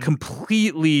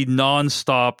completely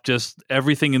nonstop, just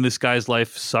everything in this guy's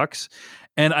life sucks.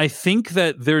 And I think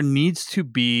that there needs to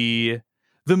be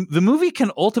the movie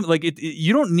can ultimately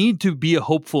you don't need to be a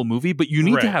hopeful movie, but you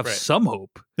need to have some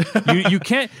hope. You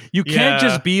can't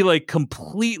just be like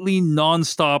completely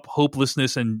nonstop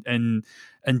hopelessness and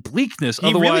bleakness.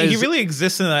 Otherwise, he really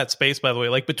exists in that space, by the way,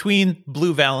 like between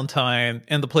Blue Valentine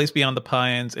and The Place Beyond the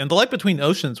Pines and The Light Between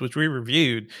Oceans, which we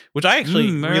reviewed, which I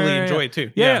actually really enjoyed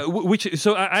too.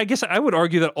 So I guess I would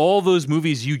argue that all those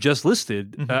movies you just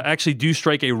listed actually do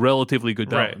strike a relatively good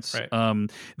balance. Right.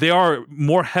 They are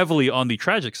more heavily on the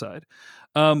tragic side.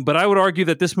 But I would argue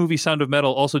that this movie, Sound of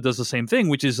Metal, also does the same thing,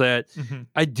 which is that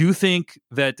I do think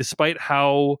that despite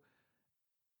how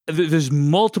there's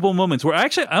multiple moments where I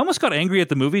almost got angry at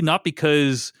the movie, not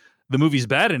because the movie's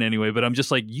bad in any way, but I'm just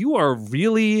like, you are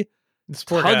really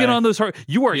tugging on those heart.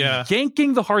 You are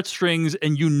yanking the heartstrings,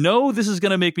 and you know this is going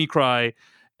to make me cry,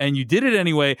 and you did it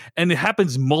anyway, and it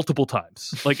happens multiple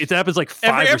times. Like it happens like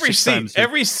five or six times.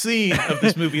 Every scene of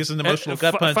this movie is an emotional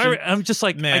gut punch. I'm just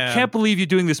like, man. I can't believe you're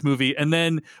doing this movie, and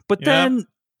then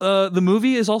the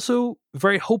movie is also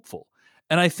very hopeful,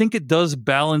 and I think it does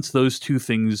balance those two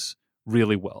things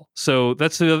really well. So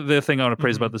that's the thing I want to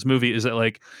praise about this movie, is that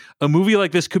like a movie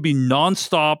like this could be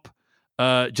nonstop,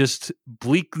 just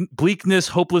bleakness,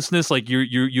 hopelessness. Like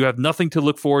you have nothing to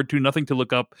look forward to, nothing to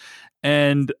look up,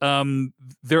 and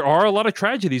there are a lot of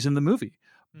tragedies in the movie,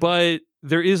 but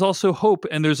there is also hope,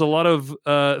 and there's a lot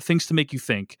of things to make you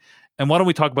think. And why don't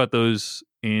we talk about those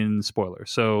in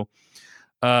spoilers? So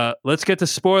let's get to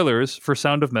spoilers for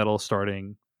Sound of Metal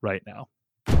starting right now.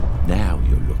 Now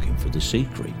you're looking for the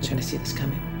secret. You're gonna see this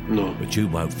coming? No, But you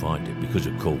won't find it because,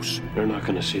 of course, you're not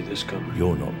gonna see this coming.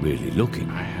 you're not really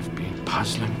looking. I have been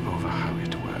puzzling over how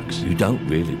it works. You don't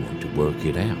really want to work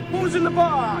it out. Who's in the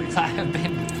box? I have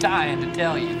been dying to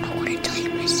tell you. I want to tell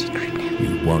you my secret now.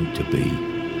 You want to be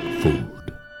fooled.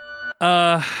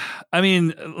 I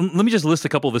mean, let me just list a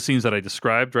couple of the scenes that I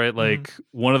described, right? Like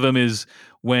one of them is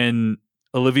when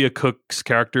Olivia Cook's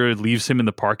character leaves him in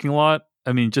the parking lot.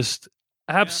 I mean, just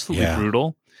absolutely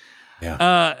brutal.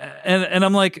 And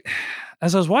I'm like,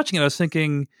 as I was watching it, I was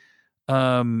thinking,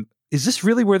 is this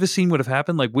really where the scene would have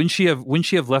happened? Like, wouldn't she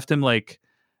have left him like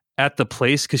at the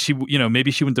place, because she,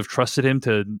 maybe she wouldn't have trusted him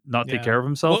to not take care of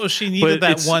himself. Well, she needed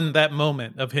that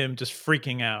moment of him just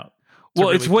freaking out.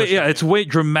 Well, really it's way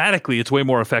dramatically, it's way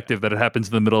more effective that it happens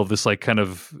in the middle of this like kind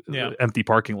of empty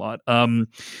parking lot. The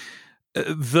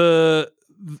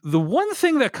one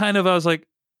thing that kind of I was like,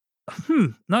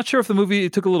 not sure if the movie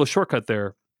took a little shortcut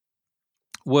there,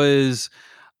 was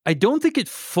I don't think it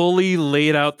fully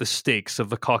laid out the stakes of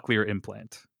the cochlear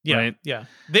implant. Yeah, right? yeah.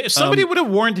 Somebody would have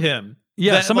warned him.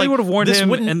 Yeah, somebody would have warned him. This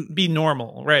wouldn't be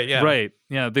normal, right? Yeah, right.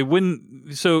 Yeah, they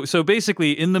wouldn't. So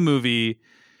basically, in the movie,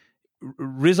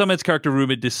 Riz Ahmed's character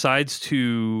Rumid decides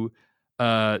to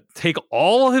take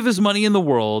all of his money in the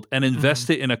world and invest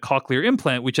it in a cochlear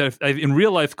implant, which in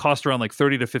real life cost around like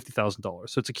 $30,000 to $50,000.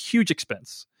 So it's a huge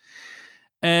expense.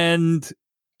 And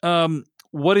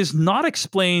what is not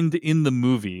explained in the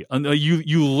movie,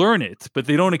 you learn it, but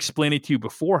they don't explain it to you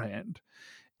beforehand,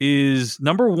 is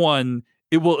number one,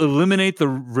 it will eliminate the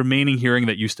remaining hearing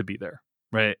that used to be there,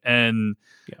 right? And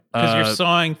because you're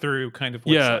sawing through kind of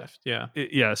what's left.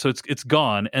 Yeah, so it's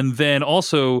gone. And then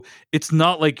also, it's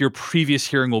not like your previous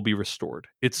hearing will be restored.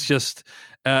 It's just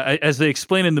as they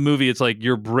explain in the movie, it's like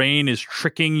your brain is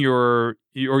tricking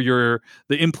the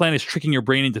implant is tricking your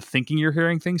brain into thinking you're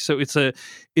hearing things. So it's a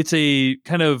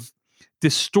kind of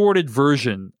distorted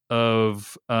version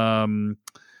of what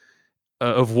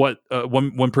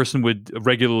one person would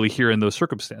regularly hear in those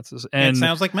circumstances. And it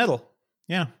sounds like metal.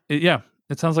 Yeah.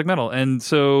 It sounds like metal. And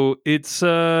so it's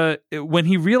when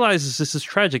he realizes this is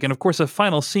tragic, and of course a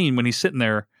final scene when he's sitting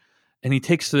there and he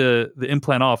takes the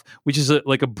implant off, which is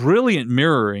like a brilliant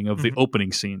mirroring of the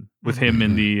opening scene with him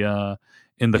in the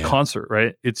concert,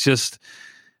 right? It's just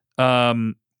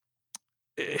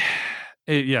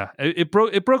it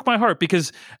broke my heart,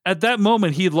 because at that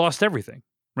moment he had lost everything,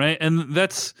 right? And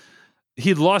he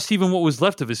had lost even what was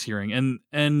left of his hearing.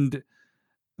 And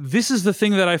this is the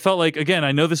thing that I felt like, again,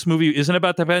 I know this movie isn't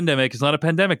about the pandemic. It's not a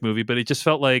pandemic movie, but it just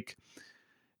felt like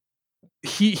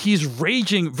he's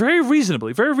raging very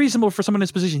reasonable for someone in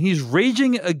his position. He's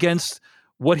raging against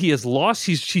what he has lost.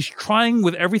 He's trying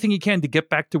with everything he can to get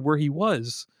back to where he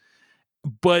was.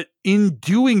 But in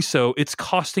doing so, it's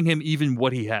costing him even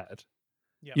what he had.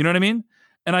 Yeah. You know what I mean?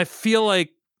 And I feel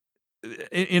like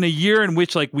in a year in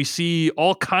which like we see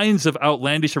all kinds of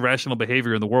outlandish, irrational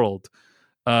behavior in the world,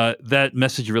 that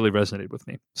message really resonated with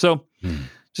me. So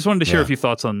just wanted to share a few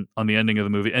thoughts on the ending of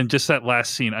the movie and just that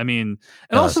last scene. I mean,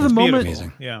 and also the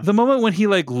moment when he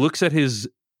like looks at his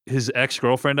his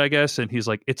ex-girlfriend, I guess, and he's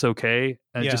like, "It's okay,"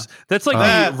 and Yeah. just that's like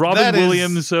That- the Robin that is-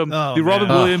 Williams, the Robin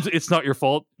man. Williams, "It's not your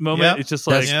fault" moment. Yep. It's just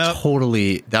like,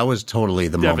 That was totally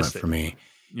the moment Devastating. for me.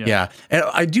 Yeah. And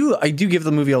I do give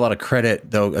the movie a lot of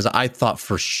credit though, because I thought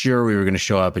for sure we were going to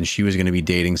show up and she was going to be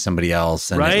dating somebody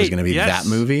else, and it was Right. going to be Yes. that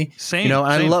movie. Same, you know,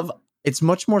 and same. I love it's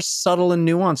much more subtle and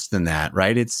nuanced than that,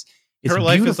 right? It's Her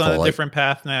life is beautiful. on a Like, different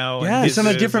path now. Yes. and it's on a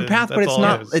his is, different and path, but that's it's all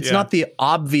not it is. it's Yeah. not the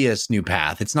obvious new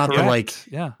path. It's not the like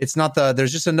yeah. it's not the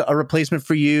there's just a replacement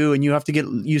for you and you have to get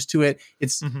used to it.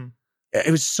 It's Mhm.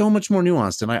 it was so much more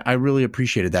nuanced, and I really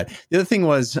appreciated that. The other thing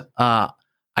was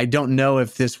I don't know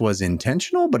if this was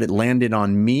intentional, but it landed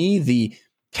on me. The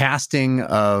casting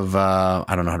of I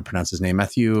don't know how to pronounce his name,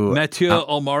 Matthew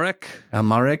Almaric,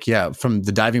 Almaric, yeah, from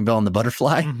The Diving Bell and the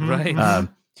Butterfly, Mhm. right?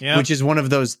 Yeah. which is one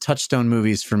of those touchstone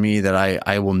movies for me that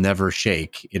I will never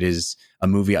shake. It is a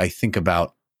movie I think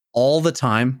about all the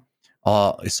time.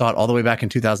 I saw it all the way back in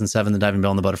 2007, The Diving Bell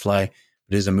and the Butterfly. It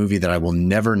is a movie that I will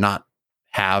never not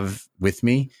have with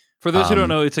me. For those who don't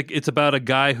know, it's about a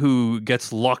guy who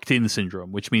gets locked in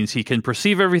syndrome, which means he can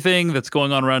perceive everything that's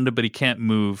going on around him, but he can't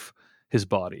move his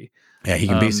body. Yeah, he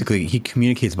can basically he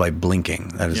communicates by blinking.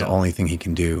 That is the only thing he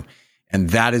can do. And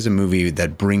that is a movie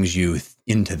that brings you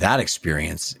into that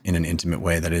experience in an intimate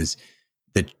way that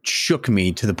shook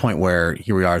me to the point where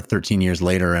here we are 13 years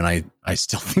later and I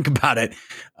still think about it.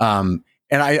 And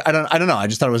I don't know. I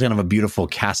just thought it was kind of a beautiful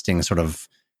casting sort of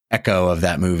echo of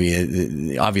that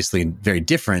movie. Obviously very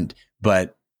different,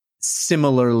 but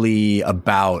similarly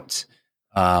about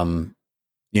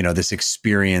this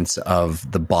experience of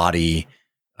the body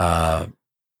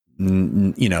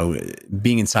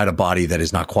being inside a body that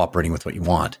is not cooperating with what you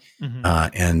want. Mhm. I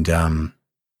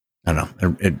don't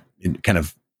know. It kind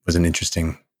of was an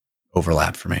interesting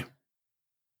overlap for me.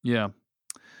 Yeah.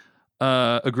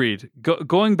 Agreed.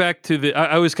 Going back to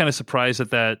I was kind of surprised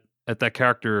at that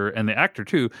character and the actor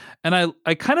too. And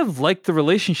I kind of liked the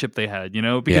relationship they had,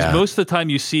 because most of the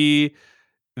time you see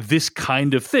this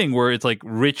kind of thing where it's like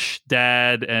rich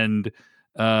dad and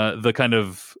the kind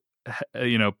of,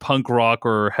 punk rock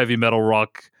or heavy metal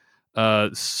rock,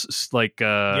 boyfriend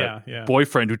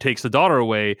who takes the daughter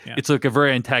away. Yeah. It's like a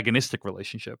very antagonistic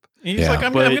relationship. And he's like,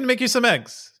 I'm going to make you some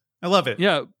eggs. I love it.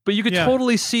 Yeah. But you could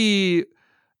totally see,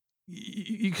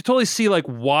 like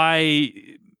why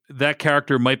that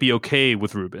character might be okay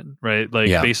with Ruben, right? Like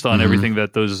based on everything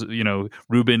that those,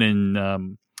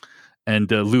 Ruben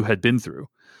and Lou had been through.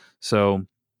 So,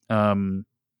 but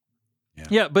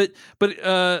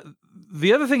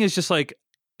the other thing is just like,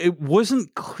 it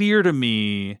wasn't clear to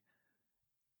me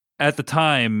at the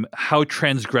time how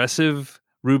transgressive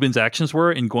Ruben's actions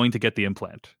were in going to get the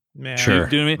implant. Man. Sure.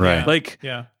 Do you know what I mean? Right. Like,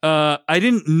 I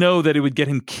didn't know that it would get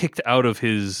him kicked out of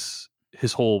his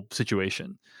whole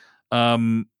situation.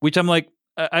 Which I'm like,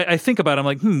 I think about it, I'm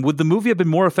like, would the movie have been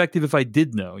more effective if I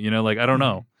did know? Like, I don't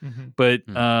know. Mm-hmm. But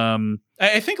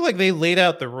I think like they laid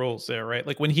out the rules there, right?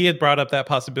 Like when he had brought up that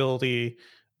possibility,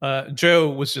 Joe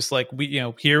was just like,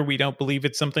 here we don't believe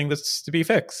it's something that's to be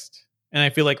fixed. And I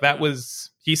feel like that was,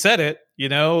 he said it,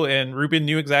 and Ruben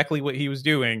knew exactly what he was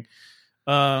doing.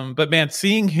 But man,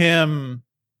 seeing him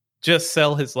just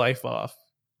sell his life off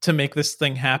to make this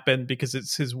thing happen because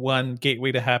it's his one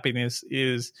gateway to happiness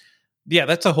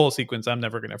that's a whole sequence I'm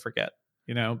never going to forget.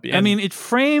 I mean, it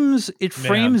frames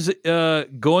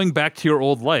going back to your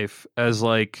old life as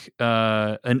like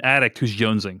an addict who's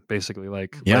jonesing, basically.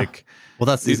 Like, well,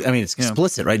 that's it's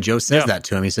explicit, right? Joe says that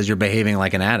to him. He says you're behaving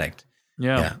like an addict.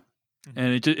 Yeah.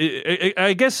 And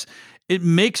I guess it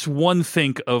makes one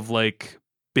think of like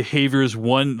behaviors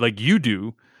like you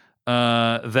do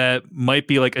that might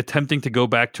be like attempting to go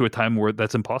back to a time where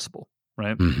that's impossible.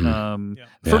 Right. Mm-hmm.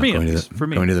 For me, going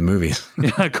to the movies.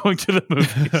 Going to the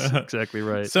movies. Exactly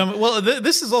right. So,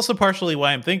 this is also partially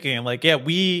why I'm thinking like,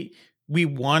 we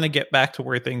want to get back to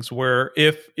where things were.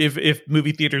 If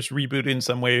movie theaters reboot in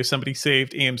some way, if somebody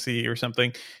saved AMC or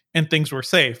something and things were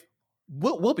safe,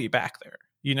 we'll be back there.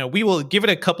 We will give it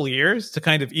a couple of years to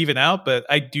kind of even out, but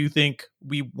I do think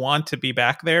we want to be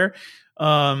back there.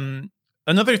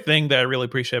 Another thing that I really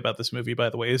appreciate about this movie, by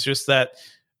the way, is just that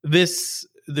this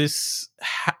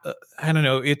I don't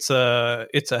know, it's a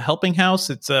helping house.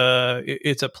 It's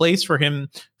a place for him,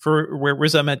 for where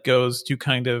Riz Ahmed goes to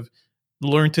kind of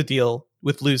learn to deal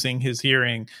with losing his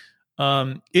hearing.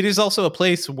 It is also a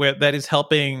place that is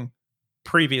helping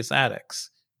previous addicts.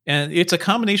 And it's a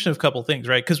combination of a couple things,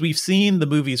 right? Because we've seen the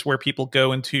movies where people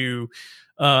go into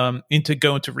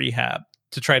rehab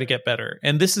to try to get better.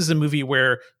 And this is a movie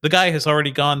where the guy has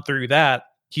already gone through that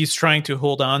he's trying to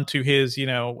hold on to his,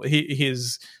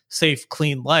 his safe,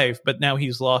 clean life, but now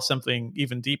he's lost something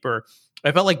even deeper.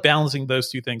 I felt like balancing those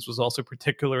two things was also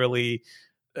particularly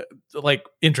like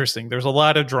interesting. There's a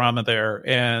lot of drama there,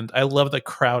 and I love the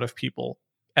crowd of people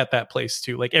at that place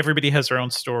too. Like everybody has their own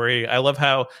story. I love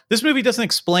how this movie doesn't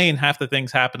explain half the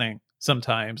things happening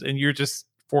sometimes, and you're just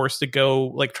forced to go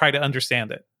like try to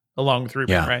understand it along with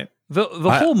Ruben, right? The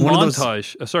whole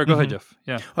montage. Sorry, go ahead, Jeff.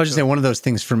 Yeah, I was just saying, one of those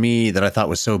things for me that I thought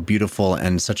was so beautiful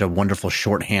and such a wonderful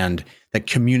shorthand that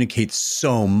communicates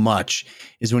so much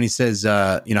is when he says,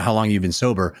 how long have you been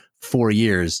sober? 4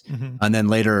 years. And then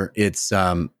later it's,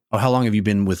 how long have you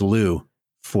been with Lou?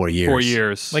 4 years. 4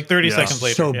 years. Like 30 seconds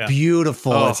later. So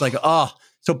beautiful. Oh. It's like,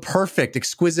 so perfect,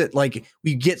 exquisite. Like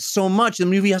we get so much. The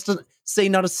movie has to say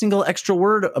not a single extra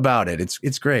word about it.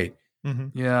 It's great.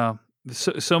 Mm-hmm. Yeah.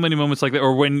 So many moments like that,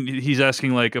 or when he's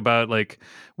asking like about like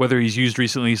whether he's used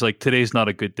recently, he's like, today's not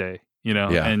a good day,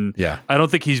 and I don't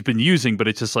think he's been using, but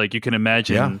it's just like you can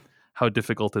imagine how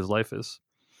difficult his life is.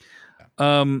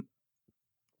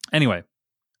 Anyway,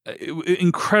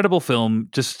 incredible film,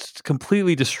 just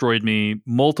completely destroyed me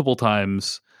multiple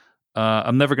times.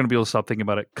 I'm never going to be able to stop thinking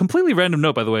about it. Completely random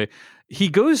note, by the way, he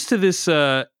goes to this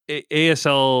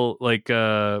ASL like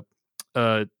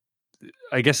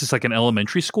I guess it's like an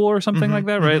elementary school or something like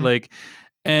that, right? Like,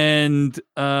 and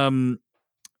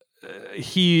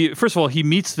he first of all he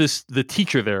meets the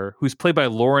teacher there who's played by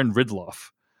Lauren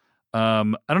Ridloff. I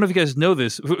don't know if you guys know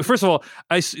this. First of all,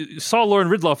 I saw Lauren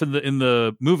Ridloff in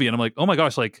the movie, and I'm like, oh my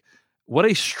gosh, like what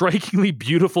a strikingly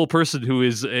beautiful person who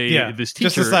is this teacher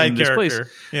just a side in this character. place.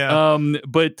 Yeah,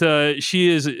 but she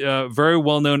is a very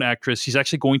well known actress. She's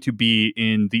actually going to be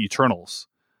in The Eternals,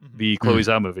 the Chloe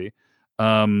Zhao movie.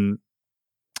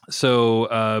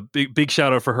 So big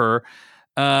shout out for her.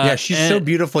 She's so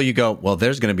beautiful. You go, well,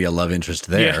 there's going to be a love interest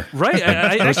there. Yeah, right.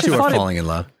 I Those actually two are falling in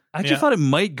love. I actually thought it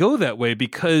might go that way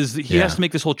because he has to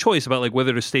make this whole choice about like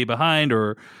whether to stay behind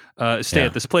or stay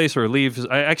at this place or leave.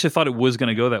 I actually thought it was going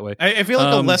to go that way. I feel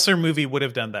like a lesser movie would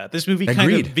have done that. This movie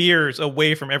kind of veers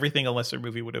away from everything a lesser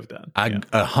movie would have done. I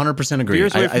 100% agree.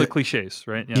 Veers away from the cliches,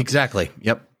 right? Yeah. Exactly.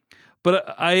 Yep.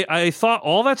 But I thought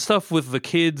all that stuff with the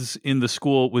kids in the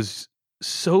school was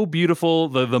so beautiful.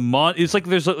 It's like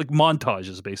there's like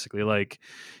montages basically. Like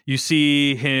you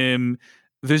see him.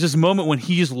 There's this moment when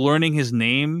he's learning his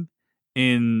name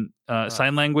in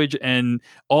sign language, and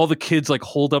all the kids like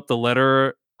hold up the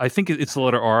letter. I think it's the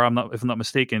letter R. If I'm not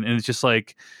mistaken, and it's just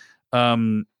like,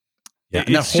 and that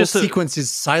whole sequence is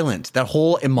silent. That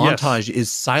whole montage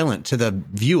is silent to the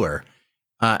viewer,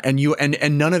 and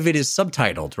none of it is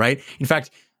subtitled. Right. In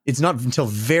fact, it's not until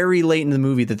very late in the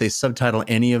movie that they subtitle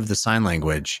any of the sign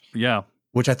language. Yeah.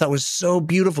 Which I thought was so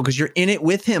beautiful because you're in it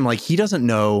with him. Like he doesn't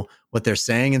know what they're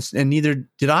saying, and neither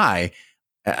did I.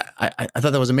 I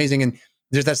thought that was amazing. And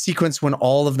there's that sequence when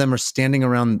all of them are standing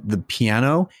around the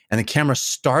piano, and the camera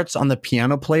starts on the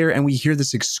piano player, and we hear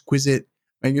this exquisite.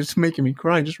 And it's making me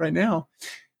cry just right now.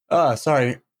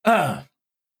 Sorry.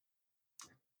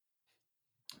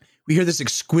 We hear this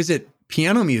exquisite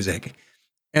piano music,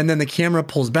 and then the camera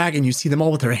pulls back, and you see them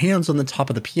all with their hands on the top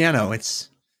of the piano. It's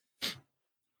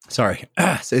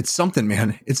something,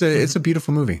 man. It's a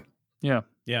beautiful movie. Yeah.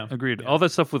 Yeah. Agreed. Yeah. All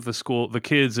that stuff with the school, the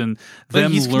kids, and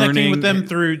them he's learning connecting with them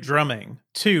through drumming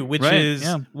too, which is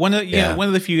one of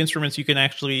the few instruments you can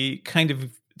actually kind of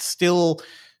still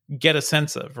get a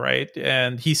sense of, right?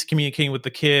 And he's communicating with the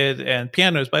kid, and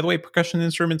pianos, by the way, percussion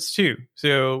instruments too.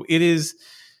 So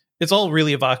it's all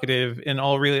really evocative and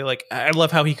all really like, I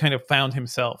love how he kind of found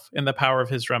himself and the power of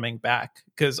his drumming back.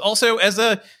 Because also as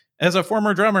a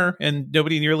former drummer, and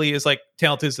nobody nearly as like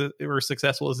talented or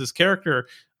successful as this character,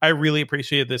 I really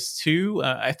appreciated this too.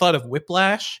 I thought of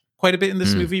Whiplash quite a bit in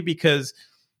this movie because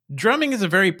drumming is a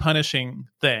very punishing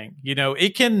thing.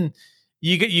 It can,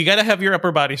 you got to have your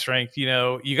upper body strength. You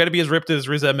got to be as ripped as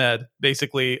Riz Ahmed.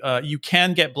 Basically, you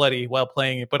can get bloody while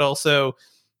playing it, but also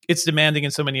it's demanding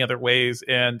in so many other ways.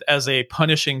 And as a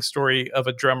punishing story of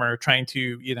a drummer trying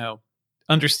to,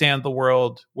 understand the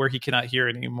world where he cannot hear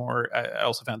it anymore, I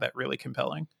also found that really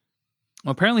compelling.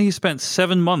 Well, apparently he spent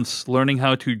 7 months learning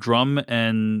how to drum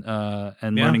and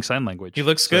learning sign language. He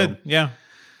looks good. Yeah.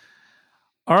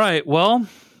 All right. Well,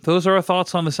 those are our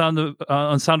thoughts on the Sound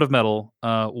of Metal.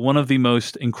 One of the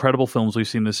most incredible films we've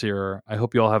seen this year. I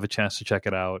hope you all have a chance to check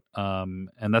it out.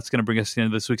 And that's going to bring us to the end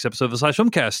of this week's episode of the Slash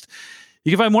Filmcast.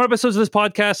 You can find more episodes of this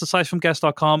podcast at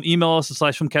slashfilmcast.com. Email us at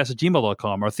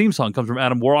slashfilmcast@gmail.com. Our theme song comes from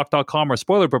AdamWarrock.com. Our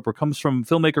spoiler bumper comes from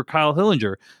filmmaker Kyle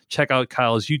Hillinger. Check out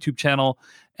Kyle's YouTube channel.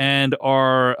 And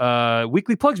our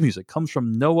weekly plugs music comes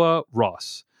from Noah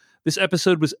Ross. This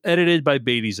episode was edited by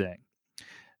Beatty Zhang.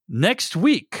 Next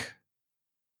week,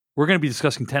 we're going to be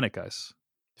discussing Tenet, guys.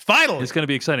 Finally, it's going to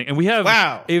be exciting, and we have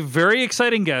a very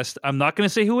exciting guest. I'm not going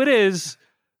to say who it is,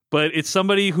 but it's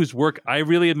somebody whose work I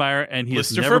really admire, and he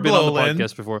has never been on the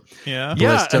podcast before. Yeah,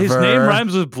 his name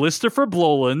rhymes with Blisterfer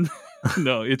Blolan.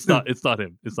 No, it's not. It's not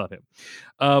him. It's not him.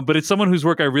 But it's someone whose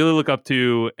work I really look up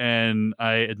to and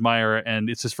I admire, and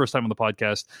it's his first time on the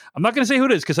podcast. I'm not going to say who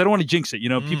it is because I don't want to jinx it.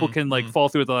 People can fall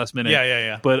through at the last minute.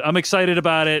 Yeah. But I'm excited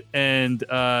about it, and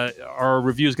our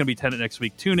review is going to be Tenet next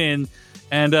week. Tune in,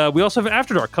 and we also have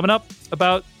After Dark coming up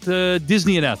about the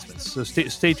Disney announcements. So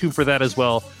stay tuned for that as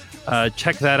well.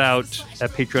 Check that out at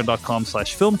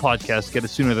patreon.com/filmpodcast. Get it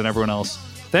sooner than everyone else.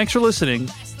 Thanks for listening.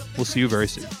 We'll see you very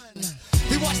soon.